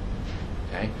taxed.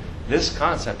 Okay? This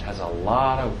concept has a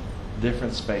lot of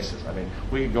different spaces. I mean,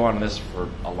 we could go on this for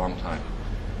a long time.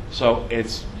 So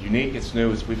it's unique, it's new,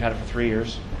 we've had it for 3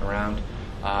 years around.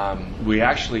 We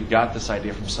actually got this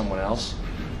idea from someone else,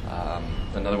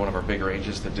 another one of our bigger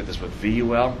agents that did this with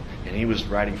VUL, and he was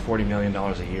writing $40 million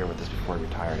a year with this before he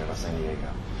retired out of San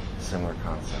Diego. Similar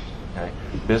concept. Okay?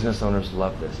 Business owners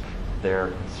love this. They're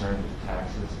concerned with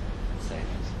taxes and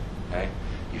savings. Okay?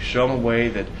 You show them a way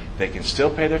that they can still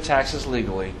pay their taxes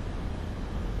legally,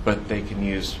 but they can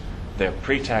use their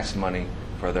pre-tax money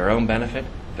for their own benefit.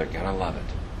 They're going to love it.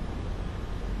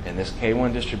 In this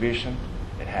K1 distribution,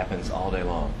 it happens all day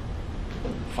long.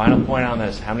 Final point on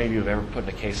this, how many of you have ever put in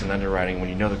a case in underwriting when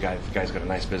you know the guy's got a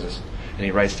nice business and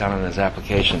he writes down on his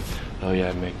application, oh yeah,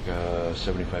 I make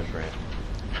 75 grand.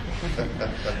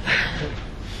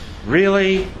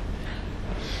 Really?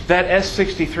 That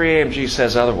S63 AMG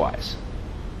says otherwise.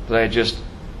 That I just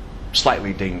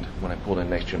slightly dinged when I pulled in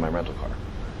next to my rental car.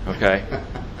 Okay?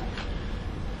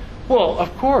 Well,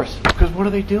 of course, because what are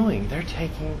they doing? They're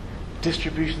taking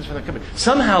distributions from the company.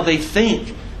 Somehow they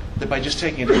think that by just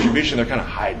taking a distribution, they're kind of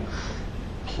hiding.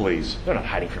 Please. They're not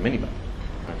hiding from anybody.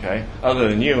 Okay? Other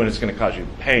than you, and it's going to cause you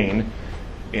pain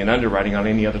in underwriting on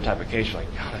any other type of case. You're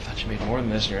like, God, I thought you made more than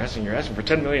this, and you're asking for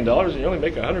 $10 million, and you only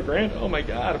make 100 grand? Oh my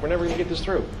God, we're never going to get this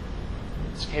through.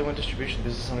 It's K1 distribution.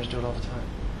 Business owners do it all the time.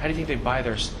 How do you think they buy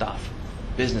their stuff?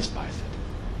 Business buys it.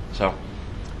 So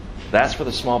that's for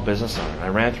the small business owner. I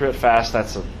ran through it fast.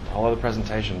 That's a whole other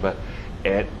presentation, but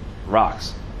it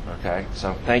rocks. Okay?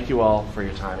 So thank you all for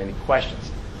your time. Any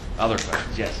questions? Other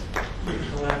questions? Yes?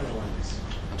 Collateralize.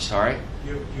 I'm sorry?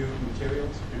 You have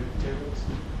materials?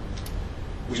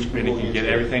 Pinney can get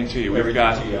everything to you. We've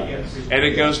got, and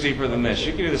it goes deeper than this.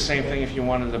 You can do the same thing if you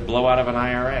wanted to blow out of an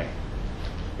IRA.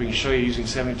 We can show you using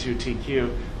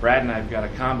 72TQ. Brad and I have got a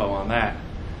combo on that.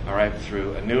 All right,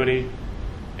 through annuity,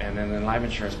 and then in life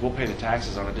insurance, we'll pay the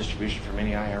taxes on a distribution from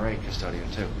any IRA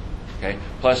custodian too. Okay.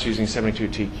 Plus, using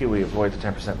 72TQ, we avoid the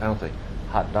 10% penalty.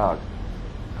 Hot dog.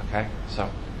 Okay. So,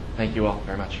 thank you all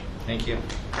very much. Thank you.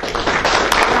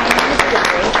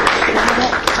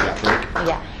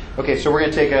 Yeah. Okay, so we're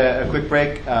going to take a quick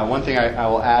break. One thing I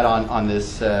will add on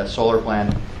this solar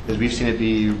plan is we've seen it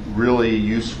be really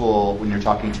useful when you're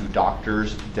talking to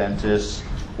doctors, dentists,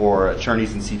 or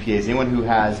attorneys and CPAs. Anyone who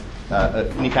has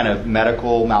any kind of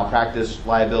medical malpractice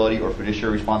liability or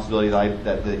fiduciary responsibility,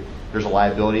 there's a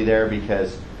liability there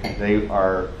because they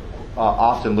are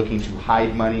often looking to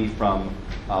hide money from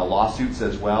lawsuits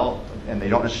as well, and they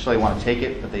don't necessarily want to take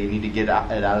it, but they need to get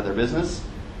it out of their business.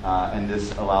 And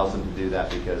this allows them to do that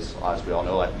because, as we all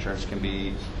know, life insurance can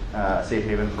be a safe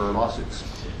haven for lawsuits.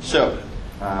 So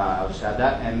I'll just add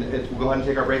that, and we'll go ahead and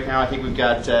take our break now. I think we've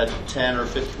got 10 or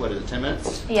 15, 10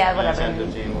 minutes? Yeah, whatever. 10,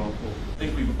 15. I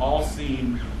think we've all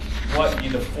seen what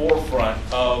in the forefront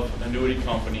of annuity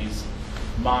companies'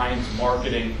 minds,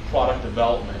 marketing, product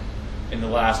development in the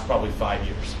last probably 5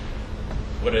 years.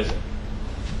 What is it?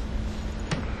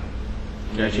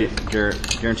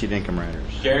 Guaranteed income riders.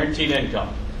 Guaranteed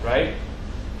income, right?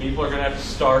 People are going to have to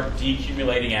start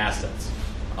decumulating assets.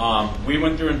 We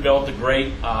went through and built a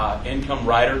great income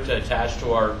rider to attach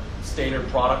to our standard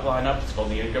product lineup. It's called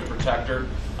the Income Protector.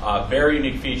 Very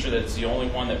unique feature that's the only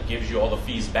one that gives you all the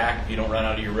fees back if you don't run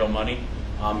out of your real money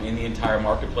in the entire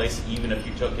marketplace, even if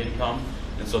you took income.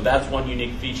 And so that's one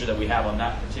unique feature that we have on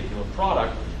that particular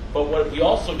product. But what we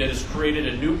also did is created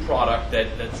a new product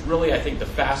that's really, I think, the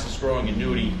fastest growing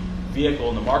annuity vehicle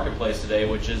in the marketplace today,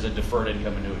 which is a deferred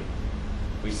income annuity.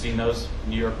 We've seen those.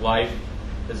 New York Life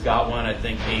has got one. I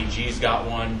think AG's got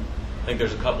one. I think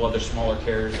there's a couple other smaller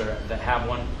carriers that have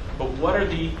one. But what are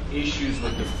the issues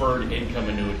with deferred income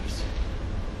annuities?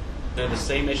 They're the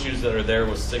same issues that are there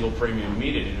with single premium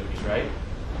immediate annuities, right?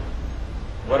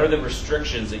 What are the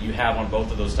restrictions that you have on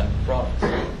both of those type of products?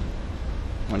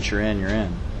 Once you're in, you're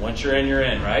in. Once you're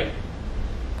in, right?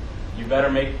 You better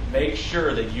make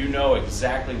sure that you know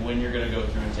exactly when you're going to go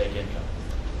through and take income,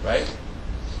 right?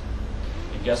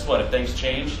 And guess what? If things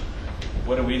change,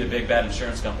 what do we, the big bad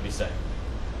insurance company, say?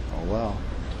 Oh, well.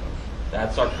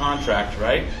 That's our contract,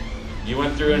 right? You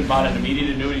went through and bought an immediate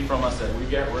annuity from us that we're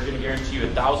going to guarantee you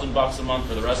 $1,000 a month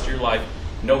for the rest of your life,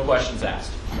 no questions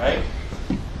asked, right?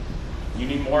 You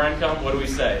need more income, what do we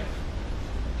say?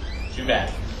 Too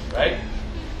bad, right?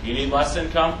 You need less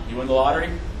income, you win the lottery,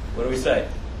 what do we say?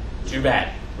 Too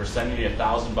bad, we're sending you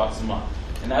 $1,000 a month.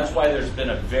 And that's why there's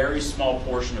been a very small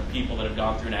portion of people that have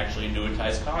gone through and actually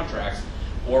annuitized contracts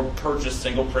or purchased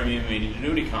single premium immediate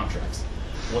annuity contracts.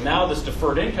 Well, now this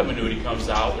deferred income annuity comes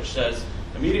out, which says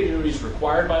immediate annuity is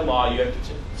required by law. You have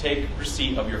to take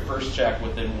receipt of your first check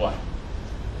within what?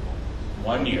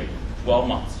 1 year, 12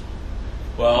 months.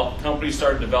 Well, companies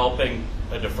started developing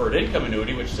a deferred income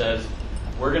annuity, which says,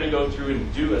 we're going to go through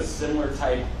and do a similar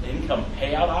type income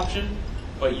payout option,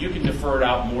 but you can defer it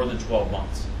out more than 12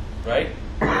 months, right?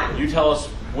 You tell us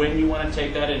when you want to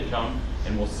take that income,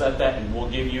 and we'll set that, and we'll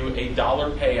give you $1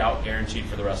 payout guaranteed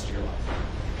for the rest of your life.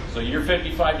 So you're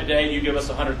 55 today, you give us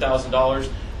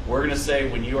 $100,000. We're going to say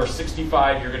when you are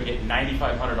 65, you're going to get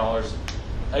 $9,500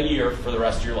 a year for the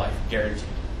rest of your life, guaranteed.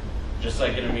 Just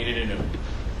like an immediate annuity.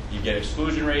 You get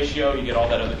exclusion ratio, you get all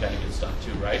that other kind of good stuff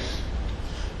too, right?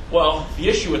 Well, the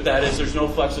issue with that is there's no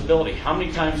flexibility. How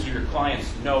many times do your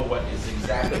clients know what is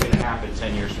exactly going to happen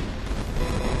 10 years from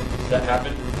now? Does that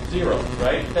happen? 0,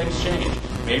 right? Things change.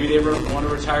 Maybe they want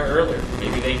to retire earlier.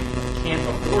 Maybe they can't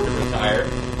afford to retire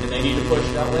and they need to push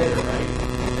it out later, right?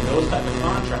 And those type of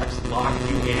contracts lock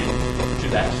you in to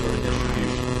that sort of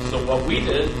distribution. So what we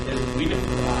did is we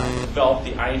developed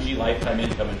the ING Lifetime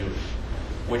Income Annuity,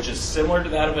 which is similar to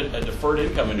that of a deferred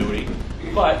income annuity,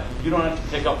 but you don't have to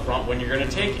pick up front when you're going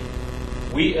to take it.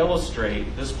 We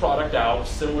illustrate this product out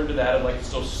similar to that of like a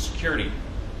Social Security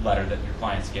letter that your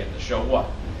clients get to show what?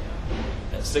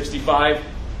 At 65,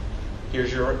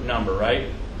 here's your number, right?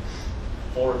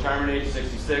 Full retirement age,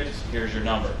 66, here's your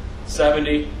number.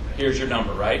 70, here's your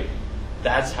number, right?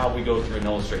 That's how we go through and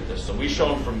illustrate this. So we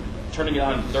show them from turning it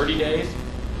on in 30 days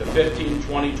to 15,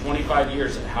 20, 25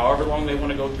 years, and however long they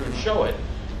want to go through and show it,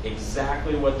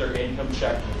 exactly what their income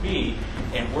check will be,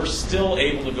 and we're still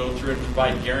able to go through and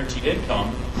provide guaranteed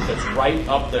income that's right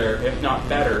up there, if not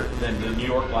better, than the New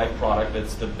York Life product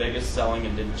that's the biggest selling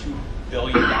and did $2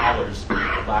 billion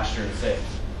last year in sales.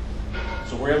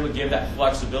 So we're able to give that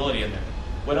flexibility in there.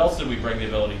 What else did we bring the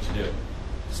ability to do?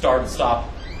 Start and stop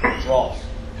withdrawals.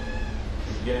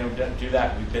 We've been able to do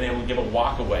that. We've been able to give a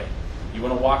walk away. You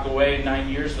want to walk away in 9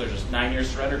 years? There's just 9-year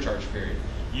surrender charge period.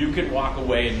 You can walk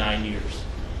away in 9 years.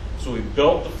 So we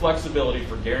built the flexibility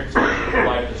for guaranteed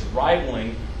life that's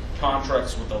rivaling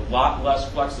contracts with a lot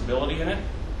less flexibility in it,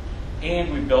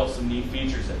 and we built some neat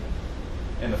features in it.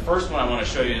 And the first one I want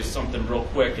to show you is something real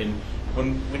quick. And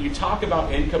when you talk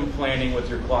about income planning with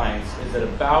your clients, is it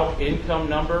about income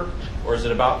number or is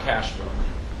it about cash flow?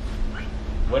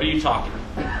 What are you talking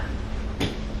about?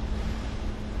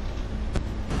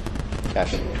 Cash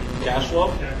flow. Cash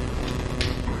flow?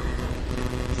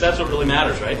 That's what really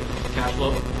matters, right? Cash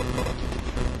flow.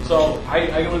 So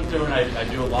I go through and I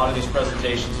do a lot of these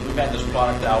presentations. We've had this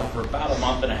product out for about a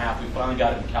month and a half. We finally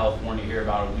got it in California here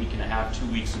about a week and a half,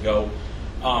 2 weeks ago.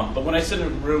 But when I sit in a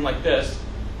room like this,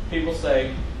 people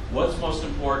say, what's most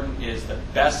important is the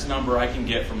best number I can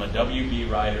get from a WB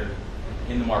rider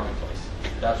in the marketplace.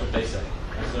 That's what they say.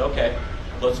 I said, okay,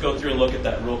 let's go through and look at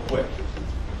that real quick.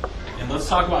 And let's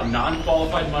talk about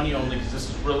non-qualified money only, because this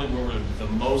is really where we're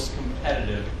the most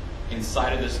competitive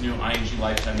inside of this new ING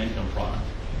Lifetime Income product.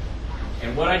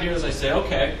 And what I do is I say,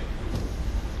 okay,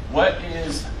 what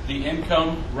is the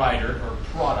income rider or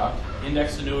product,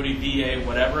 index annuity, VA,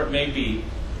 whatever it may be,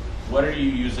 what are you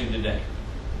using today?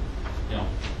 You know,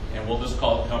 and we'll just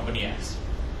call it Company X,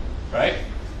 right?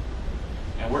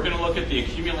 And we're going to look at the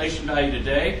accumulation value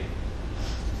today,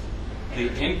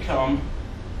 the income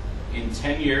in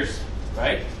 10 years,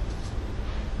 right?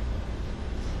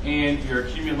 And your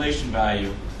accumulation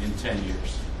value in 10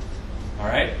 years. All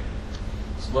right?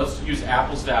 So let's use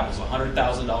apples to apples,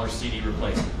 $100,000 CD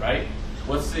replacement, right?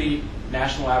 What's the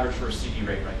national average for a CD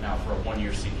rate right now for a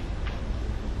 1-year CD?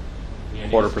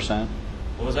 1/4%.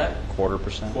 What was that?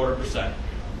 1/4%. 1/4%.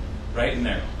 Right in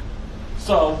there.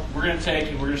 So we're going to take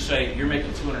and we're going to say you're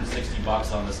making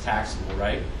 $260 on this taxable,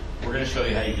 right? We're going to show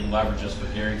you how you can leverage this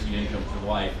with guaranteed income for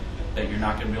life that you're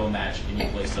not going to be able to match any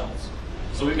place else.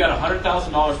 So we've got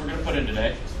 $100,000 we're going to put in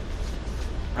today,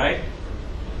 right?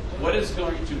 What is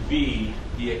going to be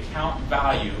the account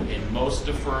value in most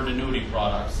deferred annuity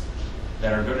products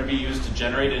that are going to be used to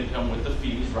generate income with the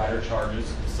fees, rider charges,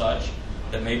 and such,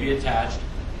 that may be attached?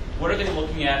 What are they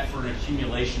looking at for an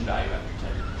accumulation value after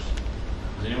 10 years?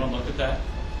 Has anyone looked at that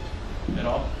at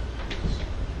all?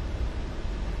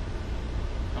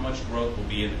 How much growth will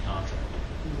be in the contract?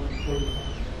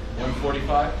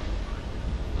 145?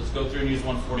 Let's go through and use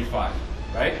 145,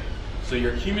 right? So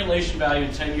your accumulation value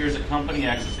in 10 years at Company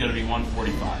X is going to be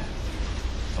 145,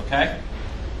 okay?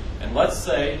 And let's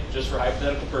say, just for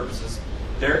hypothetical purposes,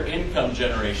 their income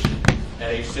generation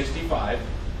at age 65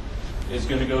 is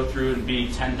going to go through and be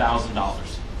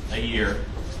 $10,000 a year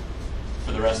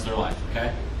for the rest of their life,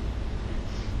 okay?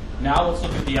 Now let's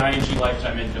look at the ING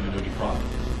Lifetime Income Annuity product.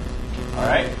 All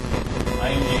right?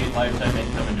 ING Lifetime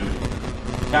Income Annuity.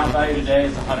 Account value today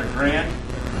is $100,000.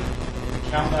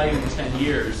 Account value in 10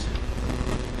 years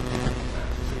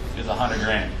is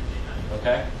 $100,000.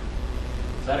 Okay?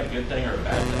 Is that a good thing or a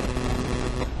bad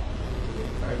thing?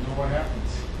 I know what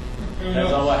happens.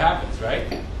 Depends right?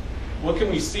 What can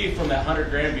we see from that 100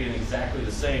 grand being exactly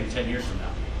the same 10 years from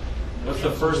now? What's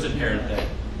the first inherent thing?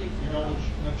 You know,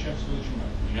 no chance to lose your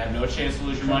money. You have no chance to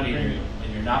lose your money,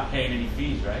 and you're not paying any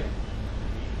fees, right?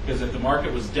 Because if the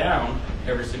market was down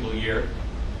every single year,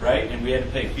 right, and we had to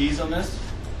pay fees on this,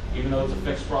 even though it's a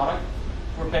fixed product,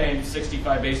 we're paying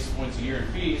 65 basis points a year in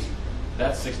fees.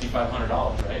 That's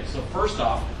 $6,500, right? So first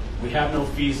off, we have no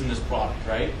fees in this product,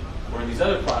 right? Where in these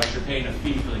other products, you're paying a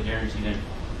fee for the guaranteed income.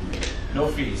 No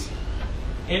fees.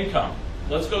 Income.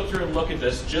 Let's go through and look at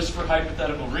this just for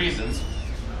hypothetical reasons.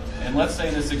 And let's say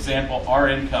in this example, our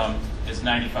income is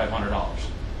 $9,500.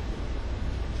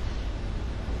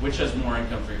 Which has more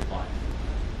income for your client?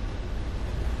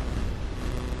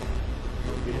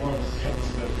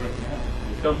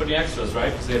 The company extras,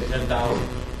 right? Because they have 10,000.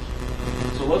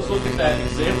 So let's look at that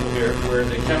example here where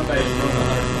the account value is grown to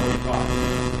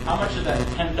 145. How much of that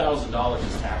 $10,000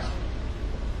 is taxable?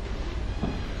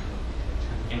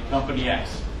 In company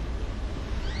X.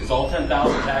 Is all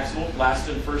 10,000 taxable? Last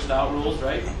in, first out rules,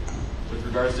 right? With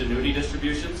regards to annuity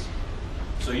distributions.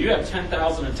 So you have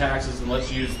 10,000 in taxes, and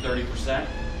let's use 30%.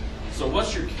 So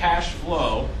what's your cash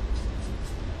flow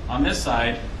on this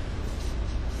side?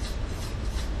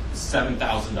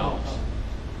 $7,000,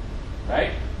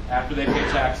 right? After they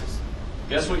pay taxes.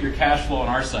 Guess what your cash flow on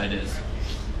our side is?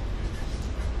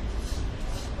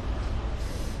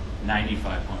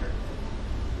 $9,500.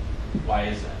 Why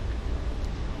is that?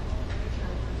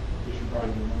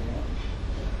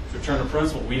 Return of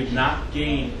principal. We have not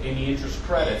gained any interest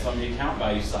credits on the account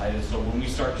value side, and so when we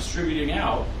start distributing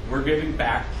out, we're giving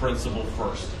back principal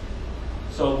first.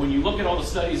 So when you look at all the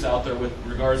studies out there with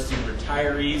regards to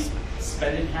retirees'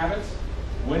 spending habits,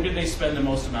 when do they spend the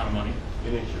most amount of money?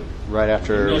 Right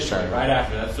after retirement. Right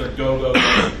after. That's their go-go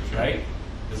age, right?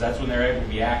 Because that's when they're able to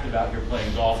be active out here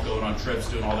playing golf, going on trips,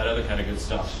 doing all that other kind of good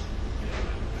stuff.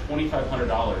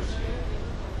 $2,500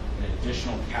 in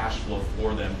additional cash flow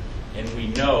for them, and we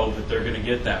know that they're going to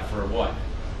get that for what?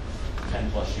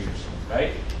 10 plus years,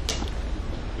 right?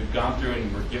 We've gone through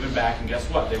and we're giving back, and guess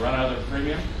what? They run out of their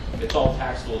premium. It's all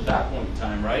taxable at that point in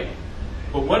time, right?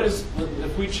 But what is,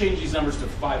 if we change these numbers to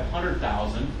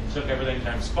 500,000 and took everything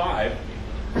times 5,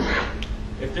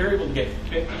 if they're able to get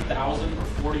 50,000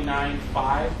 or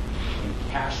 49.5 in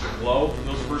cash flow for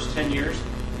those first 10 years,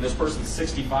 and this person's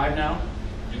 65 now,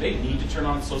 do they need to turn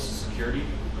on Social Security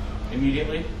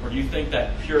immediately? Or do you think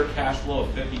that pure cash flow of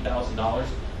 $50,000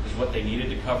 is what they needed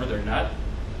to cover their nut,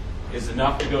 is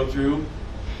enough to go through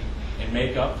and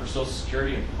make up for Social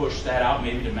Security and push that out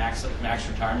maybe to max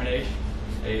retirement age,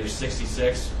 either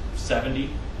 66, 70?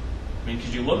 I mean,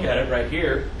 could you look at it right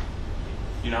here,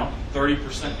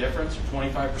 30% difference or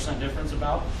 25% difference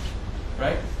about,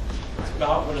 right? It's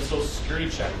about what a Social Security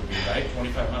check would be, right?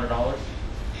 $2,500.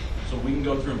 So we can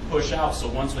go through and push out, so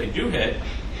once they do hit,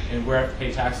 and we have to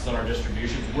pay taxes on our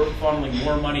distributions, we're funneling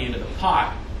more money into the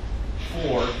pot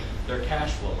for their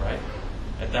cash flow, right?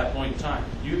 At that point in time.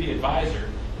 You, the advisor,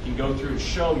 can go through and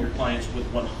show your clients with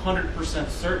 100%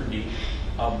 certainty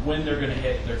of when they're going to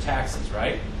hit their taxes,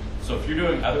 right? So if you're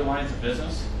doing other lines of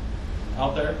business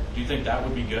out there, do you think that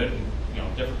would be good?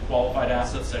 Different qualified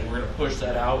assets, saying we're going to push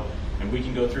that out, and we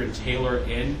can go through and tailor it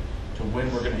in to when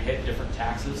we're going to hit different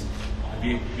taxes,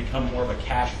 become more of a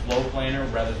cash flow planner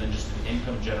rather than just an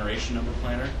income generation number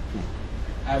planner.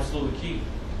 Absolutely key.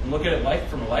 And look at it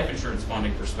from a life insurance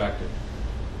funding perspective.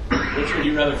 Which would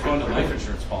you rather fund a life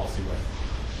insurance policy with?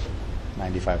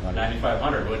 $9,500.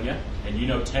 $9,500, wouldn't you?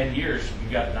 And 10 years,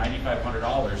 you've got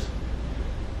 $9,500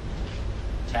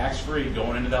 tax-free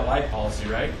going into that life policy,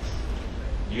 right?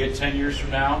 You get 10 years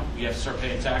from now, you have to start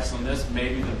paying tax on this.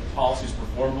 Maybe the policy's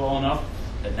performed well enough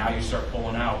that now you start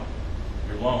pulling out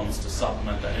your loans to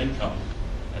supplement that income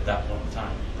at that point in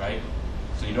time, right?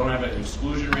 So you don't have an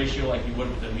exclusion ratio like you would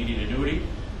with immediate annuity,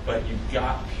 but you've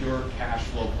got pure cash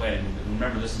flow planning.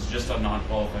 Remember, this is just on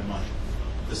non-qualified money.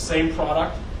 The same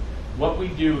product, what we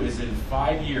do is in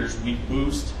 5 years, we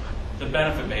boost the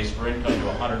benefit base for income to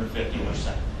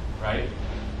 150%, right?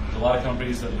 There's a lot of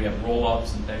companies that we have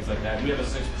roll-ups and things like that. We have a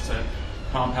 6%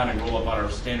 compounding roll-up on our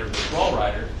standard withdrawal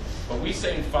rider, but we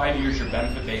say in 5 years your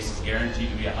benefit base is guaranteed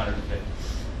to be 150,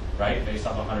 right? Based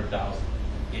off 100,000.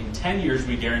 In 10 years,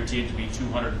 we guarantee it to be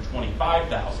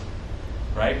 225,000,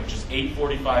 right? Which is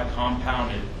 845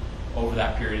 compounded over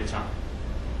that period of time.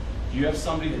 If you have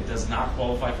somebody that does not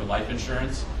qualify for life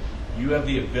insurance, you have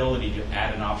the ability to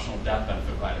add an optional death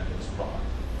benefit rider to this product,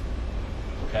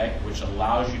 okay? Which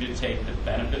allows you to take the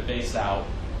benefit base out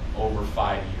over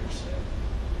 5 years.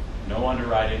 No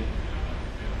underwriting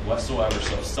whatsoever.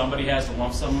 So if somebody has a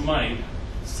lump sum of money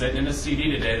sitting in a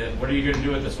CD today, what are you going to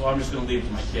do with this? Well, I'm just going to leave it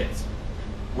to my kids.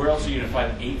 Where else are you going to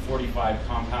find 845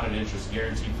 compounded interest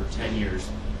guaranteed for 10 years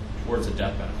towards a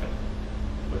death benefit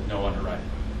with no underwriting?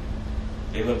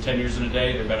 They live 10 years in a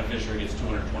day, their beneficiary gets $225,000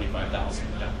 in death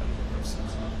benefit purposes.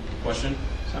 Question?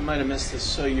 I might have missed this.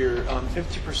 So your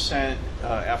 50%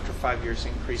 after 5 years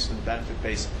increase in the benefit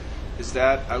base, is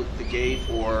that out the gate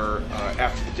or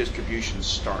after the distribution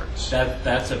starts?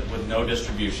 That's it, with no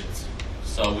distributions.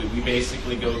 So we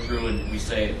basically go through and we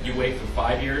say, if you wait for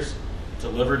 5 years to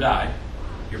live or die,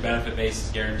 your benefit base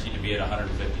is guaranteed to be at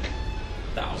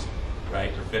 $150,000,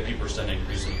 right? Or 50%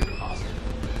 increase in your deposit.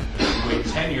 If you wait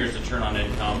 10 years to turn on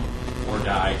income or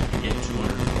die, you get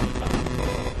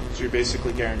 $225,000. So you're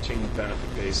basically guaranteeing the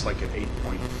benefit base like at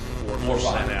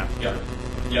 8.4% after.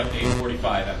 Yep,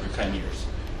 845 after 10 years.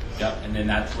 Yep, and then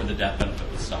that's where the death benefit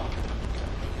would stop.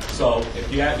 So if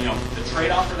you have, the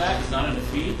trade-off for that is not in a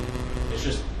fee, it's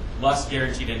just less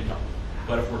guaranteed income.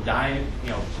 But if we're dying,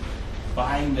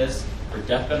 buying this for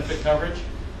death benefit coverage,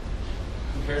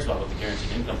 who cares about what the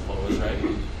guaranteed income flow is, right?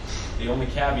 The only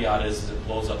caveat is it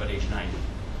blows up at age 90.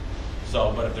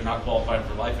 So, but if they're not qualified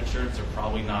for life insurance, they're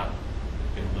probably not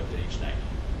going to live to age 90,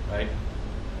 right?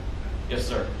 Yes,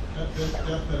 sir. Death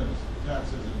benefit tax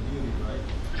is an annuity, right?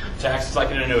 Tax is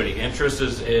like an annuity. Interest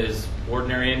is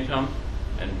ordinary income,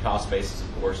 and cost basis,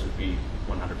 of course, would be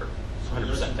 100%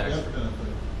 tax-free. Death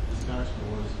benefit is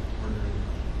taxable as ordinary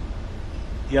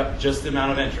income. Yep, just the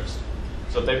amount of interest.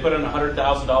 So if they put in $100,000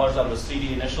 out of a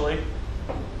CD initially,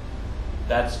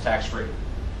 that's tax-free.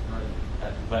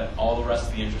 Right. But all the rest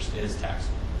of the interest is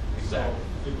taxable. Exactly.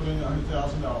 So they put in $100,000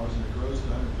 and it grows to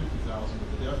 $150,000,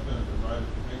 but the death benefit, right,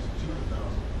 makes it $200,000.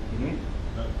 Mm-hmm.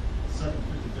 That second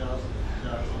 $50,000 is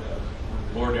taxable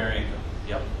as Ordinary income.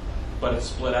 Yep. But it's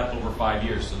split up over 5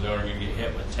 years, so they're going to get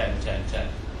hit with 10, 10, 10.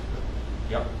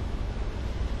 Yep.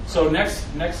 So next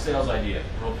sales idea,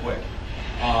 real quick.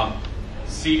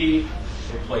 CD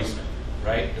replacement,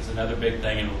 right? Is another big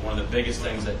thing, and one of the biggest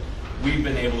things that we've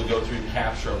been able to go through and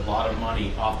capture a lot of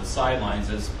money off the sidelines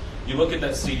is you look at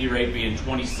that CD rate being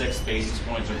 26 basis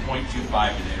points or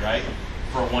 0.25 today, right?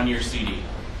 For a 1-year CD.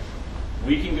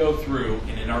 We can go through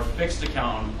and in our fixed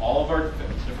account, all of our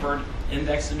deferred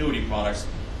index annuity products,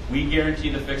 we guarantee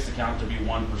the fixed account to be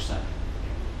 1%.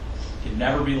 Can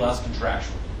never be less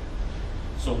contractual.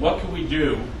 So what can we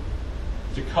do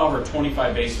to cover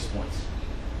 25 basis points?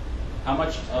 How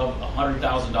much of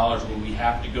 $100,000 will we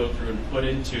have to go through and put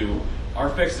into our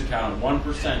fixed account 1%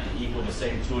 to equal the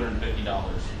same $250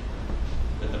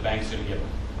 that the bank's going to give them?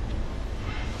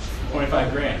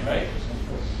 25 grand, right?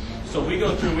 So we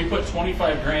go through, we put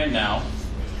 25 grand now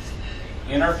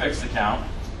in our fixed account.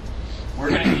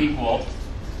 We're going to equal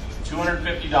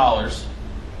 $250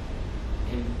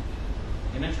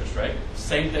 in interest, right?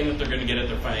 Same thing that they're going to get at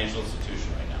their financial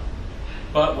institution right now.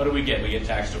 But what do we get? We get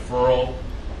tax deferral.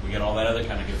 We get all that other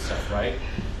kind of good stuff, right?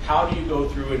 How do you go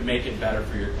through and make it better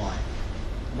for your client?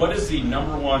 What is the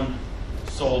number one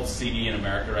sold CD in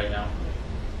America right now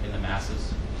in the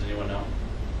masses? Does anyone know?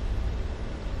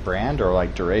 Brand or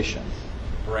like duration?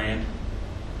 Brand.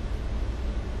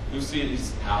 Who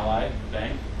sees Ally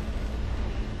Bank?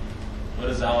 What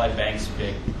is Ally Bank's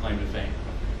big claim to fame?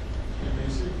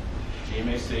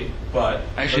 GMAC. But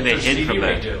actually, they hid from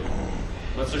that.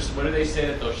 What do they say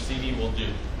that their CD will do?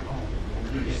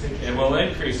 It will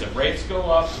increase. If rates go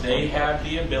up, they have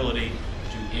the ability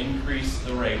to increase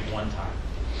the rate one time.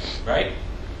 Right?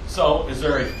 So, is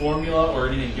there a formula or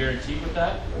anything guaranteed with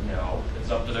that? No.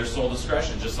 It's up to their sole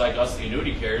discretion, just like us, the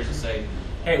annuity carriers, to say,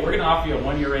 hey, we're going to offer you a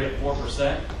 1-year rate at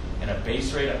 4% and a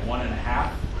base rate at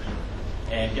 1.5%.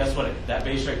 And guess what? That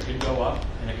base rate could go up,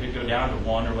 and it could go down to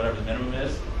 1 or whatever the minimum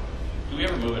is. Do we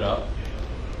ever move it up?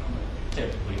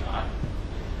 Typically not.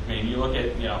 I mean, you look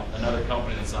at another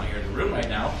company that's not here in the room right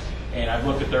now, and I've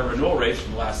looked at their renewal rates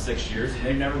for the last 6 years, and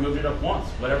they've never moved it up once.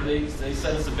 Whatever they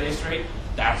set as a base rate,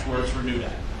 that's where it's renewed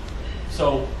at.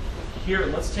 So here,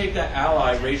 let's take that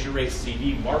Ally Raise Your Rate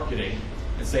CD marketing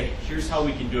and say, here's how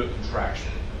we can do it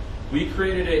contractually. We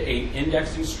created an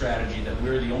indexing strategy that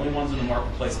we're the only ones in the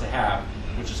marketplace to have,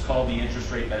 which is called the interest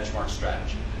rate benchmark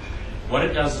strategy. What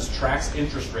it does is tracks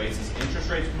interest rates. As interest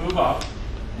rates move up,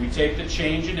 we take the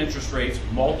change in interest rates,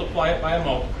 multiply it by a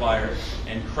multiplier,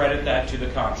 and credit that to the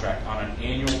contract on an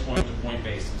annual point-to-point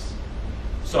basis.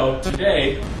 So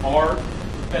today, our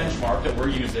benchmark that we're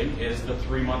using is the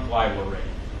 3-month LIBOR rate.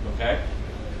 Okay?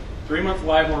 3-month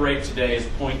LIBOR rate today is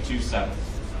 0.27.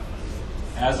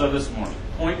 As of this morning,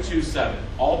 0.27.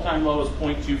 All-time low is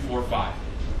 0.245.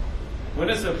 When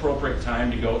is the appropriate time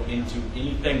to go into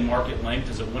anything market linked?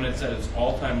 Is it when it's at its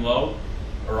all-time low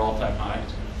or all-time high?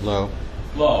 Low.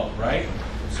 Low, right?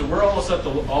 So we're almost at the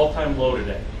all-time low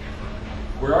today.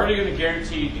 we're already going to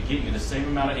guarantee to get you the same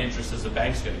amount of interest as the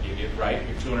bank's going to give you, right?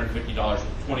 Your $250 with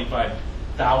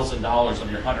 $25,000 on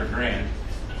your $100,000.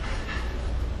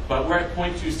 But we're at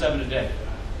 0.27 today.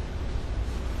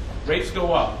 Rates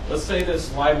go up. Let's say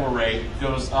this LIBOR rate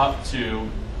goes up to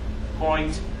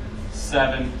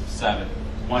 0.77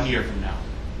 1 year from now.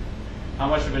 How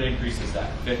much of an increase is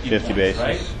that? 50 points, basis.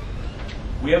 right?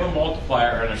 We have a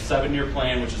multiplier in our 7-year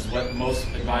plan, which is what most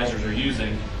advisors are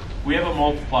using. We have a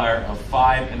multiplier of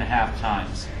 5.5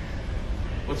 times.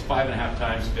 What's 5.5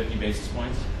 times 50 basis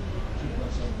points?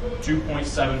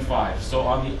 2.75. So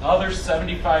on the other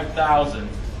 75,000,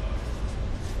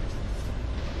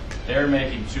 they're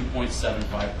making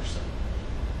 2.75%.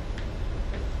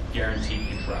 Guaranteed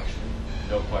contraction.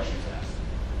 No questions asked.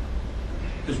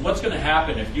 Because what's going to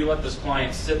happen if you let this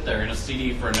client sit there in a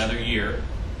CD for another year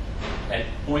at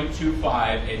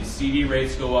 0.25 and CD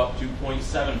rates go up to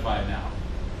 0.75 now?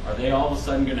 Are they all of a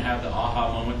sudden going to have the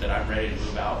aha moment that I'm ready to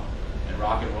move out and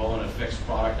rock and roll in a fixed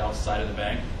product outside of the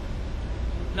bank?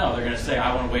 No, they're going to say,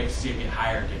 I want to wait to see it get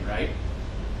higher again, right?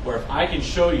 Where if I can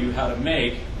show you how to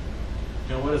make,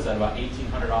 what is that, about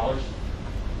 $1,800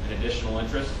 in additional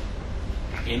interest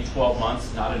in 12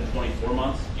 months, not in 24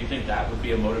 months? Do you think that would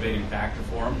be a motivating factor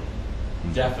for them?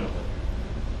 Definitely.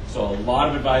 So a lot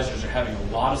of advisors are having a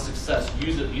lot of success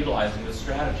utilizing this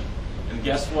strategy. And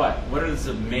guess what? What is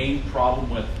the main problem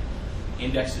with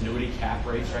index annuity cap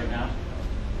rates right now?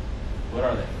 What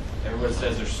are they? Everyone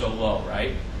says they're so low,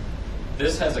 right?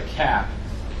 This has a cap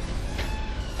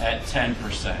at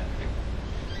 10%.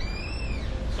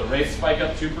 So rates spike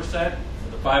up 2%,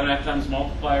 with a 5.5 times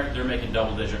multiplier, they're making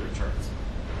double-digit returns,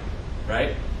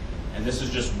 right? And this is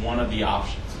just one of the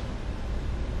options.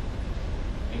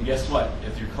 And guess what?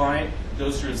 If your client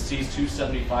goes through and sees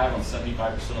 275 on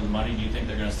 75% of the money, do you think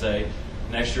they're going to say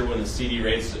next year when the CD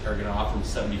rates are going to offer them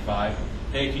 75,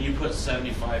 hey, can you put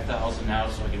 75,000 now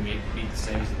so I can meet the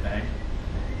same as the bank?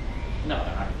 No,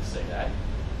 they're not going to say that.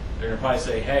 They're going to probably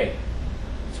say, hey,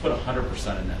 let's put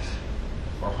 100% in this,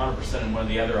 or 100% in one of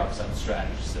the other upside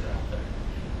strategies that are out there.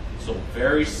 So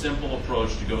very simple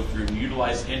approach to go through and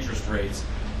utilize interest rates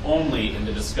only in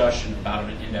the discussion about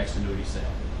an index annuity sale.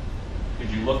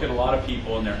 Because you look at a lot of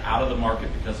people and they're out of the market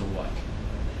because of what?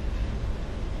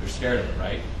 They're scared of it,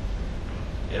 right?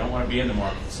 They don't want to be in the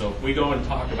market. So if we go and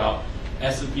talk about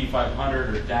S&P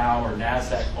 500 or Dow or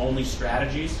NASDAQ only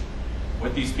strategies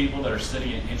with these people that are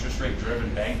sitting in interest rate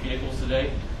driven bank vehicles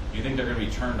today, you think they're going to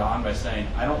be turned on by saying,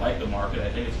 I don't like the market,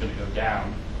 I think it's going to go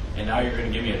down, and now you're going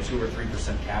to give me a 2 or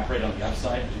 3% cap rate on the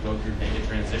upside to go through data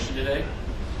transition today?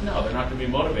 No, they're not going to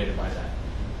be motivated by that.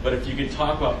 But if you can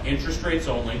talk about interest rates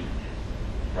only,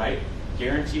 right,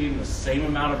 guaranteeing the same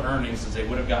amount of earnings as they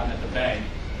would have gotten at the bank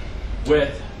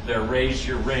with their raise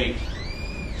your rate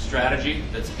strategy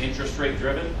that's interest rate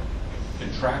driven,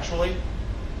 contractually,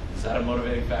 is that a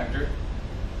motivating factor?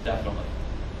 Definitely.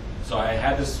 So I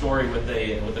had this story with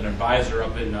an advisor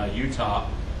up in Utah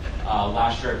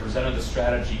last year. I presented the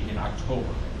strategy in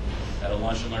October at a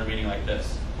lunch and learn meeting like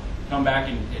this. Come back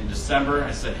in December,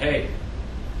 I said, hey,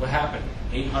 what happened?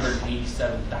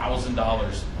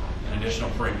 $887,000 in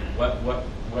additional premium. What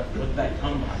did that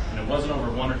come by? And it wasn't over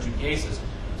 1 or 2 cases. It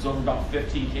was over about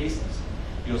 15 cases.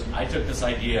 He goes, I took this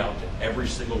idea out to every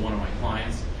single one of my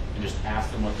clients and just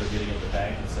asked them what they're getting at the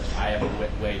bank and said, I have a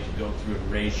way to go through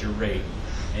and raise your rate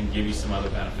and give you some other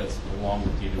benefits along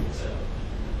with the annuity sale.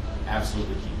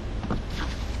 Absolutely key.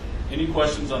 Any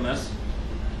questions on this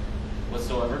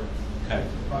whatsoever? Okay.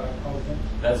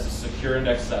 That's a secure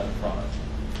index 7 product.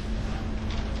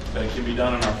 But it can be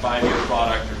done on our 5-year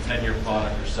product or 10-year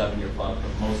product or 7-year product,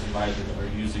 but most advisors are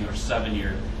using our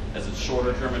 7-year as a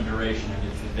shorter term in duration and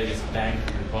gets the biggest bang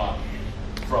for your buck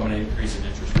from an increase in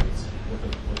interest rates with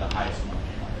the highest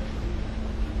multiplier.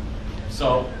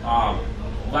 So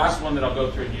last one that I'll go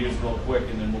through and use real quick,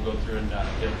 and then we'll go through and get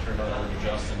it turned over to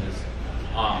Justin, is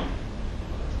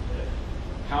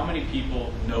how many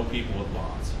people know people with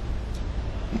bonds?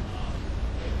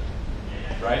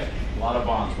 Right? A lot of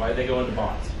bonds. Why did they go into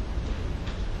bonds?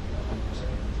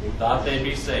 Thought they'd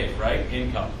be safe, right?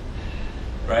 Income.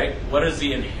 Right? What is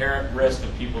the inherent risk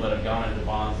of people that have gone into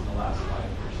bonds in the last 5 years?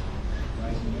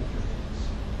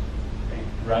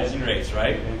 Rising rates,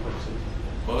 right?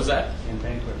 What was that? In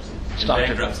bankruptcy. In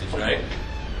bankruptcies, right?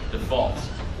 Defaults.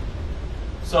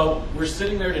 So we're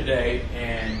sitting there today,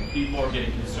 and people are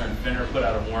getting concerned. FINRA put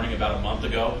out a warning about a month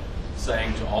ago,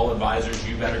 saying to all advisors,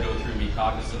 you better go through and be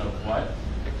cognizant of what,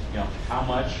 how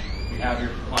much you have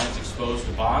your clients exposed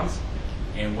to bonds,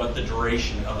 and what the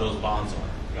duration of those bonds are.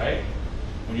 Right?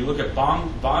 When you look at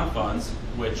bond funds,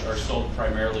 which are sold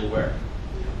primarily where?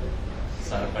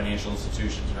 Inside of financial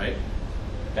institutions, right?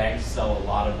 banks sell a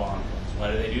lot of bond funds.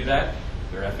 Why do they do that?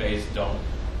 Their FAs don't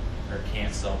or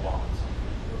can't sell bonds.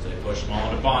 So they push them all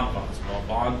into bond funds. Well,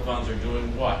 bond funds are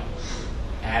doing what?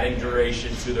 Adding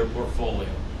duration to their portfolio.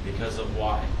 Because of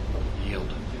why?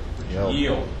 Yield.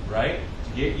 Yield, right?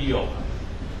 To get yield.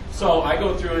 So I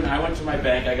go through and I went to my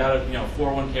bank. I got a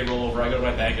 401k rollover. I go to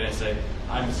my bank and I say,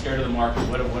 I'm scared of the market.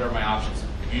 What are my options?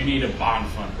 If you need a bond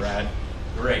fund, Brad,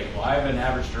 great. Well, I have an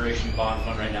average duration bond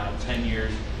fund right now of 10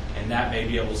 years, and that may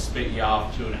be able to spit you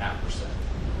off 2.5%.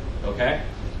 Okay?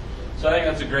 So I think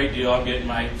that's a great deal. I'm getting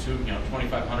my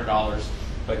 $2,500.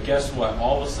 But guess what?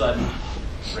 All of a sudden,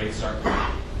 rates start going.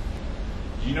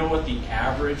 Do you know what the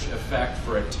average effect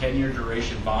for a 10-year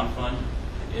duration bond fund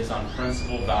is on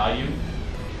principal value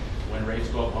when rates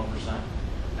go up 1%?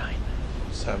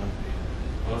 7.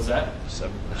 What was that?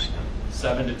 7%.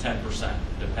 7 to 10%,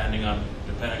 depending on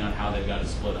how they've got it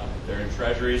split up. If they're in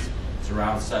treasuries, it's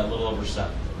around a little over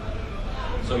 7.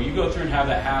 So you go through and have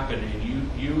that happen, and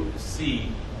you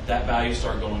see that value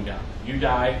start going down. You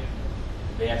die,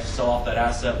 they have to sell off that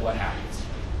asset. What happens?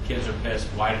 Kids are pissed.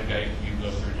 Why did you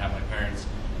go through and have my parents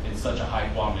in such a high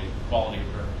quality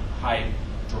or high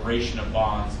duration of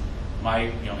bonds? My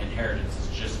inheritance has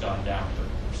just gone down 30%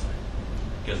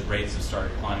 because rates have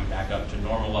started climbing back up to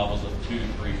normal levels of 2 to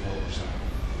 3, 4%.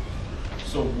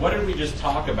 So what did we just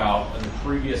talk about in the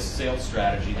previous sales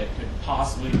strategy that could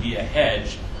possibly be a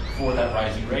hedge for that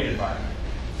rising rate environment?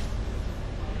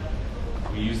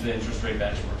 We use the interest rate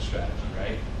benchmark strategy,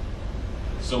 right?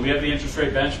 So we have the interest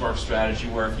rate benchmark strategy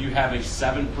where if you have a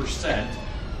 7%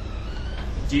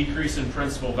 decrease in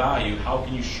principal value, how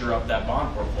can you shore up that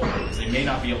bond portfolio? Because they may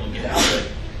not be able to get out of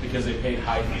it because they paid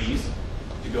high fees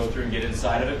to go through and get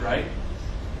inside of it, right?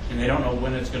 And they don't know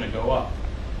when it's going to go up.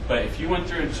 But if you went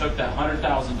through and took that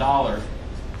 $100,000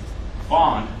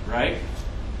 bond, right,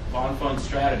 bond fund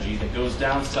strategy that goes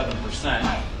down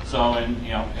 7%, so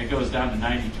it goes down to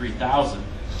 $93,000.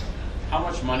 How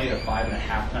much money at a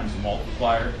 5.5 times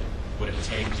multiplier would it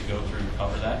take to go through and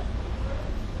cover that?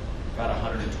 About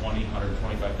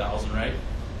 $125,000, right?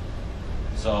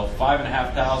 So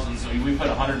 5,500. So we put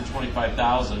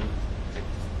 $125,000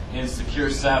 in secure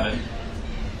 7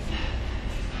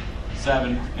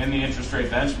 in the interest rate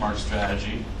benchmark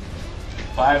strategy.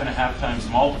 5.5 times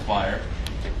multiplier,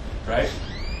 right?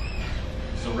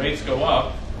 So rates go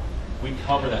up, we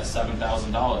cover that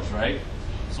 $7,000, right?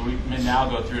 So we may now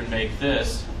go through and make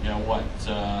this,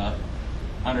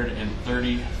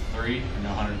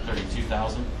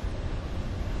 132,000,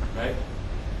 right?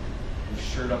 We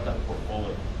shored up that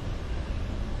portfolio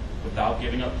without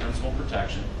giving up principal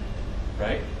protection,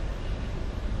 right?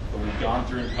 But we've gone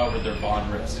through and covered their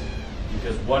bond risk.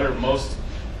 Because what are most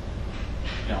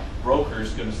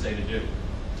brokers going to say to do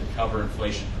to cover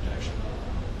inflation protection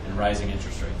and rising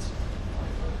interest rates?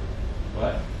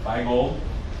 What? Buy gold?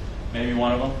 Maybe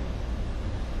one of them.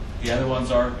 The other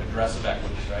ones are aggressive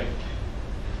equities, right?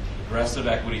 Aggressive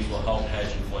equities will help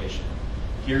hedge inflation.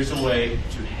 Here's a way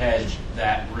to hedge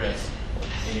that risk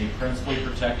in a principally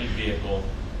protected vehicle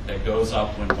that goes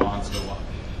up when bonds go up,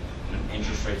 when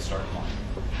interest rates start climbing.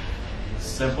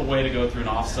 Simple way to go through and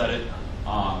offset it.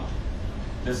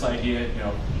 This idea,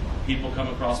 people come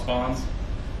across bonds,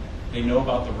 they know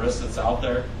about the risk that's out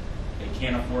there, they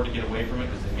can't afford to get away from it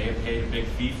because they may have paid a big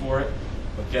fee for it.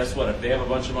 But guess what? If they have a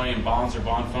bunch of money in bonds or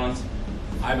bond funds,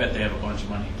 I bet they have a bunch of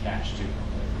money in cash too.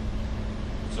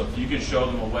 So if you can show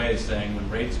them a way saying when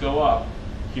rates go up,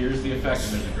 here's the effect.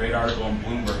 And there's a great article in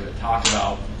Bloomberg that talks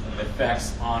about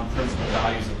effects on principal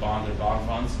values of bonds and bond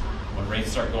funds when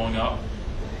rates start going up.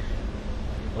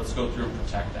 Let's go through and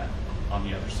protect that on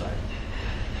the other side.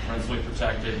 Principally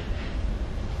protected,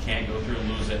 can't go through and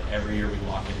lose it. Every year we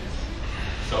lock it in.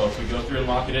 So if we go through and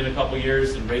lock it in a couple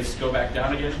years and rates go back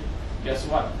down again, guess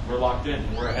what? We're locked in.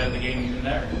 We're ahead of the game even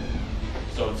there.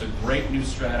 So it's a great new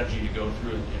strategy to go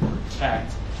through and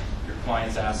protect your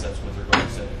clients' assets with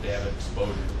regards to if they have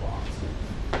exposure to bonds.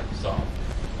 So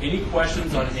any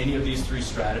questions on any of these three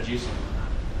strategies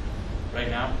right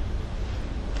now?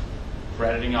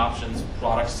 Crediting options,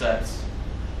 product sets,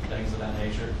 things of that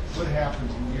nature. What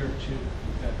happens in year 2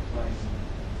 with that pricing?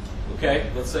 Okay,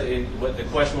 let's say the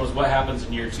question was what happens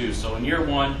in year 2. So in year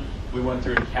 1, we went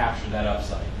through and captured that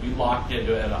upside. We locked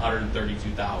into it at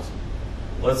 $132,000.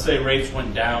 Let's say rates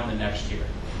went down the next year.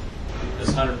 This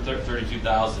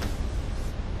 $132,000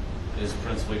 is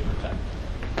principally protected.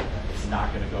 It's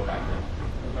not going to go back down.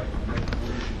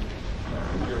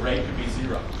 Your rate could be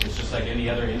 0. It's just like any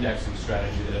other indexing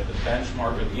strategy that if the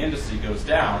benchmark or the indice goes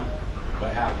down,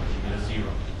 what happens? You get a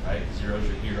 0, right? 0 is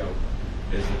your hero,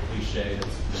 is the cliche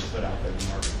that's put out there in the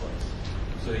marketplace.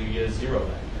 So you get a 0 back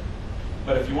here.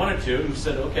 But if you wanted to, and you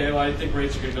said, okay, well, I think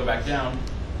rates are going to go back down,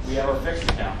 we have our fixed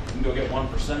account. You can go get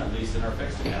 1% at least in our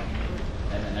fixed account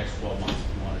in the next 12 months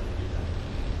if you wanted to do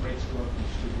that. Rates go up, you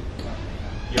still get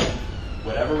Yep.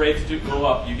 Whatever rates do go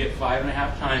up, you get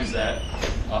 5.5 times that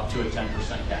up to a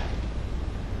 10% cap.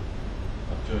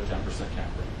 Up to a 10% cap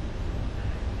rate.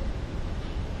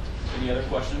 Any other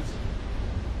questions?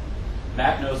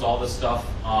 Matt knows all this stuff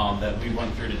that we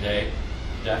went through today.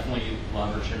 Definitely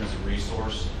leverage him as a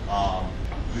resource.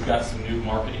 We've got some new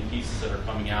marketing pieces that are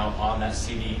coming out on that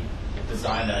CD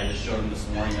design that I just showed him this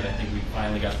morning that I think we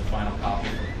finally got the final copy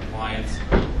for clients.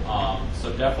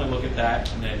 So definitely look at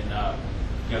that. And then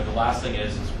the last thing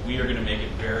is we are going to make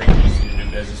it very easy to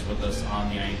do business with us on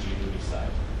the ING annuity side.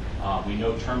 We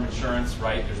know term insurance,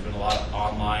 right? There's been a lot of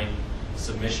online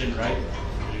submission, right,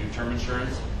 to do term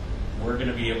insurance. We're going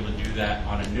to be able to do that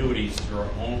on annuities through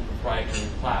our own proprietary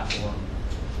platform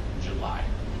in July.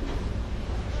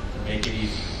 Make it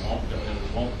easy.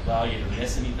 It won't allow you to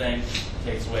miss anything. It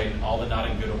takes away all the not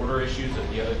in good order issues. If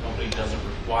the other company doesn't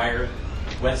require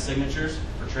wet signatures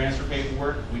for transfer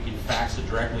paperwork, we can fax it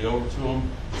directly over to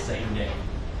them the same day.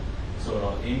 So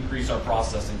it'll increase our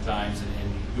processing times,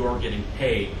 and you're getting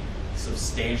paid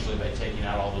substantially by taking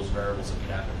out all those variables that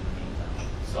could happen in the meantime.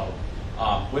 So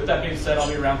with that being said, I'll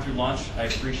be around through lunch. I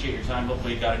appreciate your time.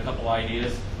 Hopefully you got a couple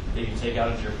ideas that you can take out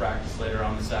into your practice later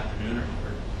on this afternoon or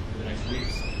for the next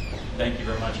weeks. Thank you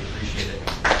very much. I appreciate it.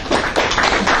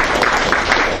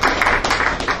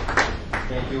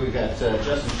 Thank you. We've got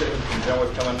Justin Shipman from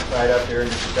Genworth coming right up here in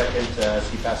just a second as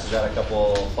he passes out a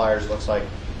couple flyers, looks like.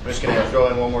 I'm just going to throw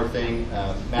in one more thing.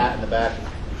 Matt in the back,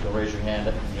 if you'll raise your hand,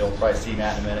 and you'll probably see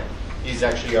Matt in a minute. He's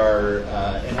actually our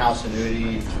in-house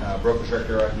annuity broker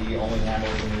director. He only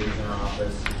handles annuities in our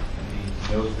office.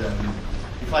 He knows them.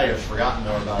 He probably has forgotten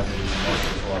more about annuities than most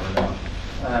people ever know.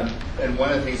 And one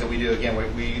of the things that we do, again,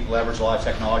 we leverage a lot of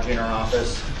technology in our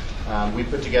office. We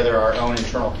put together our own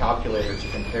internal calculator to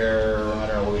compare, I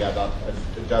don't know, we got about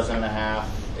a dozen and a half,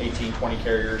 18, 20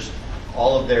 carriers,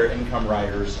 all of their income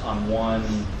riders on one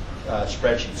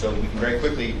spreadsheet. So we can very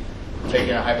quickly take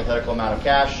in a hypothetical amount of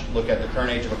cash, look at the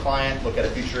current age of a client, look at a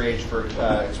future age for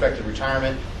expected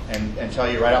retirement, and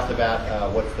tell you right off the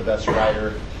bat what's the best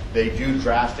rider. They do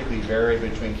drastically vary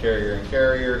between carrier and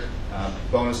carrier.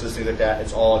 Bonuses, things like that,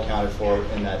 it's all accounted for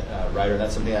in that rider.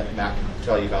 That's something that Matt can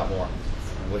tell you about more.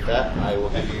 And with that, I will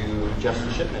give you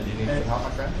Justin Shipman. Do you need some help,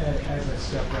 my friend? As I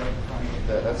step right in front of you.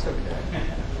 That's okay.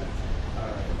 All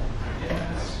right.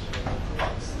 Yes.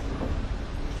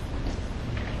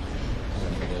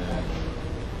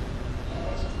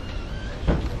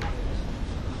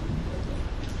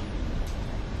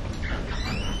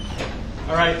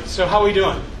 All right, so how are we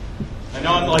doing? I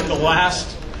know I'm like the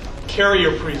last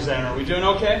carrier presenter. Are we doing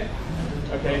okay?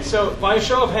 Okay, so by a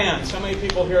show of hands, how many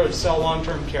people here would sell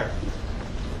long-term care?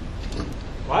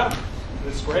 Wow,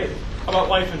 that's great. How about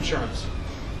life insurance?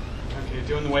 Okay,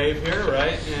 doing the wave here,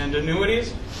 right? And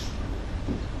annuities?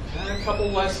 A couple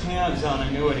less hands on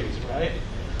annuities, right?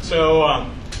 So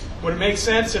would it make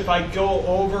sense if I go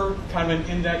over kind of an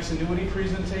index annuity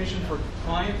presentation for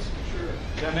clients? Sure.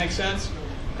 Does that make sense?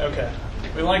 Okay.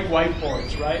 We like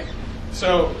whiteboards, right?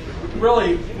 So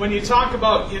really, when you talk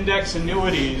about index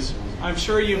annuities, I'm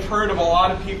sure you've heard of a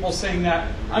lot of people saying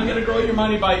that, I'm going to grow your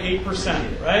money by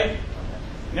 8%, right?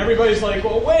 And everybody's like,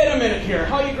 well, wait a minute here.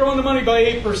 How are you growing the money by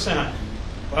 8%?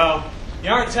 Well, you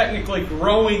aren't technically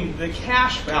growing the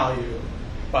cash value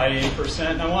by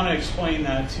 8%. And I want to explain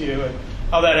that to you and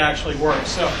how that actually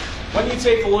works. So when you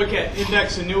take a look at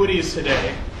index annuities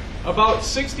today, about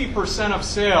 60% of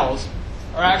sales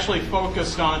are actually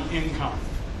focused on income.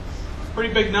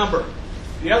 Pretty big number.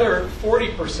 The other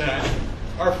 40%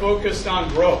 are focused on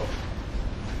growth,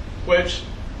 which,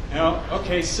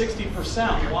 okay,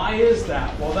 60%. Why is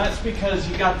that? Well, that's because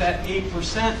you got that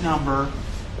 8% number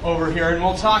over here, and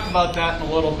we'll talk about that in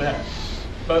a little bit.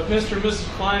 But Mr. and Mrs.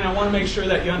 Klein, I want to make sure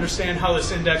that you understand how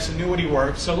this index annuity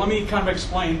works. So let me kind of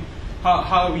explain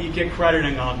how you get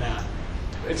crediting on that.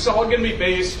 It's all going to be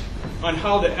based on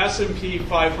how the S&P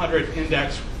 500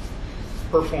 index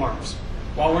performs.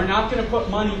 While we're not going to put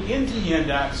money into the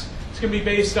index, it's going to be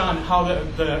based on how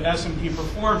the S&P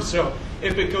performs. So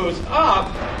if it goes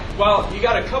up, well, you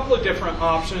got a couple of different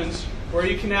options where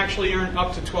you can actually earn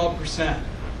up to 12%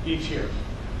 each year.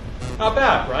 Not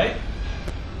bad, right?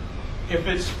 If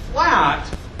it's flat,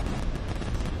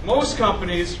 most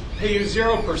companies pay you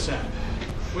 0%.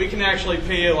 We can actually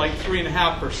pay you like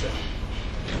 3.5%.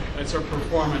 That's our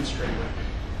performance trigger.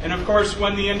 And of course,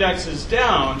 when the index is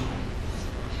down,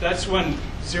 that's when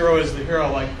 0 is the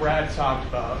hero, like Brad talked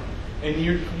about. And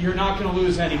you're not going to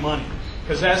lose any money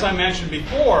Because as I mentioned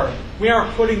before, we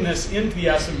aren't putting this into the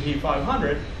S&P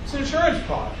 500. It's an insurance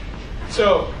product.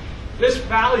 So this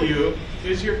value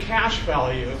is your cash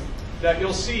value that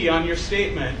you'll see on your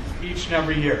statement each and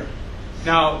every year.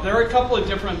 Now, there are a couple of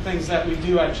different things that we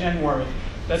do at Genworth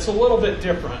that's a little bit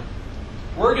different.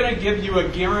 We're going to give you a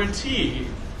guarantee,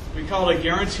 we call it a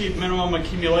guaranteed minimum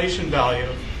accumulation value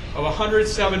of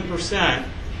 107%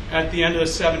 at the end of the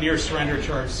 7-year surrender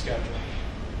charge schedule.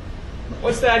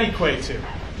 What's that equate to?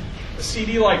 A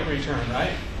CD-like return,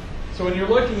 right? So when you're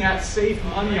looking at safe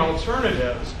money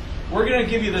alternatives, we're going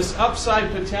to give you this upside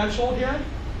potential here,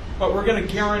 but we're going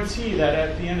to guarantee that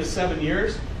at the end of 7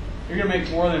 years, you're going to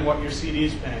make more than what your CD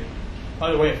is paying.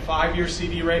 By the way, a 5-year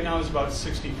CD right now is about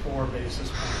 64 basis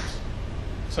points.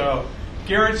 So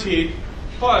guaranteed.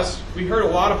 Plus, we heard a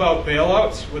lot about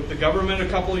bailouts with the government a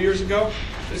couple of years ago.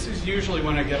 This is usually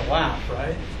when I get a laugh,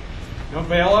 right? No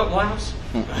bailout laughs?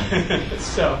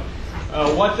 So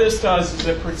what this does is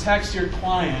it protects your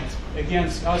client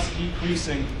against us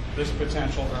decreasing this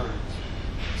potential earnings.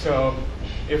 So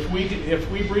if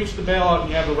we breach the bailout and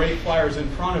you have the rate flyers in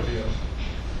front of you,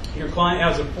 your client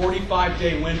has a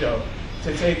 45-day window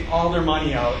to take all their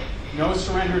money out. No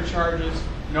surrender charges,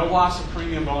 no loss of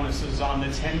premium bonuses on the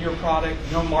 10-year product,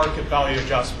 no market value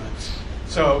adjustments.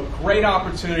 So great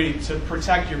opportunity to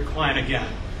protect your client again.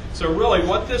 So really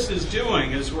what this is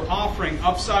doing is we're offering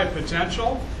upside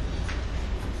potential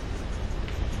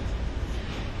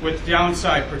with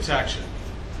downside protection.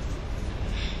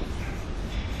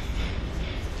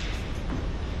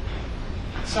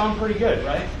 Sound pretty good,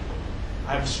 right?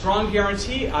 I have a strong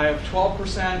guarantee. I have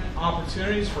 12%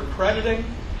 opportunities for crediting,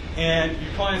 and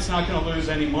your client's not going to lose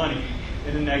any money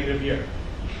in a negative year.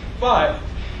 But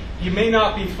you may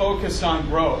not be focused on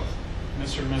growth,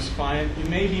 Mr. and Ms. Client. You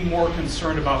may be more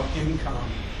concerned about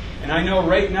income. And I know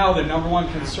right now the number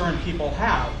one concern people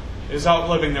have is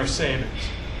outliving their savings.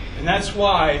 And that's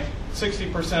why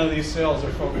 60% of these sales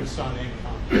are focused on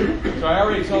income. So I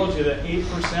already told you that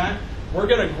 8%, we're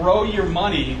going to grow your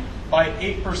money by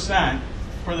 8%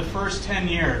 for the first 10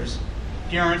 years,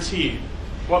 guaranteed.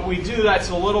 What we do that's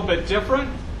a little bit different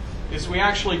is we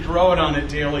actually grow it on a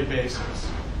daily basis.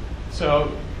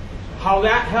 So how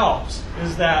that helps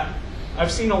is that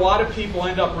I've seen a lot of people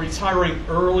end up retiring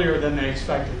earlier than they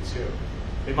expected to.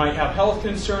 They might have health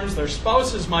concerns. Their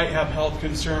spouses might have health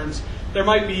concerns. There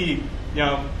might be,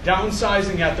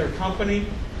 downsizing at their company.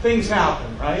 Things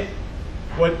happen, right?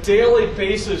 What daily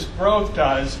basis growth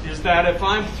does is that if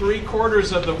I'm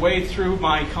 3/4 of the way through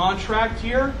my contract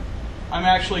year, I'm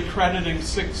actually crediting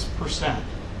 6%,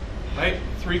 right?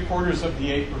 3/4 of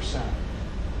the 8%.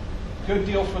 Good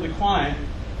deal for the client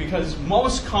because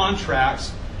most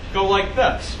contracts go like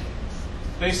this.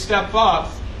 They step up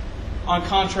on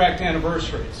contract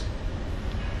anniversaries.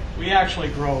 We actually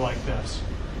grow like this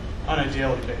on a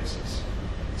daily basis.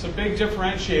 It's a big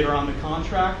differentiator on the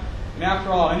contract. And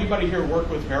after all, anybody here work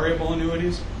with variable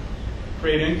annuities?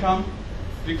 Create income?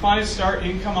 Do clients start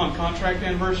income on contract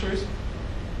anniversaries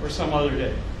or some other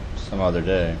day? Some other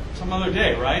day. Some other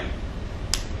day, right?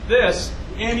 This,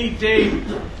 any day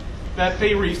that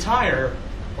they retire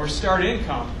or start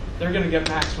income, they're going to get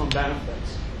maximum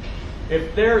benefits.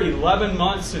 If they're 11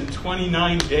 months and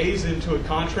 29 days into a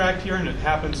contract year and it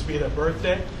happens to be their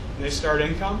birthday and they start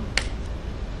income,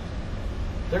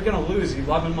 they're going to lose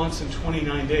 11 months and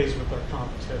 29 days with their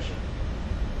competition.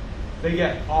 They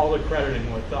get all the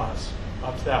crediting with us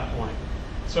up to that point.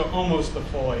 So almost the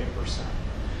full 8%.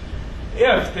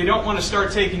 If they don't want to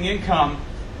start taking income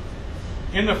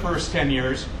in the first 10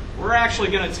 years, we're actually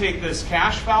going to take this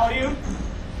cash value,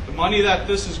 the money that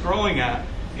this is growing at,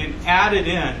 and add it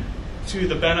in to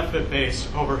the benefit base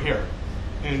over here.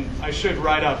 And I should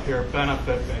write up here,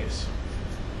 benefit base.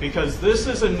 Because this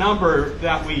is a number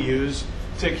that we use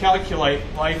to calculate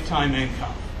lifetime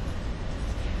income.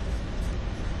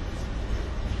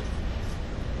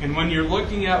 And when you're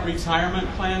looking at retirement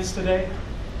plans today,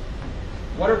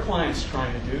 what are clients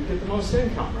trying to do? Get the most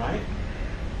income, right?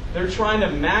 They're trying to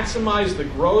maximize the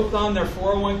growth on their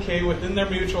 401k within their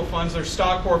mutual funds, their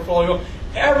stock portfolio,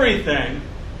 everything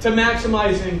to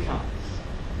maximize income.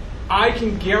 I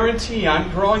can guarantee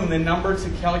I'm growing the number to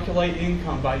calculate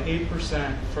income by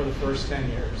 8% for the first 10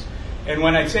 years. And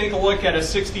when I take a look at a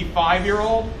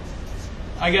 65-year-old,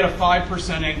 I get a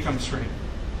 5% income stream.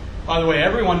 By the way,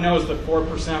 everyone knows the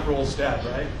 4% rule is dead,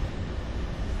 right?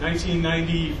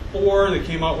 1994, they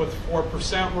came out with the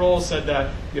 4% rule, said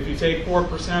that if you take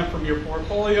 4% from your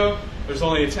portfolio, there's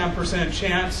only a 10%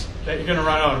 chance that you're going to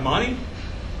run out of money.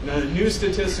 Now, the new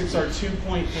statistics are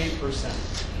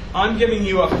 2.8%. I'm giving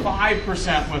you a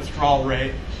 5% withdrawal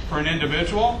rate for an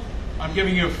individual. I'm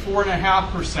giving you a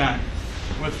 4.5%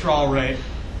 withdrawal rate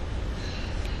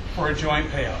for a joint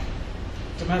payout.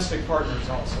 Domestic partners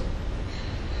also,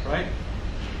 right?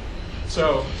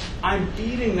 So I'm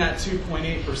beating that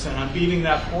 2.8%, I'm beating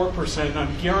that 4%, and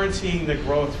I'm guaranteeing the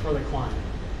growth for the client.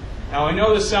 Now I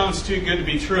know this sounds too good to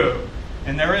be true,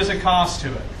 and there is a cost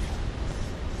to it.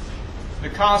 The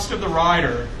cost of the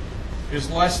rider is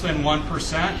less than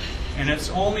 1%, and it's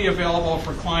only available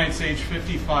for clients age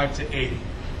 55 to 80.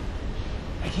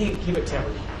 I can't give it to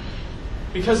everyone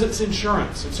because it's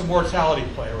insurance. It's a mortality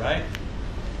play, right?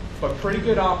 But pretty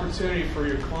good opportunity for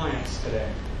your clients today.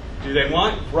 Do they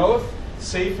want growth,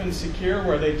 safe and secure,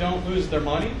 where they don't lose their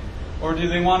money? Or do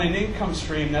they want an income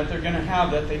stream that they're going to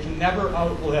have that they can never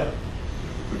outlive?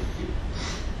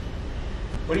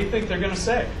 What do you think they're going to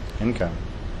say? Income.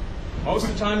 Most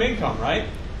of the time, income, right?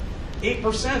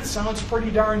 8% sounds pretty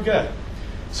darn good.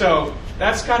 So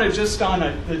that's kind of just on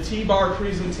the T-bar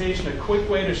presentation, a quick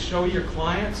way to show your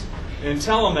clients and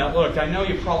tell them that, look, I know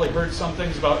you've probably heard some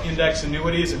things about index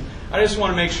annuities, and I just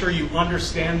want to make sure you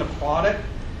understand the product,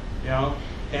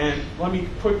 and let me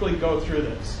quickly go through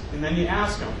this. And then you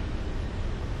ask them,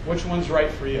 which one's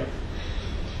right for you?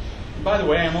 And by the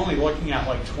way, I'm only looking at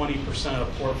like 20% of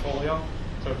the portfolio.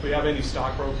 So if we have any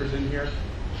stockbrokers in here,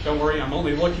 don't worry, I'm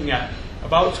only looking at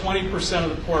about 20%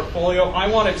 of the portfolio. I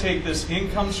want to take this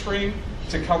income stream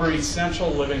to cover essential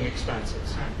living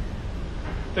expenses.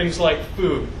 Things like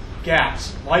food,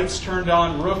 gas, lights turned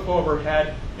on, roof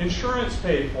overhead, insurance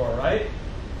paid for, right?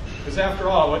 Because after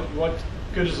all, what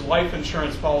good is a life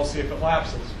insurance policy if it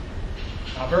lapses?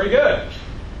 Not very good.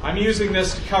 I'm using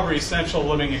this to cover essential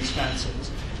living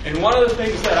expenses. And one of the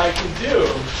things that I can do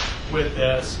with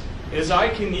this is I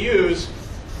can use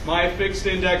my fixed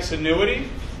index annuity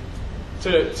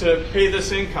to pay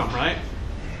this income, right?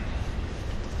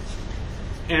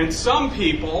 And some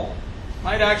people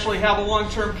might actually have a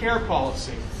long-term care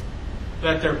policy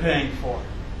that they're paying for.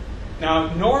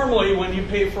 Now, normally when you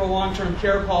pay for a long-term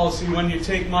care policy, when you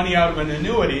take money out of an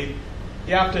annuity,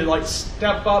 you have to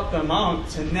step up the amount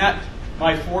to net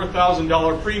my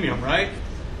 $4,000 premium, right?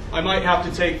 I might have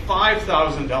to take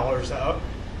 $5,000 out.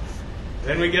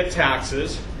 Then we get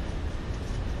taxes,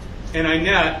 and I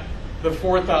net the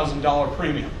 $4,000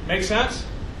 premium. Make sense?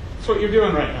 That's what you're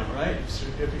doing right now, right? So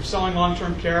if you're selling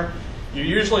long-term care, you're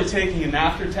usually taking an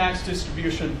after-tax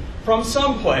distribution from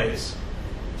someplace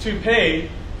to pay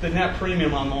the net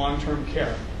premium on the long-term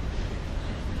care.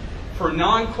 For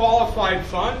non-qualified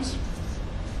funds,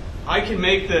 I can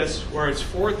make this where it's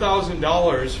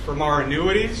 $4,000 from our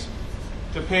annuities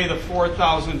to pay the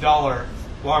 $4,000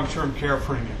 long-term care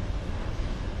premium.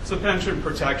 It's the Pension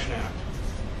Protection Act.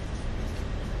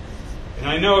 And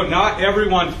I know not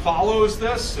everyone follows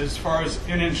this as far as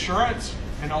in insurance,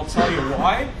 and I'll tell you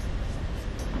why.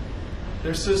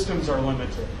 Their systems are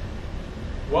limited.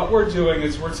 What we're doing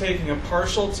is we're taking a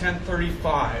partial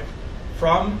 1035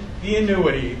 from the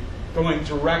annuity going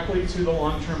directly to the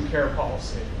long-term care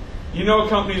policy. You know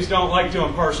companies don't like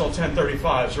doing partial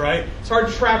 1035s, right? It's hard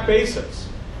to track basis.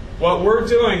 What we're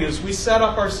doing is we set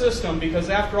up our system because,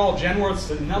 after all, Genworth's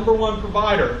the #1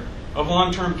 provider of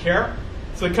long-term care.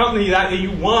 It's the company that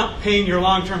you want paying your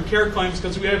long-term care claims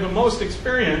because we have the most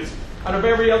experience out of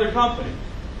every other company.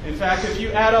 In fact, if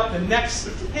you add up the next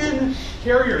 10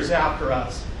 carriers after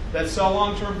us that sell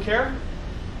long-term care,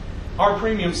 our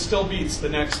premium still beats the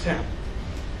next 10.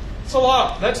 It's a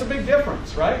lot. That's a big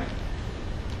difference, right?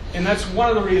 And that's one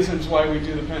of the reasons why we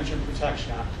do the Pension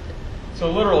Protection Act.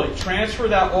 So literally, transfer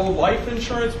that old life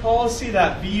insurance policy,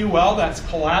 that VUL that's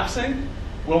collapsing,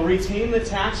 will retain the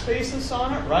tax basis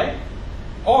on it, right?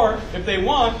 Or, if they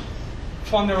want,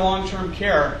 fund their long-term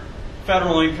care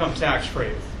federal income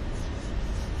tax-free.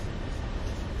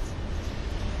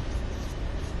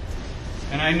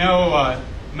 And I know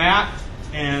Matt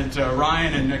and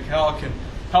Ryan and Nichole can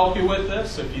help you with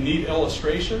this if you need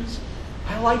illustrations.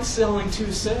 I like selling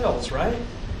two sales, right?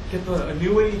 Get the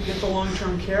annuity, get the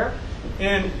long-term care.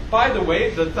 And by the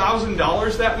way, the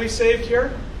 $1,000 that we saved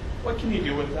here, what can you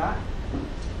do with that?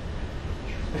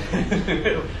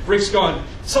 Rick's going,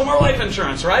 sell more life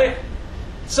insurance, right?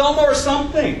 Sell more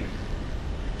something.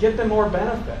 Get them more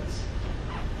benefits.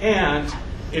 And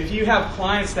if you have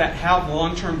clients that have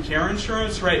long-term care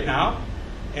insurance right now,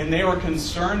 and they were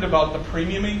concerned about the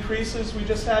premium increases we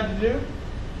just had to do,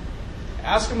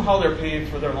 ask them how they're paying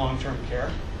for their long-term care.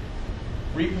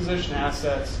 Reposition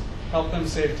assets, help them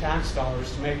save tax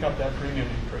dollars to make up that premium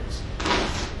increase.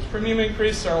 Those premium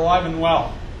increases are alive and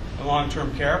well in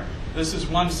long-term care. This is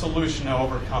one solution to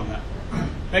overcome that.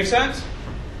 Make sense?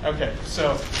 Okay,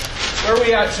 so where are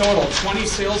we at total? 20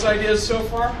 sales ideas so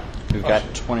far? We've got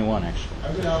 21, actually.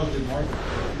 I've been out of the market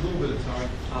for a little bit of time.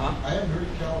 I haven't heard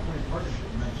the California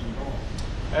partnership mentioned at all.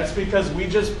 That's because we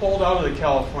just pulled out of the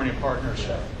California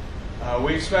partnership.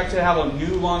 We expect to have a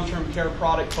new long-term care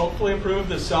product hopefully approved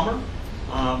this summer,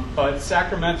 but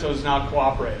Sacramento's not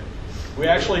cooperated. We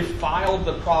actually filed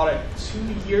the product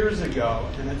 2 years ago,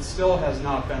 and it still has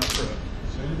not been approved.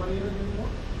 Is anybody in it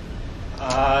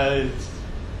anymore?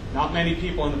 Not many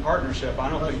people in the partnership. I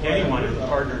don't think anyone in the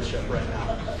partnership right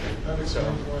now. So,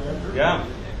 yeah.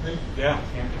 Yeah.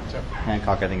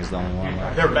 Hancock, I think, is the only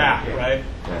one. They're back, right?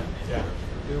 Yeah.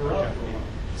 Yeah.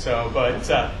 So, but,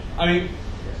 I mean,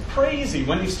 crazy.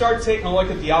 When you start taking a look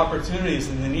at the opportunities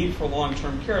and the need for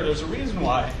long-term care, there's a reason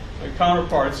why my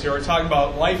counterparts here are talking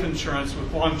about life insurance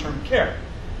with long-term care.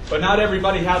 But not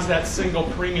everybody has that single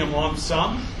premium lump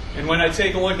sum. And when I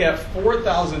take a look at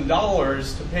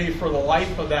 $4,000 to pay for the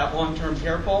life of that long-term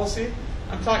care policy,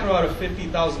 I'm talking about a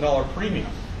 $50,000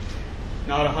 premium,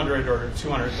 not a $100,000 or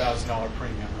 $200,000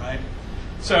 premium, right?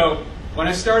 So when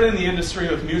I started in the industry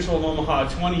with Mutual of Omaha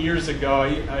 20 years ago,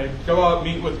 I'd go out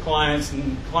and meet with clients,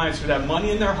 and clients would have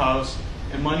money in their house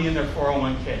and money in their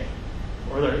 401k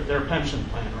or their pension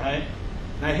plan, right?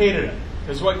 And I hated it,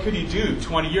 because what could you do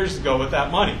 20 years ago with that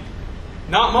money?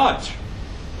 Not much.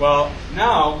 Well,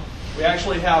 now we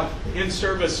actually have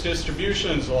in-service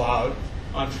distributions allowed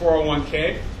on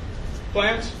 401k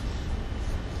plans.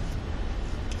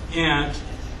 And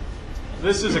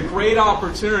this is a great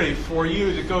opportunity for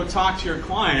you to go talk to your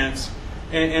clients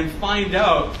and find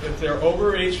out if they're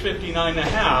over age 59 and a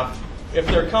half, if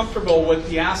they're comfortable with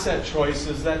the asset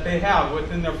choices that they have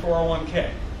within their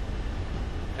 401k.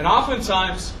 And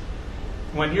oftentimes,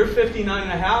 when you're 59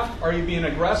 and a half, are you being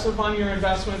aggressive on your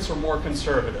investments or more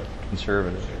conservative?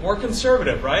 Conservative. More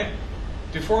conservative, right?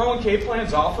 Do 401k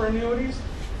plans offer annuities?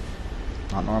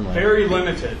 Not normally. Very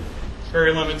limited.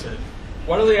 Very limited.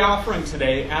 What are they offering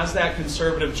today as that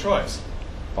conservative choice?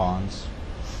 Bonds.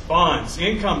 Bonds,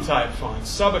 income type funds,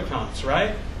 sub-accounts,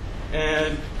 right?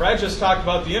 And Brad just talked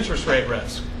about the interest rate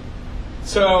risk.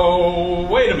 So,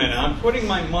 wait a minute, I'm putting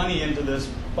my money into this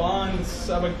bond,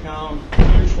 sub-account,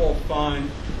 mutual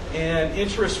fund, and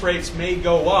interest rates may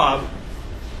go up.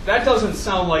 That doesn't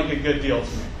sound like a good deal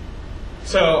to me.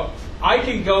 So, I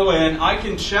can go in, I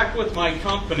can check with my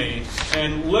company,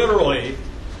 and literally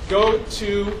go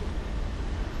to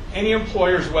any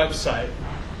employer's website,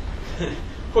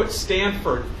 put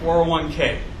Stanford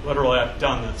 401k. Literally, I've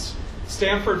done this.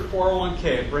 Stanford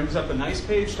 401k brings up a nice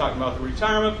page talking about the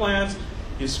retirement plans.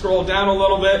 You scroll down a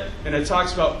little bit, and it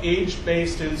talks about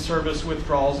age-based in-service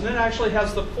withdrawals. And it actually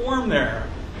has the form there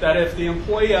that if the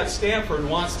employee at Stanford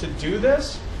wants to do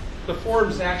this, the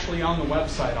form's actually on the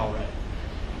website already.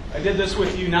 I did this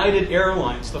with United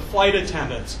Airlines, the flight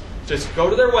attendants. Just go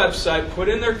to their website, put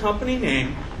in their company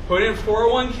name, put in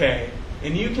 401k,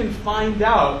 and you can find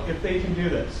out if they can do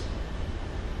this.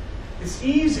 It's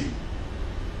easy.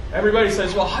 Everybody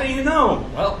says, well, how do you know?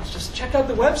 Well, just check out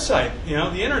the website. You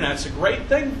know, the internet's a great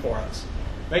thing for us.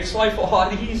 Makes life a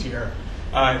lot easier.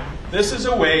 This is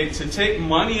a way to take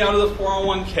money out of the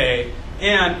 401k,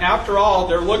 and after all,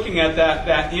 they're looking at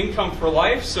that income for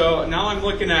life, so now I'm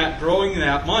looking at growing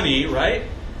that money, right,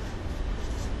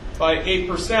 by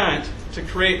 8% to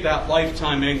create that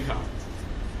lifetime income.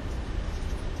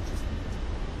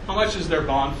 How much is their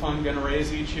bond fund going to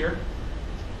raise each year?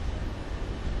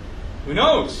 Who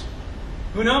knows?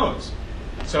 Who knows?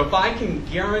 So if I can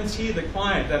guarantee the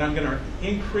client that I'm going to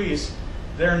increase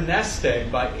their nest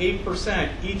egg by 8%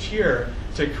 each year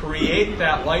to create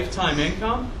that lifetime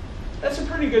income, that's a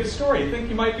pretty good story. You think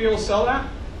you might be able to sell that?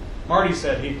 Marty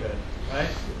said he could, right?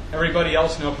 Everybody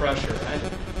else, no pressure,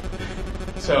 right?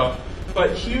 So,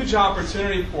 but huge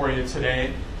opportunity for you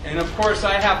today. And of course,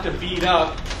 I have to beat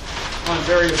up on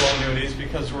variable annuities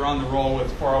because we're on the roll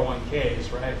with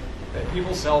 401ks, right?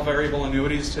 People sell variable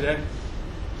annuities today?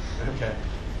 Okay.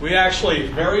 We actually,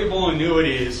 variable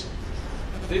annuities,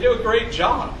 they do a great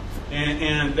job.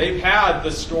 And they've had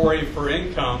the story for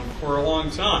income for a long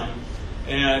time.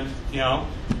 And, you know,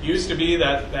 it used to be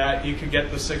that you could get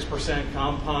the 6%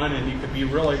 compound and you could be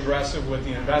really aggressive with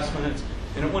the investments,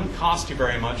 and it wouldn't cost you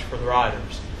very much for the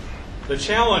riders. The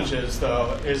challenge is,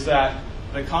 though, is that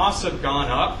the costs have gone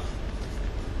up.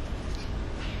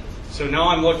 So now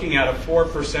I'm looking at a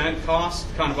 4%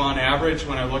 cost, kind of on average,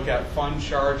 when I look at fund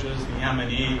charges, the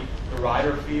M&E, the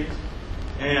rider fees.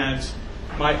 And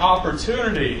my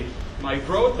opportunity, my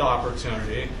growth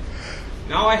opportunity,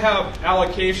 now I have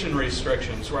allocation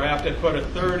restrictions where I have to put a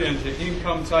third into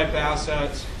income type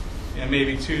assets and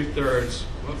maybe 2/3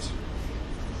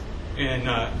 in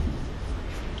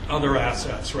other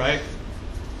assets, right?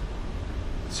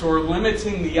 So we're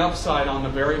limiting the upside on the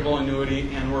variable annuity,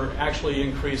 and we're actually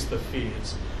increased the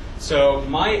fees. So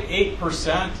my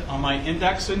 8% on my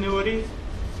index annuity,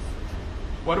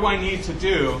 what do I need to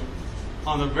do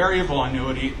on the variable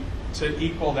annuity to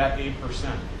equal that 8%?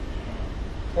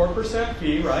 4%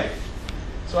 fee, right?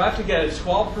 So I have to get a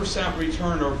 12%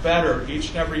 return or better each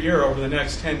and every year over the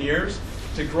next 10 years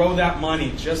to grow that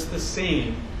money just the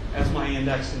same as my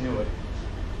index annuity.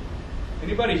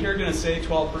 Anybody here going to say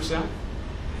 12%?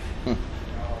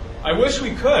 I wish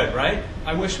we could, right?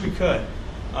 I wish we could.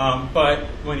 But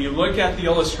when you look at the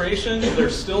illustrations, they're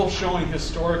still showing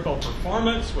historical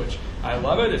performance, which I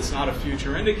love it. It's not a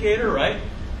future indicator, right?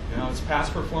 You know, it's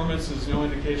past performance is no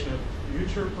indication of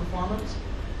future performance.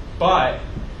 But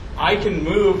I can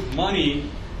move money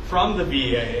from the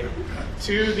VA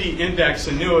to the index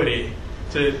annuity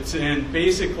and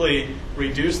basically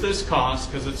reduce this cost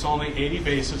because it's only 80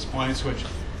 basis points, which,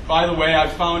 by the way, I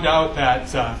found out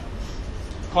that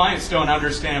clients don't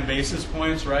understand basis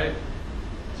points, right?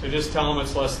 So just tell them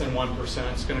it's less than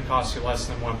 1%. It's going to cost you less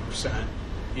than 1%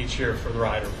 each year for the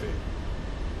rider fee.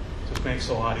 Just makes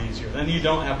it a lot easier. Then you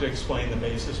don't have to explain the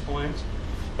basis points.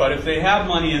 But if they have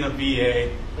money in a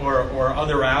VA or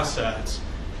other assets,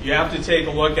 you have to take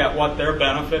a look at what their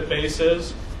benefit base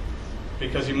is,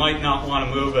 because you might not want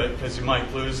to move it because you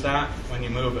might lose that when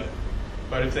you move it.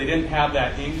 But if they didn't have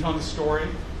that income story,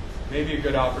 maybe a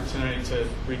good opportunity to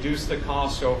reduce the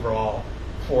cost overall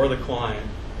for the client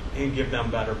and give them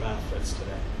better benefits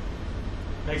today.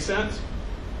 Make sense?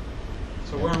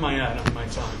 So where am I at on my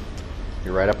time?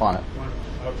 You're right up on it.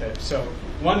 Okay, so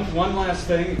one last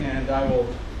thing, and I will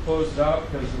close it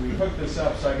out because we hooked this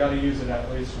up, so I got to use it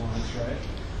at least once,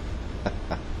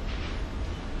 right?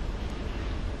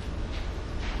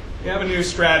 We have a new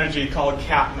strategy called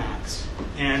CapMax.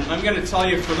 And I'm going to tell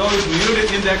you, for those new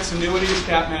to index annuities,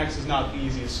 CapMax is not the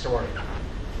easiest story.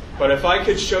 But if I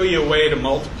could show you a way to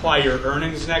multiply your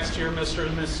earnings next year, Mr.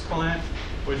 and Mrs. Client,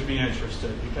 would you be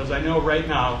interested? Because I know right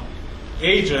now,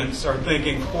 agents are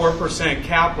thinking 4%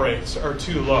 cap rates are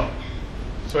too low.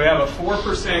 So we have a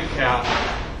 4% cap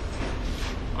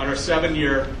on our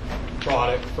 7-year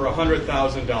product for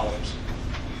 $100,000.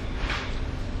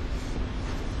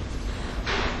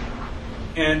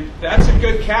 And that's a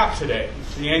good cap today,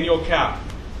 the annual cap.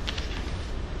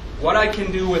 What I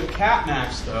can do with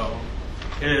CapMax, though,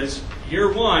 is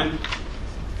year one,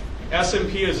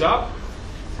 S&P is up.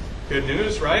 Good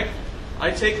news, right?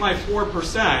 I take my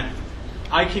 4%.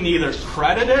 I can either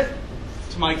credit it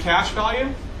to my cash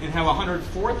value and have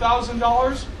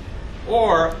 $104,000,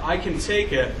 or I can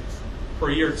take it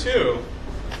for year two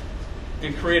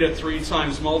and create a 3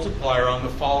 times multiplier on the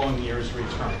following year's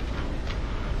return.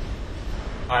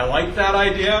 I like that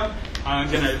idea. I'm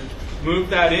going to move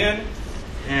that in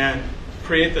and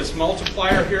create this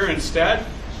multiplier here instead.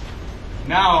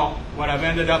 Now, what I've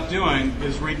ended up doing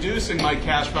is reducing my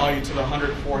cash value to the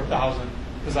 $104,000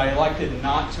 because I elected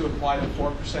not to apply the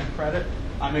 4% credit.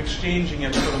 I'm exchanging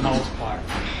it for the multiplier.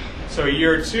 So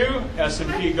year two,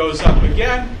 S&P goes up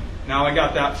again. Now I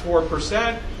got that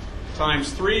 4%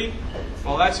 times 3.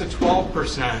 Well, that's a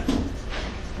 12%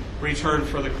 return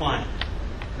for the client.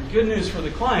 The good news for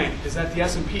the client is that the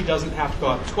S&P doesn't have to go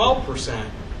up 12%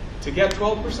 to get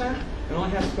 12%. It only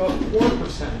has to go up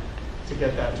 4% to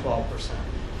get that 12%.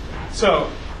 So,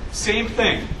 same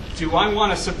thing. Do I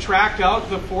want to subtract out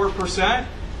the 4%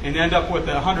 and end up with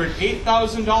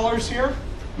 $108,000 here?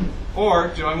 Or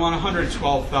do I want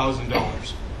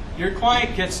 $112,000? Your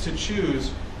client gets to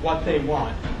choose what they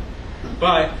want.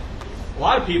 But a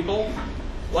lot of people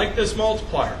like this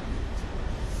multiplier.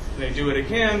 They do it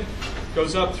again.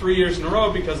 Goes up 3 years in a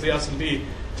row because the S&P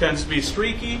tends to be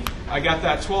streaky. I got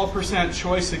that 12%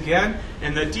 choice again,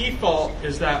 and the default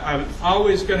is that I'm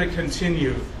always going to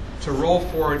continue to roll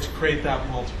forward to create that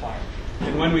multiplier.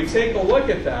 And when we take a look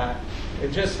at that,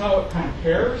 and just how it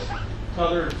compares to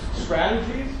other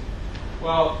strategies,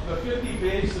 well, the 50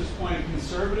 basis point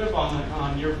conservative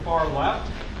on your far left,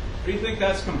 what do you think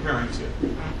that's comparing to?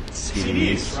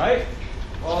 CDs, right?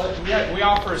 Well, we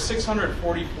offer a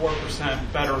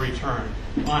 644% better return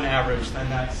on average than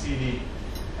that CD.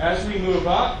 As we move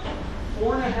up,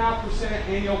 4.5%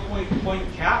 annual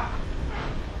point cap,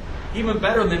 even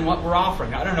better than what we're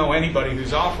offering. I don't know anybody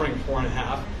who's offering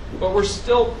 4.5, but we're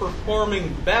still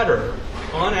performing better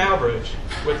on average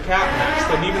with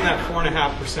CapMax than even that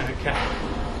 4.5%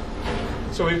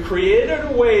 cap. So we've created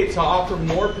a way to offer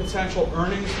more potential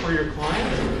earnings for your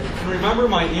clients. And remember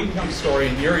my income story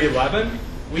in year 11?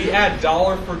 We add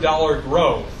dollar for dollar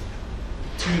growth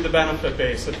to the benefit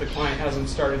base if the client hasn't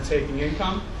started taking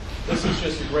income. This is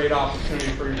just a great opportunity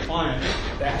for your clients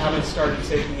that haven't started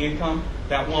taking income,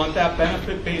 that want that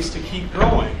benefit base to keep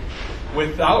growing.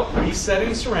 without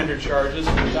resetting surrender charges,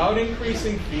 without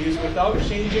increasing fees, without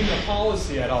changing the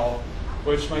policy at all,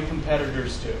 which my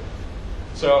competitors do.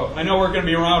 So I know we're going to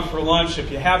be around for lunch.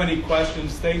 If you have any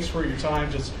questions, thanks for your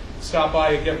time. Just stop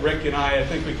by and get Rick and I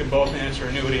think we can both answer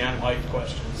annuity and life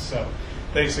questions. So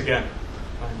thanks again.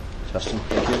 Justin,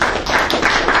 thank you.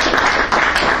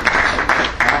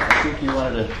 I think you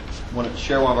wanted to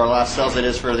share one of our last sales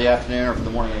ideas for the afternoon or for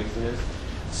the morning as it is.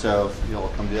 So if you'll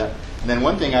come do that. And then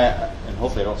one thing, and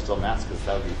hopefully I don't steal Matt's because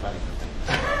that would be funny.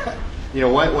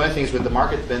 One of the things with the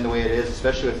market been the way it is,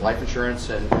 especially with life insurance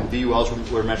and VULs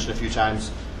were mentioned a few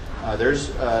times, there's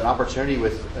an opportunity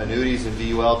with annuities and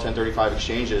VUL 1035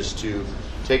 exchanges to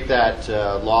take that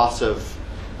loss of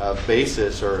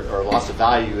basis or loss of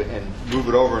value and move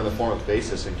it over in the form of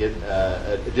basis and get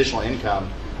additional income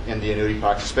in the annuity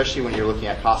products, especially when you're looking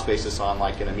at cost basis on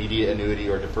like an immediate annuity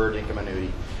or deferred income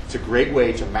annuity. It's a great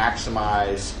way to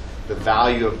maximize the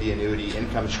value of the annuity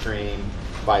income stream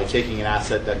by taking an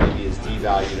asset that maybe is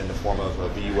devalued in the form of a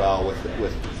VUL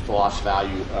with lost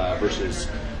value versus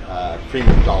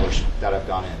premium dollars that have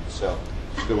gone in. So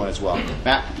it's a good one as well.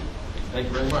 Matt? Thank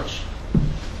you very much.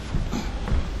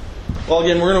 Well,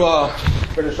 again, we're going to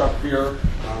finish up here.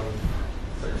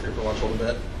 Here for lunch a little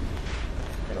bit.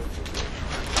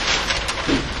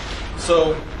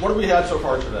 So what have we had so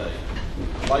far today?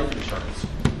 Life insurance,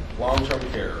 long-term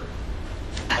care,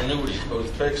 annuities, both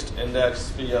fixed, index,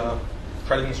 via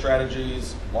crediting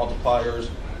strategies, multipliers,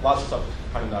 lots of stuff to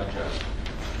kind of digest.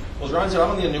 Well, as Ryan said, I'm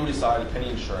on the annuity side of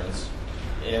Pinney Insurance,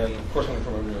 and of course I'm going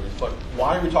to promote annuities, but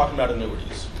why are we talking about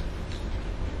annuities?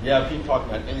 Yeah, people talking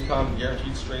about income,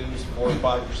 guaranteed streams, 4 to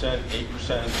 5%,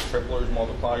 8%, triplers,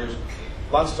 multipliers,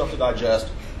 lots of stuff to digest.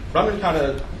 But I'm going to kind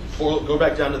of go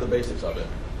back down to the basics of it.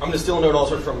 I'm going to steal a note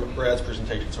also from Brad's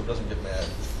presentation so it doesn't get mad.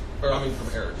 Or I mean from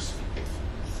Eric's.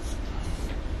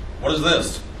 What is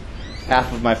this?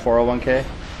 Half of my 401k.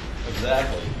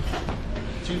 Exactly.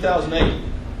 2008,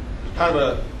 kind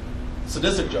of a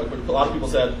sadistic joke, but a lot of people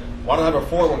said, why don't I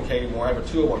have a 401k anymore? I have a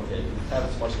 201k because it's not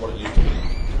as much as what it used to be.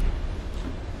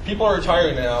 People are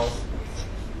retiring now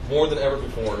more than ever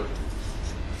before.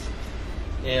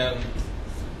 And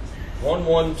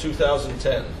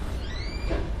 1/1/2010.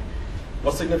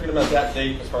 What's significant about that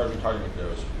date as far as retirement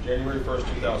goes? January 1st,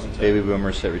 2010. Baby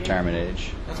boomers hit retirement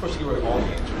age. Not supposed to give away all the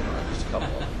answers, right? Just a couple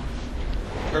of them.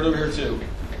 Heard over here too.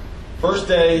 First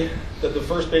day that the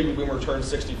first baby boomer turned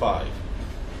 65.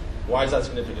 Why is that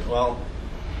significant? Well,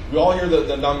 we all hear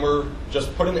the number.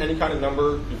 Just put in any kind of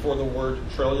number before the word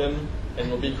trillion, and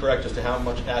you'll be correct as to how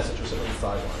much assets are sitting on the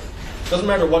sideline. Doesn't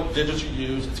matter what digits you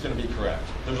use, it's going to be correct.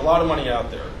 There's a lot of money out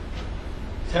there.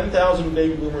 10,000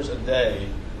 baby boomers a day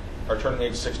are turning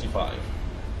age 65.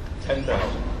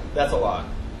 10,000. That's a lot.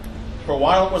 For a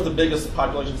while, it was the biggest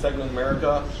population segment in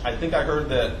America. I think I heard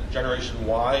that Generation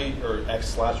Y, or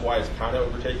X/Y, is kind of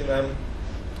overtaking them.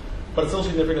 But it's still a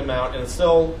significant amount, and it's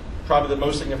still probably the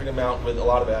most significant amount with a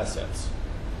lot of assets.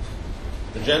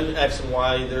 The Gen X and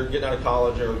Y, they're getting out of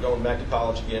college or going back to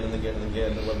college again and again and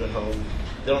again. They're living at home.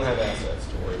 They don't have assets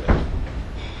to worry about.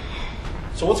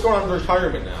 So what's going on with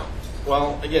retirement now?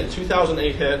 Well, again,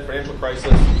 2008 hit, financial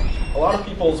crisis. A lot of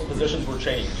people's positions were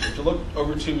changed. If you look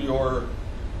over to your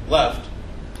left,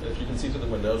 if you can see through the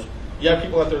windows, you have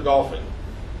people out there golfing.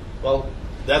 Well,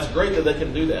 that's great that they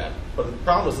can do that, but the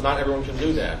problem is that not everyone can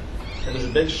do that. And there's a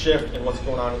big shift in what's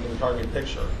going on in the retirement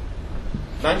picture.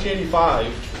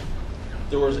 1985,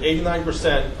 there was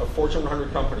 89% of Fortune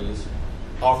 100 companies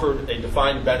offered a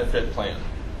defined benefit plan.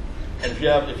 And if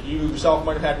you yourself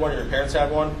might have had one, or your parents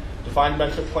had one, defined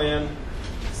benefit plan,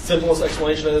 simplest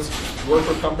explanation is you work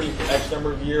for a company for X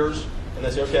number of years, and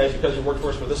they say, okay, because you worked for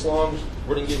us for this long,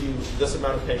 we're going to give you this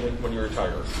amount of payment when you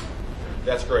retire.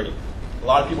 That's great. A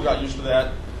lot of people got used to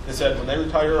that. They said, when they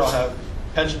retire, I'll have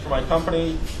pension for my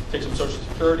company, take some Social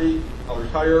Security, I'll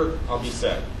retire, I'll be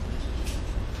set.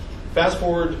 Fast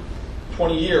forward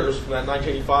 20 years from that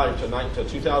 1985 to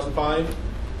 2005,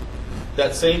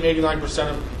 that same 89%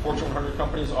 of Fortune 100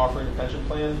 companies offering a pension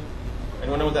plan.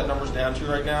 Anyone know what that number's down to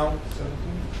right now?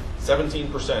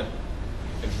 17%.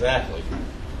 Exactly.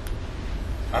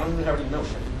 I don't even have any notes.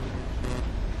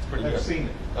 It's pretty good. I've seen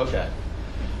it. Okay.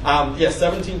 Yes,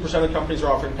 17% of companies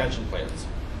are offering pension plans.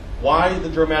 Why the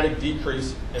dramatic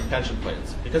decrease in pension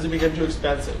plans? Because it became too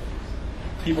expensive.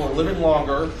 People are living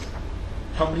longer.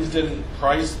 Companies didn't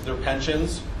price their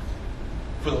pensions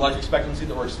for the life expectancy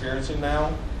that we're experiencing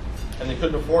now, and they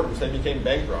couldn't afford them, so they became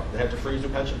bankrupt. They had to freeze their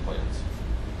pension plans.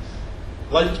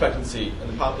 Life expectancy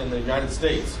in the United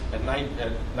States at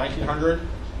 1900,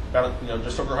 about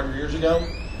just over 100 years ago,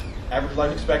 average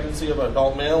life expectancy of an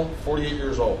adult male, 48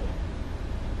 years old.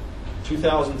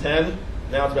 2010,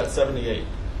 Now it's about 78.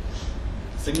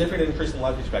 Significant increase in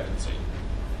life expectancy.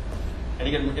 And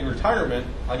again, in retirement,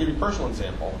 I'll give you a personal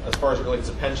example as far as it relates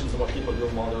to pensions and what people are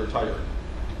doing while they're retired.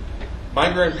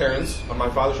 My grandparents, on my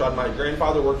father's side, my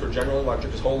grandfather worked for General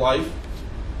Electric his whole life,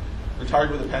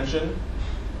 retired with a pension.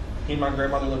 He and my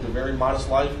grandmother lived a very modest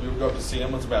life. We would go up to see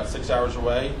him. It was about 6 hours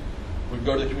away. We'd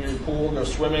go to the community pool, go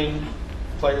swimming,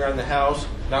 play around the house,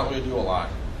 not really do a lot.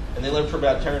 And they lived for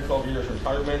about 10 or 12 years in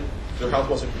retirement. Their health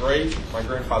wasn't great. My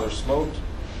grandfather smoked.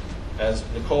 As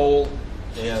Nichole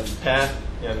and Pat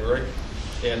and Rick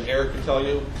and Eric can tell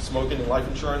you, smoking and life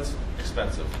insurance,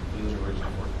 expensive. These are reasons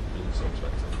for it being so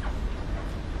expensive.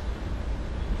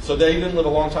 So they didn't live a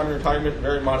long time in retirement,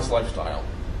 very modest lifestyle.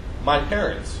 My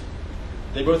parents,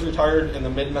 they both retired in the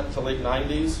mid to late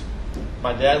 90s.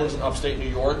 My dad lives in upstate New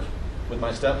York with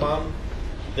my stepmom.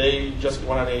 They just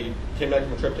came back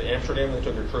from a trip to Amsterdam. They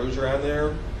took a cruise around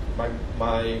there.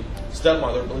 My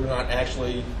stepmother, believe it or not,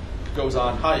 actually goes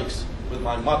on hikes with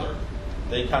my mother.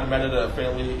 They kind of met at a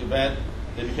family event.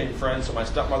 They became friends, so my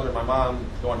stepmother and my mom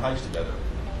go on hikes together,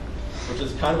 which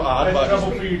is kind of odd. But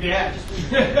trouble for your dad.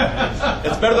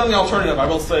 It's better than the alternative, I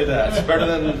will say that. It's better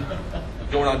than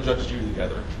going on Judge Judy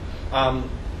together. And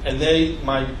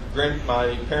my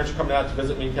parents are coming out to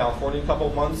visit me in California in a couple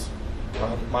of months.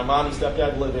 My mom and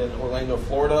stepdad live in Orlando,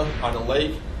 Florida, on a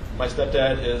lake. My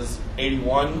stepdad is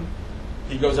 81.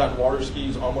 He goes out and water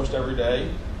skis almost every day.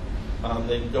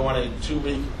 They go on a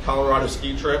 2-week Colorado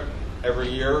ski trip every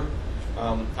year.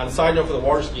 On a side note for the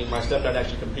water skiing, my stepdad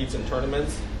actually competes in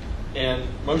tournaments, and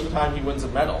most of the time he wins a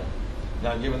medal.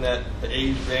 Now, given that the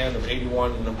age band of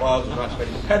 81 and above, there's not too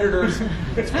many competitors,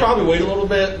 it's probably wait a little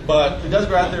bit, but he does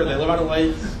go out there. They live on a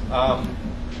lake.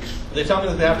 They tell me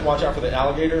that they have to watch out for the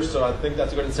alligators, so I think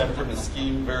that's a good incentive for him to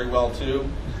ski very well, too,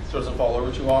 so it doesn't fall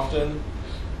over too often.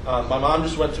 My mom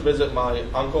just went to visit my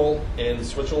uncle in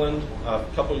Switzerland a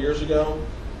couple years ago.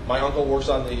 My uncle works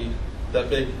on that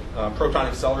big proton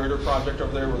accelerator project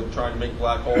over there where they're trying to make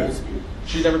black holes.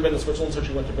 She'd never been to Switzerland, so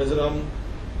she went to visit him.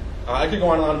 I could go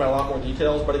on and on about a lot more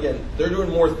details, but again, they're doing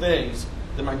more things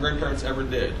than my grandparents ever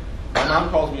did. My mom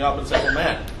calls me up and says, well,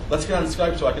 Matt, let's get on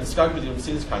Skype so I can Skype with you and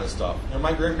see this kind of stuff.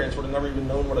 My grandparents would have never even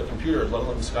known what a computer is, let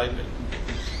alone Skyping.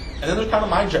 And then there's kind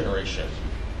of my generation.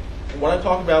 And what I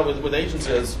talk about with agents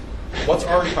is, what's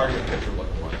our retirement picture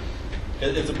looking like?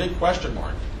 It's a big question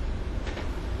mark.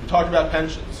 We talked about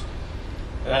pensions.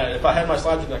 If I had my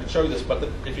slides with me, I could show you this, but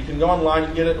if you can go online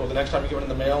and get it, or the next time you get it in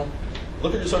the mail,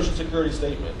 look at your Social Security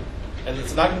statement. And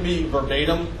it's not going to be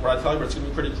verbatim, what I tell you, but it's going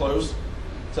to be pretty close.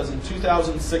 It says in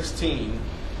 2016,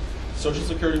 Social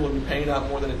Security will be paying out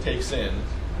more than it takes in.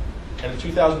 And in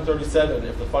 2037,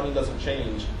 if the funding doesn't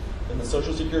change, then the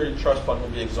Social Security Trust Fund will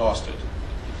be exhausted.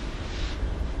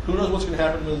 Who knows what's going to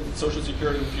happen with Social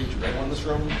Security in the future? Anyone in this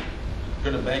room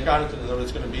going to bank on it and know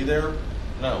it's going to be there?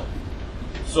 No.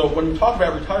 So when we talk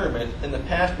about retirement, in the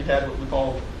past we had what we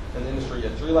call in the industry a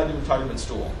 3-legged retirement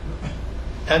stool.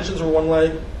 Pensions are one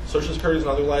leg, Social Security is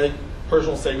another leg,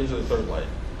 personal savings are the third leg.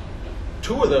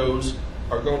 2 of those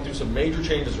are going through some major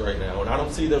changes right now, and I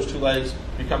don't see those 2 legs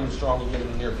becoming strong again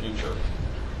in the near future.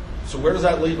 So where does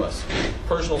that leave us?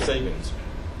 Personal savings.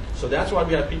 So that's why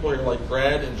we have people here like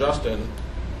Brad and Justin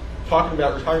talking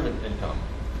about retirement income.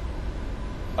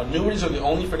 Annuities are the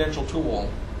only financial tool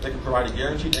that can provide a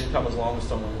guaranteed income as long as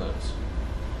someone lives.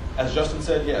 As Justin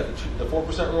said, yeah, the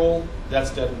 4% rule,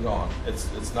 that's dead and gone.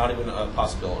 It's not even a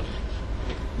possibility.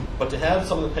 But to have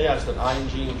some of the payouts that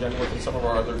ING and Genworth and some of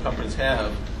our other companies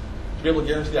have, to be able to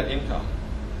guarantee that income.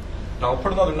 Now I'll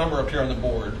put another number up here on the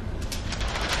board.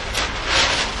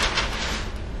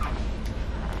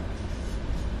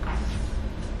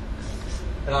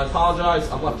 And I apologize,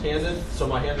 I'm left-handed, so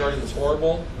my handwriting is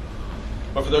horrible.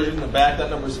 But for those of you in the back, that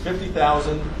number is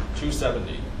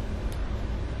 $50,270.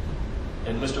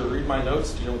 And Mr. Read my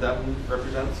notes, do you know what that one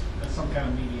represents? That's some kind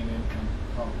of median income,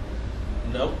 probably.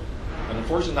 Nope. And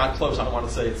unfortunately not close, I don't want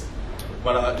to say it's,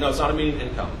 but no, it's not a median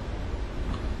income.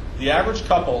 The average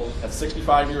couple at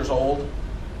 65 years old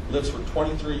lives for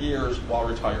 23 years while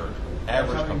retired.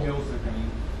 Average couple. How many meals they're going to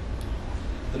eat?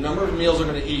 The number of meals they're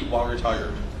going to eat while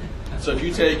retired. So if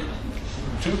you take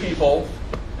 2 people.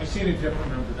 I see a different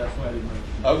number, that's why I didn't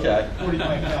know. Okay.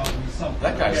 45,000 something.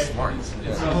 That guy's smart.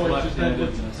 Yeah. So it's just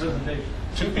presentation.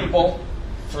 2 people,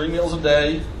 3 meals a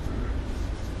day.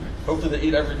 Hopefully they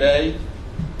eat every day.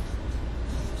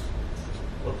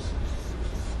 Whoops.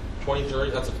 23,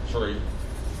 that's a 3. A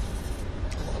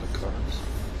lot of carbs.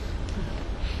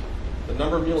 The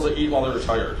number of meals they eat while they're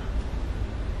retired.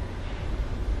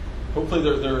 Hopefully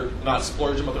they're not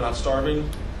splurging, but they're not starving.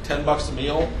 $10 a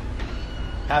meal,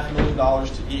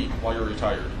 $500,000 to eat while you're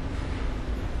retired.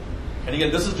 And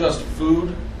again, this is just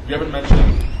food. We haven't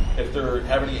mentioned if they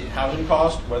have any housing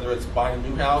cost, whether it's buying a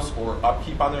new house or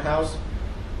upkeep on their house.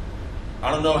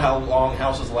 I don't know how long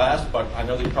houses last, but I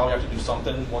know they probably have to do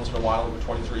something once in a while over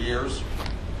 23 years.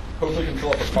 Hopefully you can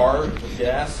fill up a car with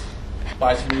gas,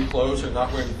 buy some new clothes that are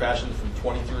not wearing fashion from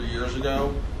 23 years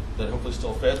ago that hopefully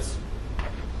still fits.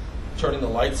 Turning the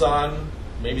lights on,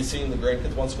 maybe seeing the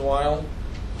grandkids once in a while.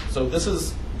 So this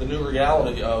is the new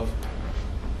reality of,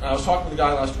 I was talking to the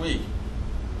guy last week.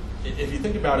 If you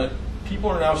think about it, people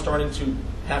are now starting to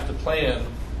have to plan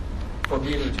for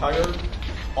being retired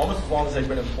almost as long as they've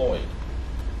been employed.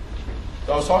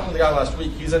 So I was talking to the guy last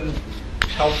week. He's in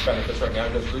health benefits right now.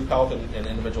 He does group health and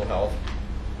individual health.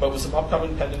 But with some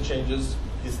upcoming pending changes,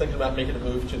 he's thinking about making a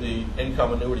move to the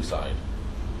income annuity side.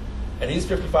 And he's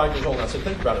 55 years old now. So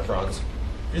think about it, Franz.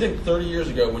 If you think 30 years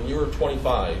ago when you were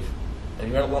 25 and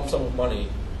you had a lump sum of money,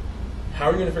 how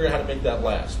are you going to figure out how to make that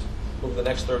last over the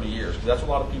next 30 years? Because that's what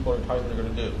a lot of people in retirement are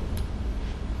going to do.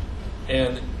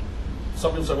 And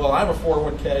some people say, well, I have a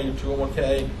 401k,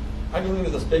 201k. I can look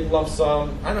at this big lump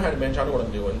sum. I know how to manage. I know what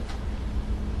I'm doing.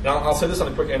 Now, I'll say this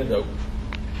on a quick anecdote.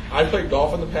 I played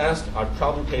golf in the past. I've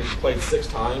probably played 6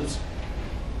 times.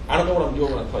 I don't know what I'm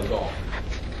doing when I play golf.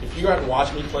 If you haven't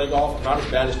watched me play golf, I'm not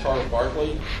as bad as Charles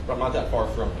Barkley, but I'm not that far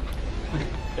from it.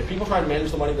 If people try to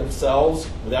manage the money themselves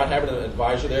without having an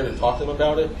advisor there to talk to them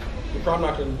about it, you're probably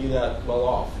not going to be that well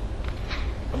off.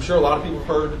 I'm sure a lot of people have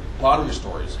heard lottery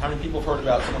stories. How many people have heard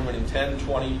about someone winning $10,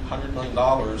 $20, $100 million?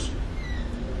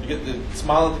 You get the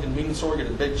smile at the convenience store, get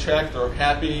a big check, they're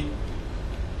happy.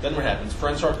 Then what happens?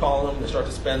 Friends start calling them, they start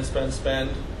to spend.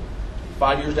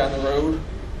 5 years down the road,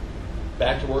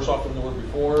 back to worse off than they were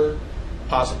before.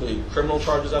 Possibly criminal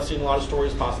charges. I've seen a lot of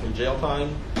stories, possibly jail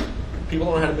time. People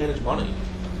don't know how to manage money.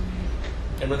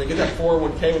 And when they get that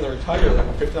 401k when they're retired,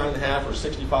 like 59 and a half or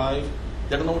 65,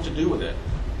 they don't know what to do with it.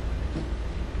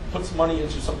 Put some money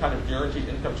into some kind of guaranteed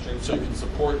income stream so you can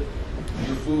support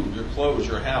your food, your clothes,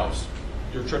 your house,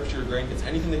 your trips to your grandkids,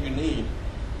 anything that you need,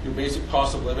 your basic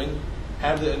cost of living,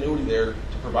 have the annuity there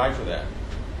to provide for that.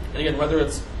 And again, whether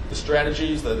it's the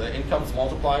strategies, the incomes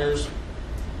multipliers,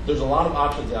 there's a lot of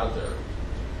options out there.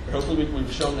 And hopefully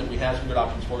we've shown that we have some good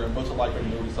options for you on both the life and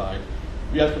annuity side.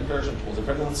 We have comparison tools. If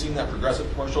everyone's seen that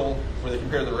Progressive commercial where they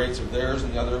compare the rates of theirs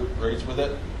and the other rates with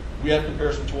it, we have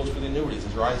comparison tools for the annuities.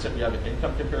 As Ryan said, we have an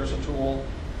income comparison tool,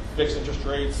 fixed interest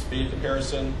rates, speed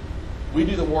comparison. We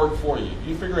do the work for you.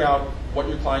 You figure out what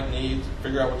your client needs,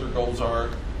 figure out what their goals are.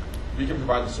 We can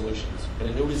provide the solutions. And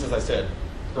annuities, as I said,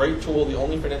 great tool, the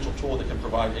only financial tool that can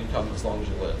provide income as long as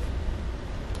you live.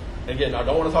 And again, I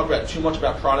don't want to talk about too much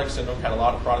about products. I know we've had a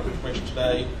lot of product information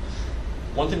today.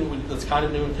 One thing that's kind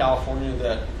of new in California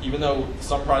that even though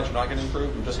some products are not getting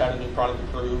approved, we just had a new product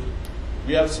approved.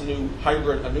 We have some new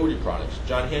hybrid annuity products.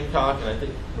 John Hancock and I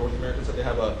think North American said they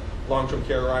have a long-term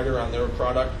care rider on their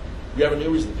product. We have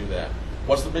annuities that do that.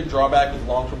 What's the big drawback with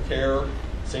long-term care?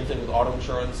 Same thing with auto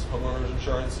insurance, homeowners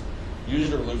insurance.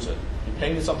 Use it or lose it. You're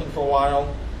paying something for a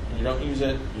while and you don't use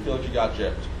it, you feel like you got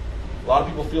gypped. A lot of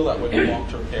people feel that way with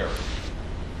long-term care.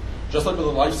 Just like with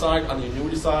the life side, on the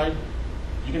annuity side,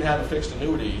 you can have a fixed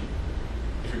annuity.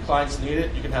 If your clients need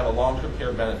it, you can have a long-term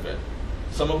care benefit.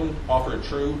 Some of them offer a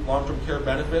true long-term care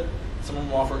benefit. Some of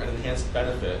them offer an enhanced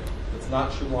benefit. It's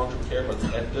not true long-term care, but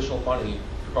it's additional money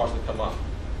for costs that come up.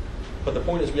 But the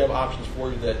point is we have options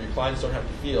for you that your clients don't have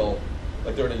to feel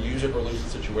like they're in a use it or lose it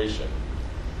situation.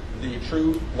 The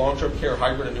true long-term care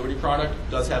hybrid annuity product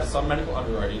does have some medical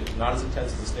underwriting, not as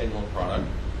intense as a standalone product,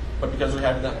 but because they're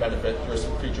having that benefit, there are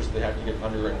some features that they have to get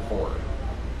underwritten for.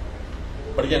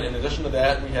 But again, in addition to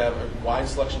that, we have a wide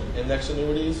selection of index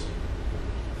annuities,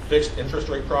 fixed interest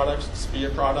rate products, SPIA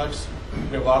products.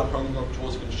 We have a lot of homegrown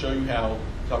tools that can show you how to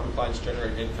help your clients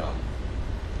generate income.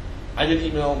 I get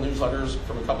email newsletters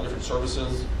from a couple different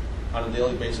services on a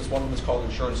daily basis. One of them is called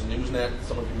Insurance Newsnet.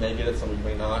 Some of you may get it, some of you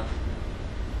may not.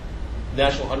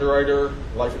 National Underwriter,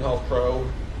 Life and Health Pro.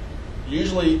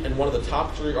 Usually in one of the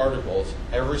top 3 articles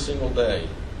every single day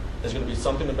is going to be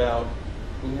something about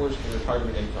boomers and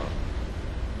retirement income.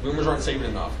 Boomers aren't saving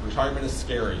enough. Retirement is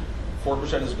scary.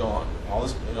 4% is gone. All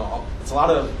this, it's a lot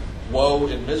of woe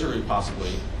and misery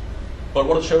possibly. But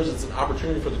what it shows is it's an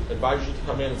opportunity for the advisors to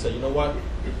come in and say, you know what,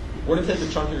 we're going to take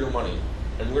a chunk of your money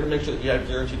and we're going to make sure that you have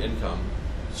guaranteed income,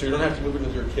 so you don't have to move in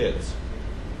with your kids.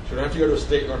 So you don't have to go to a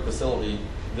state-run facility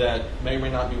that may or may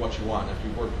not be what you want after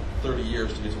you've worked 30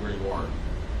 years to get to where you are.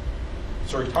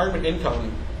 So retirement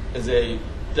income is a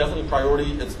definitely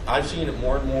priority. I've seen it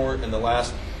more and more in the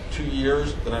last 2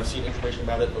 years than I've seen information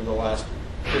about it over the last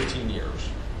 15 years.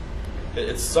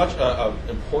 It's such an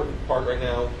important part right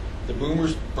now. The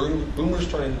boomers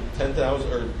turning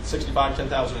 10,000 or 65,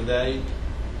 10,000 a day.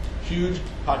 Huge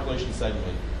population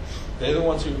segment. They're the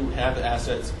ones who have the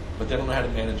assets, but they don't know how to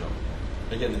manage them.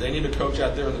 Again, they need a coach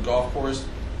out there in the golf course.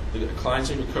 The clients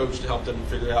need a coach to help them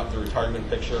figure out their retirement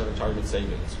picture and retirement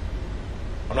savings.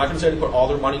 I'm not going to say to put all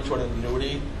their money toward an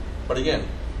annuity, but again,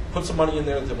 put some money in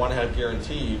there that they want to have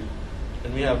guaranteed,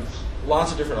 and we have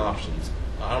lots of different options.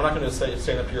 I'm not going to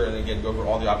stand up here and again go over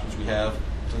all the options we have,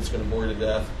 since it's going to bore you to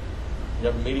death. We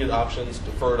have immediate options,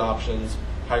 deferred options,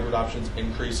 hybrid options,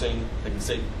 increasing. They can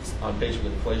stay on pace with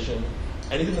inflation.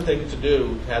 Anything that they need to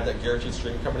do to have that guaranteed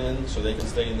stream coming in so they can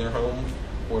stay in their home,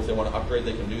 or if they want to upgrade,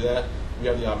 they can do that. We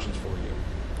have the options for you.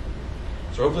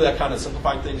 So hopefully that kind of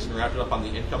simplified things and wrapped it up on the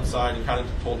income side and kind of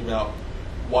told you about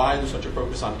why there's such a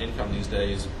focus on income these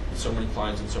days with so many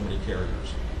clients and so many carriers.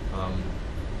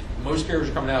 Most carriers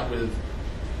are coming out with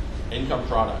income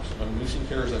products. We've seen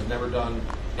carriers that have never done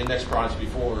index products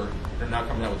before. They're now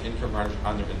coming out with income riders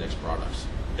on their index products.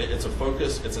 It's a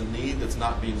focus. It's a need that's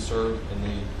not being served in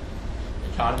the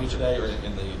economy today or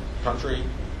in the country.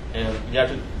 And you have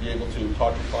to be able to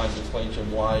talk to clients and explain to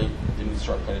them why they need to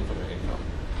start planning for their income.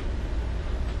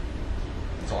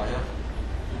 That's all I have.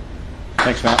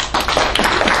 Thanks,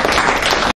 Matt.